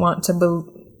that didn't want to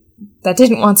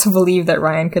believe that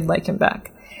Ryan could like him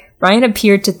back. Ryan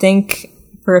appeared to think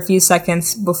for a few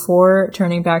seconds before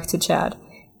turning back to Chad.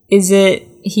 Is it...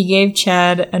 He gave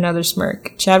Chad another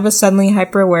smirk. Chad was suddenly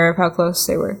hyper-aware of how close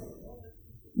they were.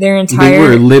 They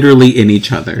were literally in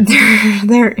each other.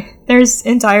 Their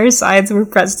entire sides were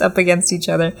pressed up against each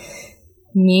other.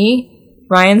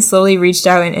 Ryan slowly reached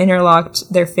out and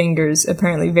interlocked their fingers,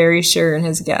 apparently very sure in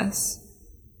his guess.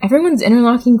 Everyone's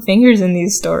interlocking fingers in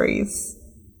these stories.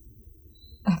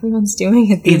 Everyone's doing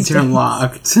it these days.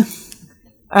 Interlocked.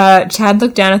 Chad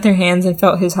looked down at their hands and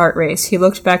felt his heart race. He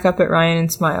looked back up at Ryan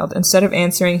and smiled. Instead of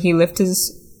answering, he lifted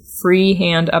his free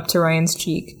hand up to Ryan's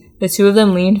cheek. The two of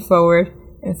them leaned forward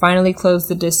and finally closed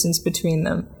the distance between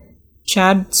them.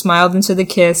 Chad smiled into the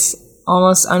kiss,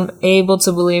 almost unable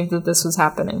to believe that this was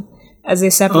happening. As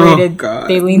they separated,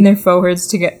 they leaned their foreheads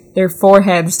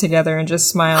together and just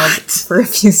smiled for a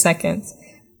few seconds.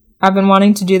 I've been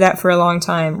wanting to do that for a long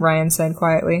time, Ryan said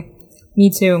quietly.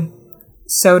 Me too.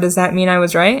 So does that mean I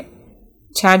was right?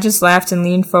 Chad just laughed and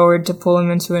leaned forward to pull him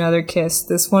into another kiss,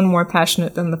 this one more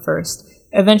passionate than the first.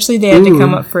 Eventually they had to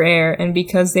come up for air, and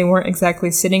because they weren't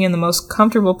exactly sitting in the most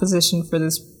comfortable position for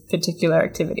this particular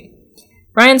activity.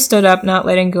 Ryan stood up, not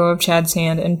letting go of Chad's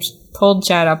hand, and pulled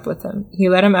Chad up with him. He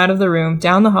led him out of the room,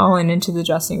 down the hall, and into the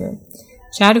dressing room.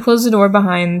 Chad closed the door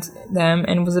behind them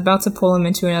and was about to pull him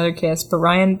into another kiss, but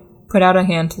Ryan put out a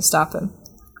hand to stop him.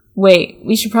 Wait,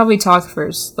 we should probably talk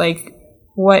first. Like,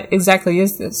 what exactly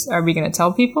is this? Are we going to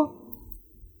tell people?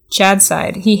 Chad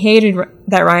sighed. He hated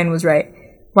that Ryan was right.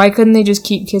 Why couldn't they just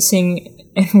keep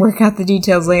kissing and work out the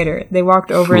details later? They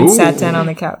walked over and sat down on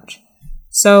the couch.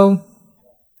 So,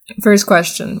 first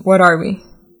question, what are we?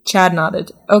 Chad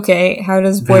nodded. Okay, how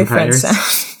does boyfriend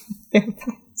sound?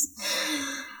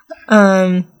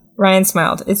 Ryan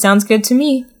smiled. It sounds good to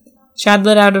me. Chad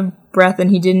let out a breath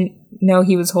and he didn't know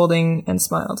he was holding and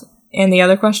smiled. And the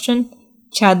other question?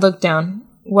 Chad looked down.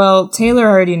 Well, Taylor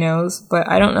already knows, but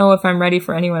I don't know if I'm ready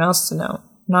for anyone else to know.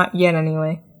 Not yet,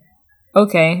 anyway.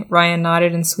 Okay, Ryan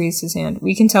nodded and squeezed his hand.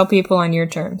 We can tell people on your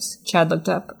terms. Chad looked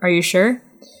up. Are you sure?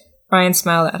 Ryan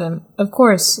smiled at him. Of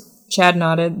course. Chad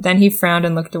nodded. Then he frowned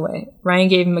and looked away. Ryan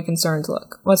gave him a concerned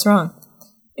look. What's wrong?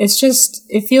 It's just,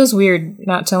 it feels weird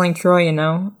not telling Troy, you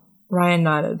know? Ryan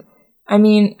nodded. I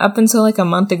mean, up until like a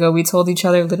month ago, we told each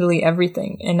other literally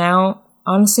everything. And now,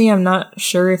 honestly, I'm not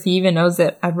sure if he even knows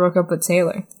that I broke up with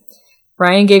Taylor.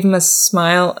 Ryan gave him a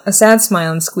sad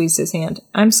smile, and squeezed his hand.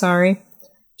 I'm sorry.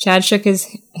 Chad shook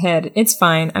his head. It's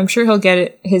fine. I'm sure he'll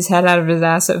get his head out of his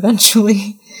ass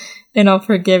eventually, and I'll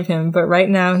forgive him, but right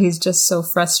now he's just so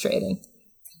frustrating.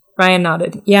 Ryan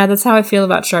nodded. Yeah, that's how I feel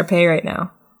about Sharpay right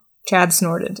now. Chad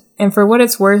snorted. And for what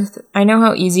it's worth, I know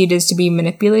how easy it is to be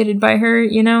manipulated by her,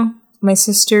 you know? My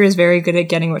sister is very good at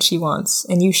getting what she wants,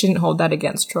 and you shouldn't hold that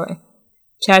against Troy.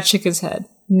 Chad shook his head.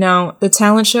 No, the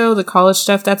talent show, the college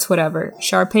stuff, that's whatever.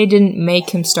 Sharpay didn't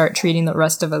make him start treating the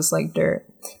rest of us like dirt.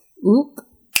 Oop.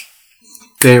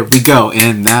 There we go,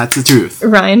 and that's the truth.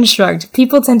 Ryan shrugged.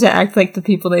 People tend to act like the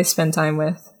people they spend time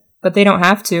with. But they don't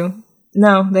have to.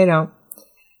 No, they don't.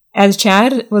 As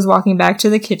Chad was walking back to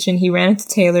the kitchen, he ran into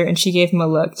Taylor and she gave him a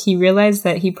look. He realized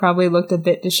that he probably looked a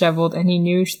bit disheveled, and he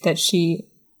knew that she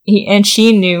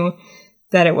knew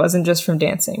that it wasn't just from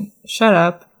dancing. Shut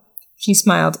up. She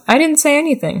smiled. I didn't say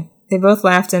anything. They both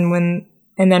laughed and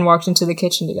then walked into the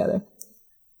kitchen together.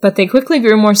 But they quickly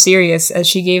grew more serious as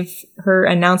she gave her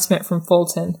announcement from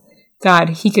Fulton. God,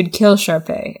 he could kill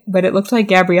Sharpay, but it looked like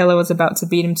Gabriella was about to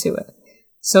beat him to it.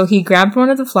 So he grabbed one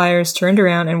of the flyers, turned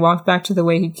around, and walked back to the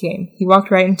way he came. He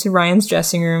walked right into Ryan's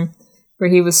dressing room,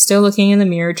 where he was still looking in the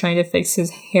mirror trying to fix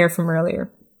his hair from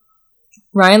earlier.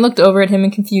 Ryan looked over at him in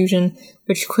confusion,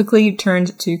 which quickly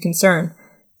turned to concern.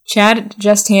 Chad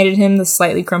just handed him the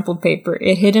slightly crumpled paper.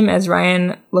 It hit him as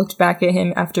Ryan looked back at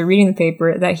him after reading the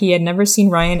paper that he had never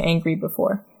seen Ryan angry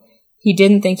before. He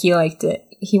didn't think he liked it.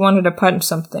 He wanted to punch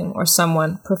something or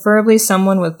someone, preferably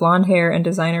someone with blonde hair and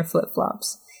designer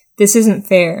flip-flops. This isn't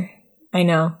fair. I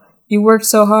know. You worked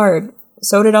so hard.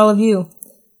 So did all of you.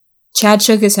 Chad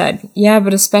shook his head. Yeah,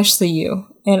 but especially you.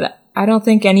 And I don't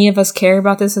think any of us care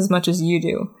about this as much as you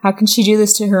do. How can she do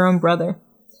this to her own brother?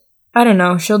 I don't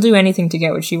know. She'll do anything to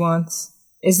get what she wants.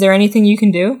 Is there anything you can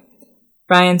do?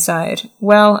 Ryan sighed.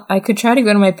 Well, I could try to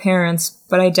go to my parents,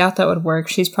 but I doubt that would work.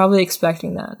 She's probably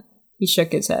expecting that. He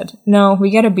shook his head. No, we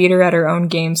gotta beat her at her own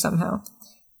game somehow.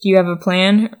 Do you have a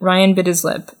plan? Ryan bit his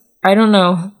lip. I don't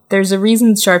know. There's a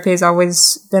reason Sharpay's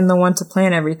always been the one to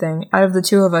plan everything. Out of the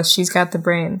two of us, she's got the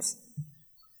brains.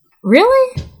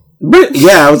 Really?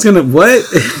 Yeah, I was gonna... What?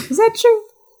 Is that true?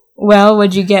 Well,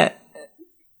 what'd you get?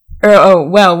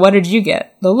 What did you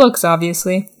get? The looks,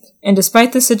 obviously. And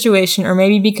despite the situation, or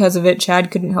maybe because of it,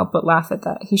 Chad couldn't help but laugh at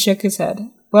that. He shook his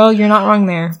head. Well, you're not wrong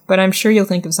there, but I'm sure you'll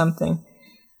think of something.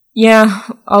 Yeah,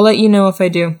 I'll let you know if I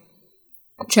do.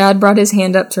 Chad brought his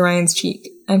hand up to Ryan's cheek.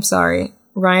 I'm sorry.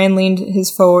 Ryan leaned his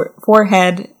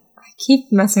forehead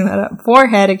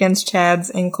against Chad's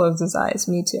and closed his eyes.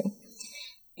 Me too.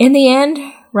 In the end,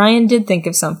 Ryan did think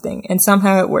of something, and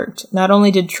somehow it worked. Not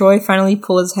only did Troy finally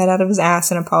pull his head out of his ass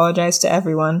and apologize to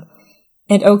everyone,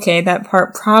 and okay, that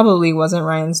part probably wasn't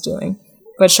Ryan's doing,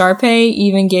 but Sharpay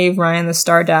even gave Ryan the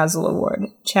Star Dazzle Award.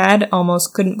 Chad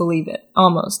almost couldn't believe it.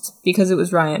 Almost. Because it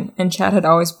was Ryan, and Chad had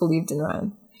always believed in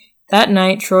Ryan. That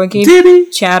night, Troy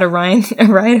gave Chad a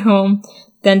ride home.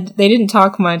 Then they didn't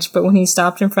talk much, but when he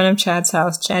stopped in front of Chad's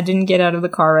house, Chad didn't get out of the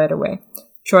car right away.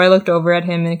 Troy looked over at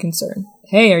him in concern.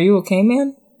 Hey, are you okay,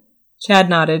 man? Chad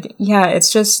nodded. Yeah,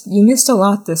 it's just, you missed a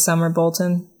lot this summer,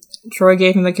 Bolton. Troy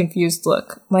gave him a confused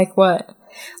look. Like what?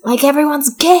 Like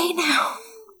everyone's gay now.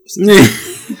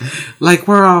 Like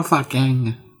we're all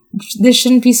fucking. This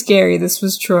shouldn't be scary. This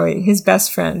was Troy, his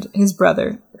best friend, his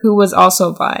brother, who was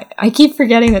also bi. I keep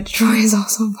forgetting that Troy is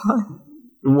also bi.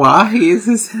 Why is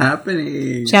this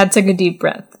happening? Chad took a deep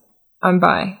breath. I'm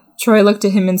bi. Troy looked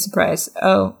at him in surprise.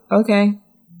 Oh, okay.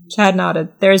 Chad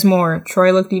nodded. There's more.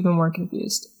 Troy looked even more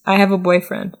confused. I have a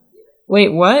boyfriend.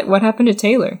 Wait, what? What happened to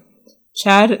Taylor?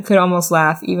 Chad could almost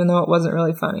laugh, even though it wasn't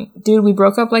really funny. Dude, we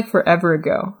broke up like forever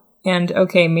ago. And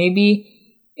okay,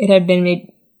 it had been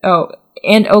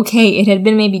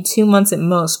maybe 2 months at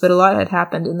most, but a lot had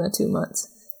happened in the 2 months.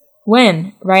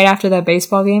 When? Right after that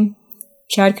baseball game?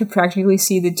 Chad could practically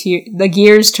see the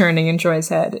gears turning in Troy's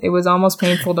head. It was almost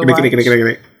painful to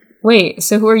watch. Wait,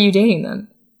 so who are you dating then?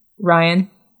 Ryan.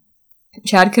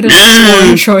 Chad could have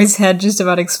sworn Troy's head just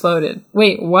about exploded.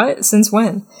 Wait, what? Since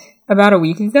when? About a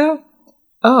week ago?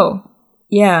 Oh,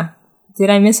 yeah. Did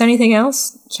I miss anything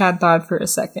else? Chad thought for a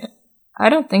second. I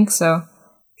don't think so.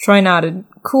 Troy nodded.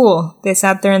 Cool. They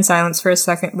sat there in silence for a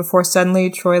second before suddenly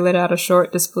Troy let out a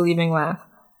short, disbelieving laugh.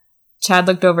 Chad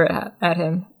looked over at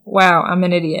him. Wow, I'm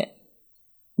an idiot.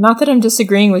 Not that I'm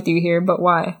disagreeing with you here, but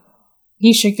why?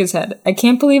 He shook his head. I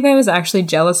can't believe I was actually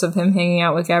jealous of him hanging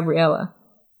out with Gabriella.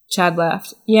 Chad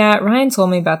laughed. Yeah, Ryan told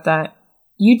me about that.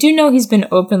 You do know he's been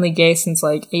openly gay since,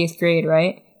 8th grade,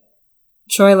 right?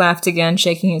 Troy laughed again,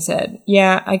 shaking his head.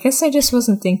 Yeah, I guess I just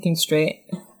wasn't thinking straight.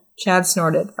 Chad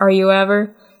snorted. Are you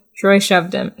ever? Troy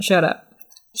shoved him. Shut up.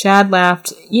 Chad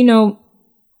laughed. You know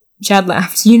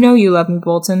you love me,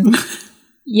 Bolton.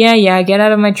 Yeah, get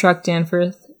out of my truck,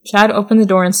 Danforth. Chad opened the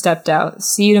door and stepped out.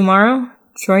 See you tomorrow?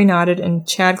 Troy nodded, and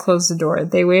Chad closed the door.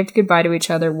 They waved goodbye to each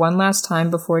other one last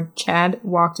time before Chad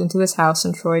walked into his house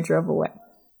and Troy drove away.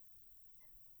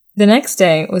 The next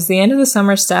day was the end of the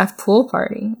summer staff pool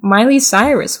party. Miley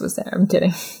Cyrus was there. I'm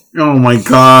kidding. Oh my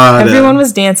god. Everyone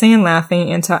was dancing and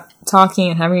laughing and talking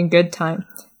and having a good time.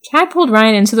 Chad pulled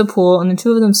Ryan into the pool, and the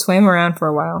two of them swam around for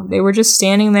a while. They were just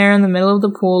standing there in the middle of the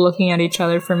pool looking at each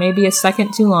other for maybe a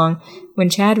second too long when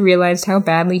Chad realized how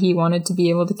badly he wanted to be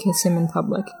able to kiss him in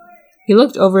public. He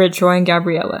looked over at Troy and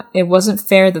Gabriella. It wasn't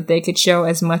fair that they could show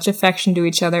as much affection to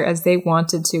each other as they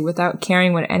wanted to without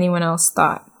caring what anyone else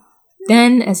thought.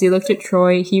 Then, as he looked at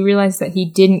Troy, he realized that he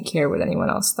didn't care what anyone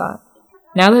else thought.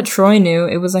 Now that Troy knew,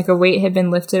 it was like a weight had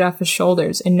been lifted off his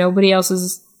shoulders, and nobody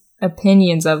else's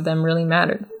opinions of them really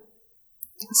mattered.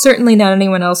 Certainly not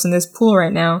anyone else in this pool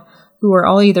right now, who were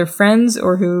all either friends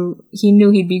or who he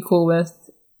knew he'd be cool with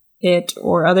it,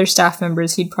 or other staff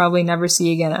members he'd probably never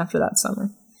see again after that summer.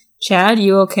 Chad,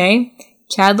 you okay?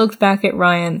 Chad looked back at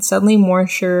Ryan, suddenly more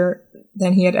sure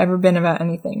than he had ever been about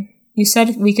anything. You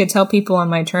said we could tell people on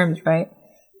my terms, right?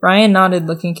 Ryan nodded,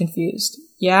 looking confused.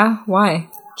 Yeah? Why?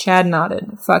 Chad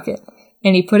nodded. Fuck it.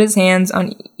 And he put his hands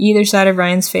on either side of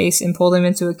Ryan's face and pulled him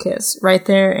into a kiss, right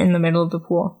there in the middle of the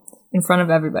pool, in front of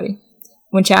everybody.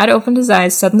 When Chad opened his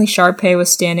eyes, suddenly Sharpay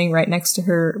was standing right next to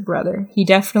her brother. He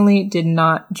definitely did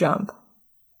not jump.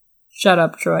 Shut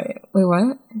up, Troy. Wait,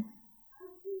 what?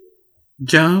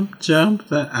 Jump?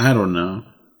 I don't know.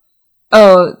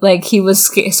 Oh, he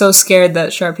was so scared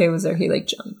that Sharpay was there, he,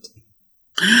 jumped.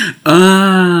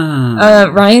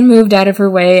 Ryan moved out of her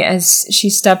way as she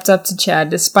stepped up to Chad.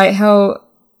 Despite how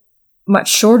much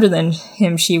shorter than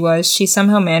him she was, she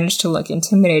somehow managed to look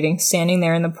intimidating, standing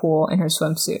there in the pool in her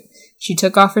swimsuit. She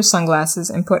took off her sunglasses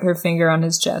and put her finger on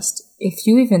his chest. If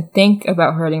you even think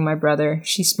about hurting my brother,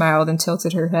 she smiled and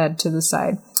tilted her head to the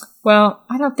side. Well,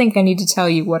 I don't think I need to tell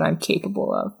you what I'm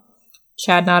capable of.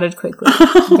 Chad nodded quickly.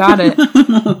 Got it.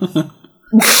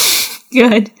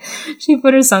 Good. She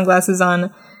put her sunglasses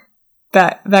on,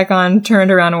 back on, turned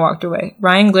around and walked away.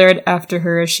 Ryan glared after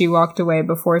her as she walked away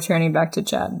before turning back to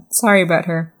Chad. Sorry about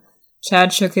her.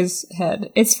 Chad shook his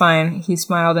head. It's fine. He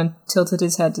smiled and tilted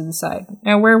his head to the side.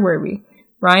 Now where were we?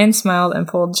 Ryan smiled and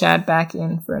pulled Chad back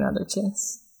in for another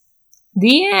kiss.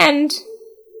 The end!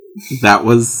 That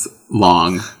was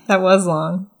long. That was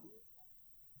long.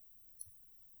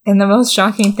 And the most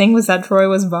shocking thing was that Troy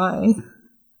was bi.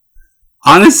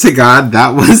 Honest to God,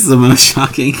 that was the most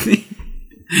shocking thing.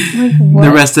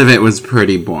 The rest of it was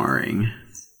pretty boring.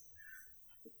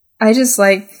 I just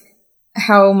like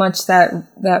how much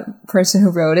that person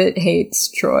who wrote it hates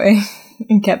Troy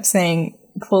and kept saying,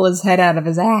 pull his head out of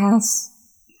his ass.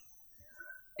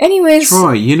 Anyways.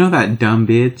 Troy, you know that dumb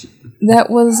bitch? That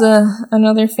was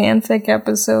another fanfic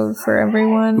episode for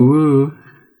everyone. Ooh.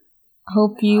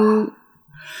 Hope you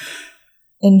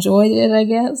enjoyed it, I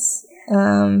guess.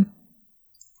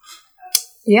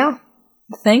 Yeah.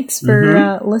 Thanks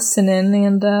for listening,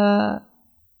 and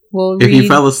we'll read... If you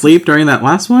fell asleep during that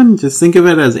last one, just think of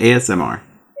it as ASMR.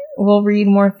 We'll read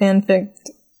more fanfic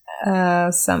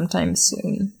sometime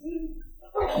soon.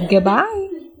 Goodbye.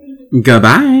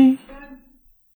 Goodbye.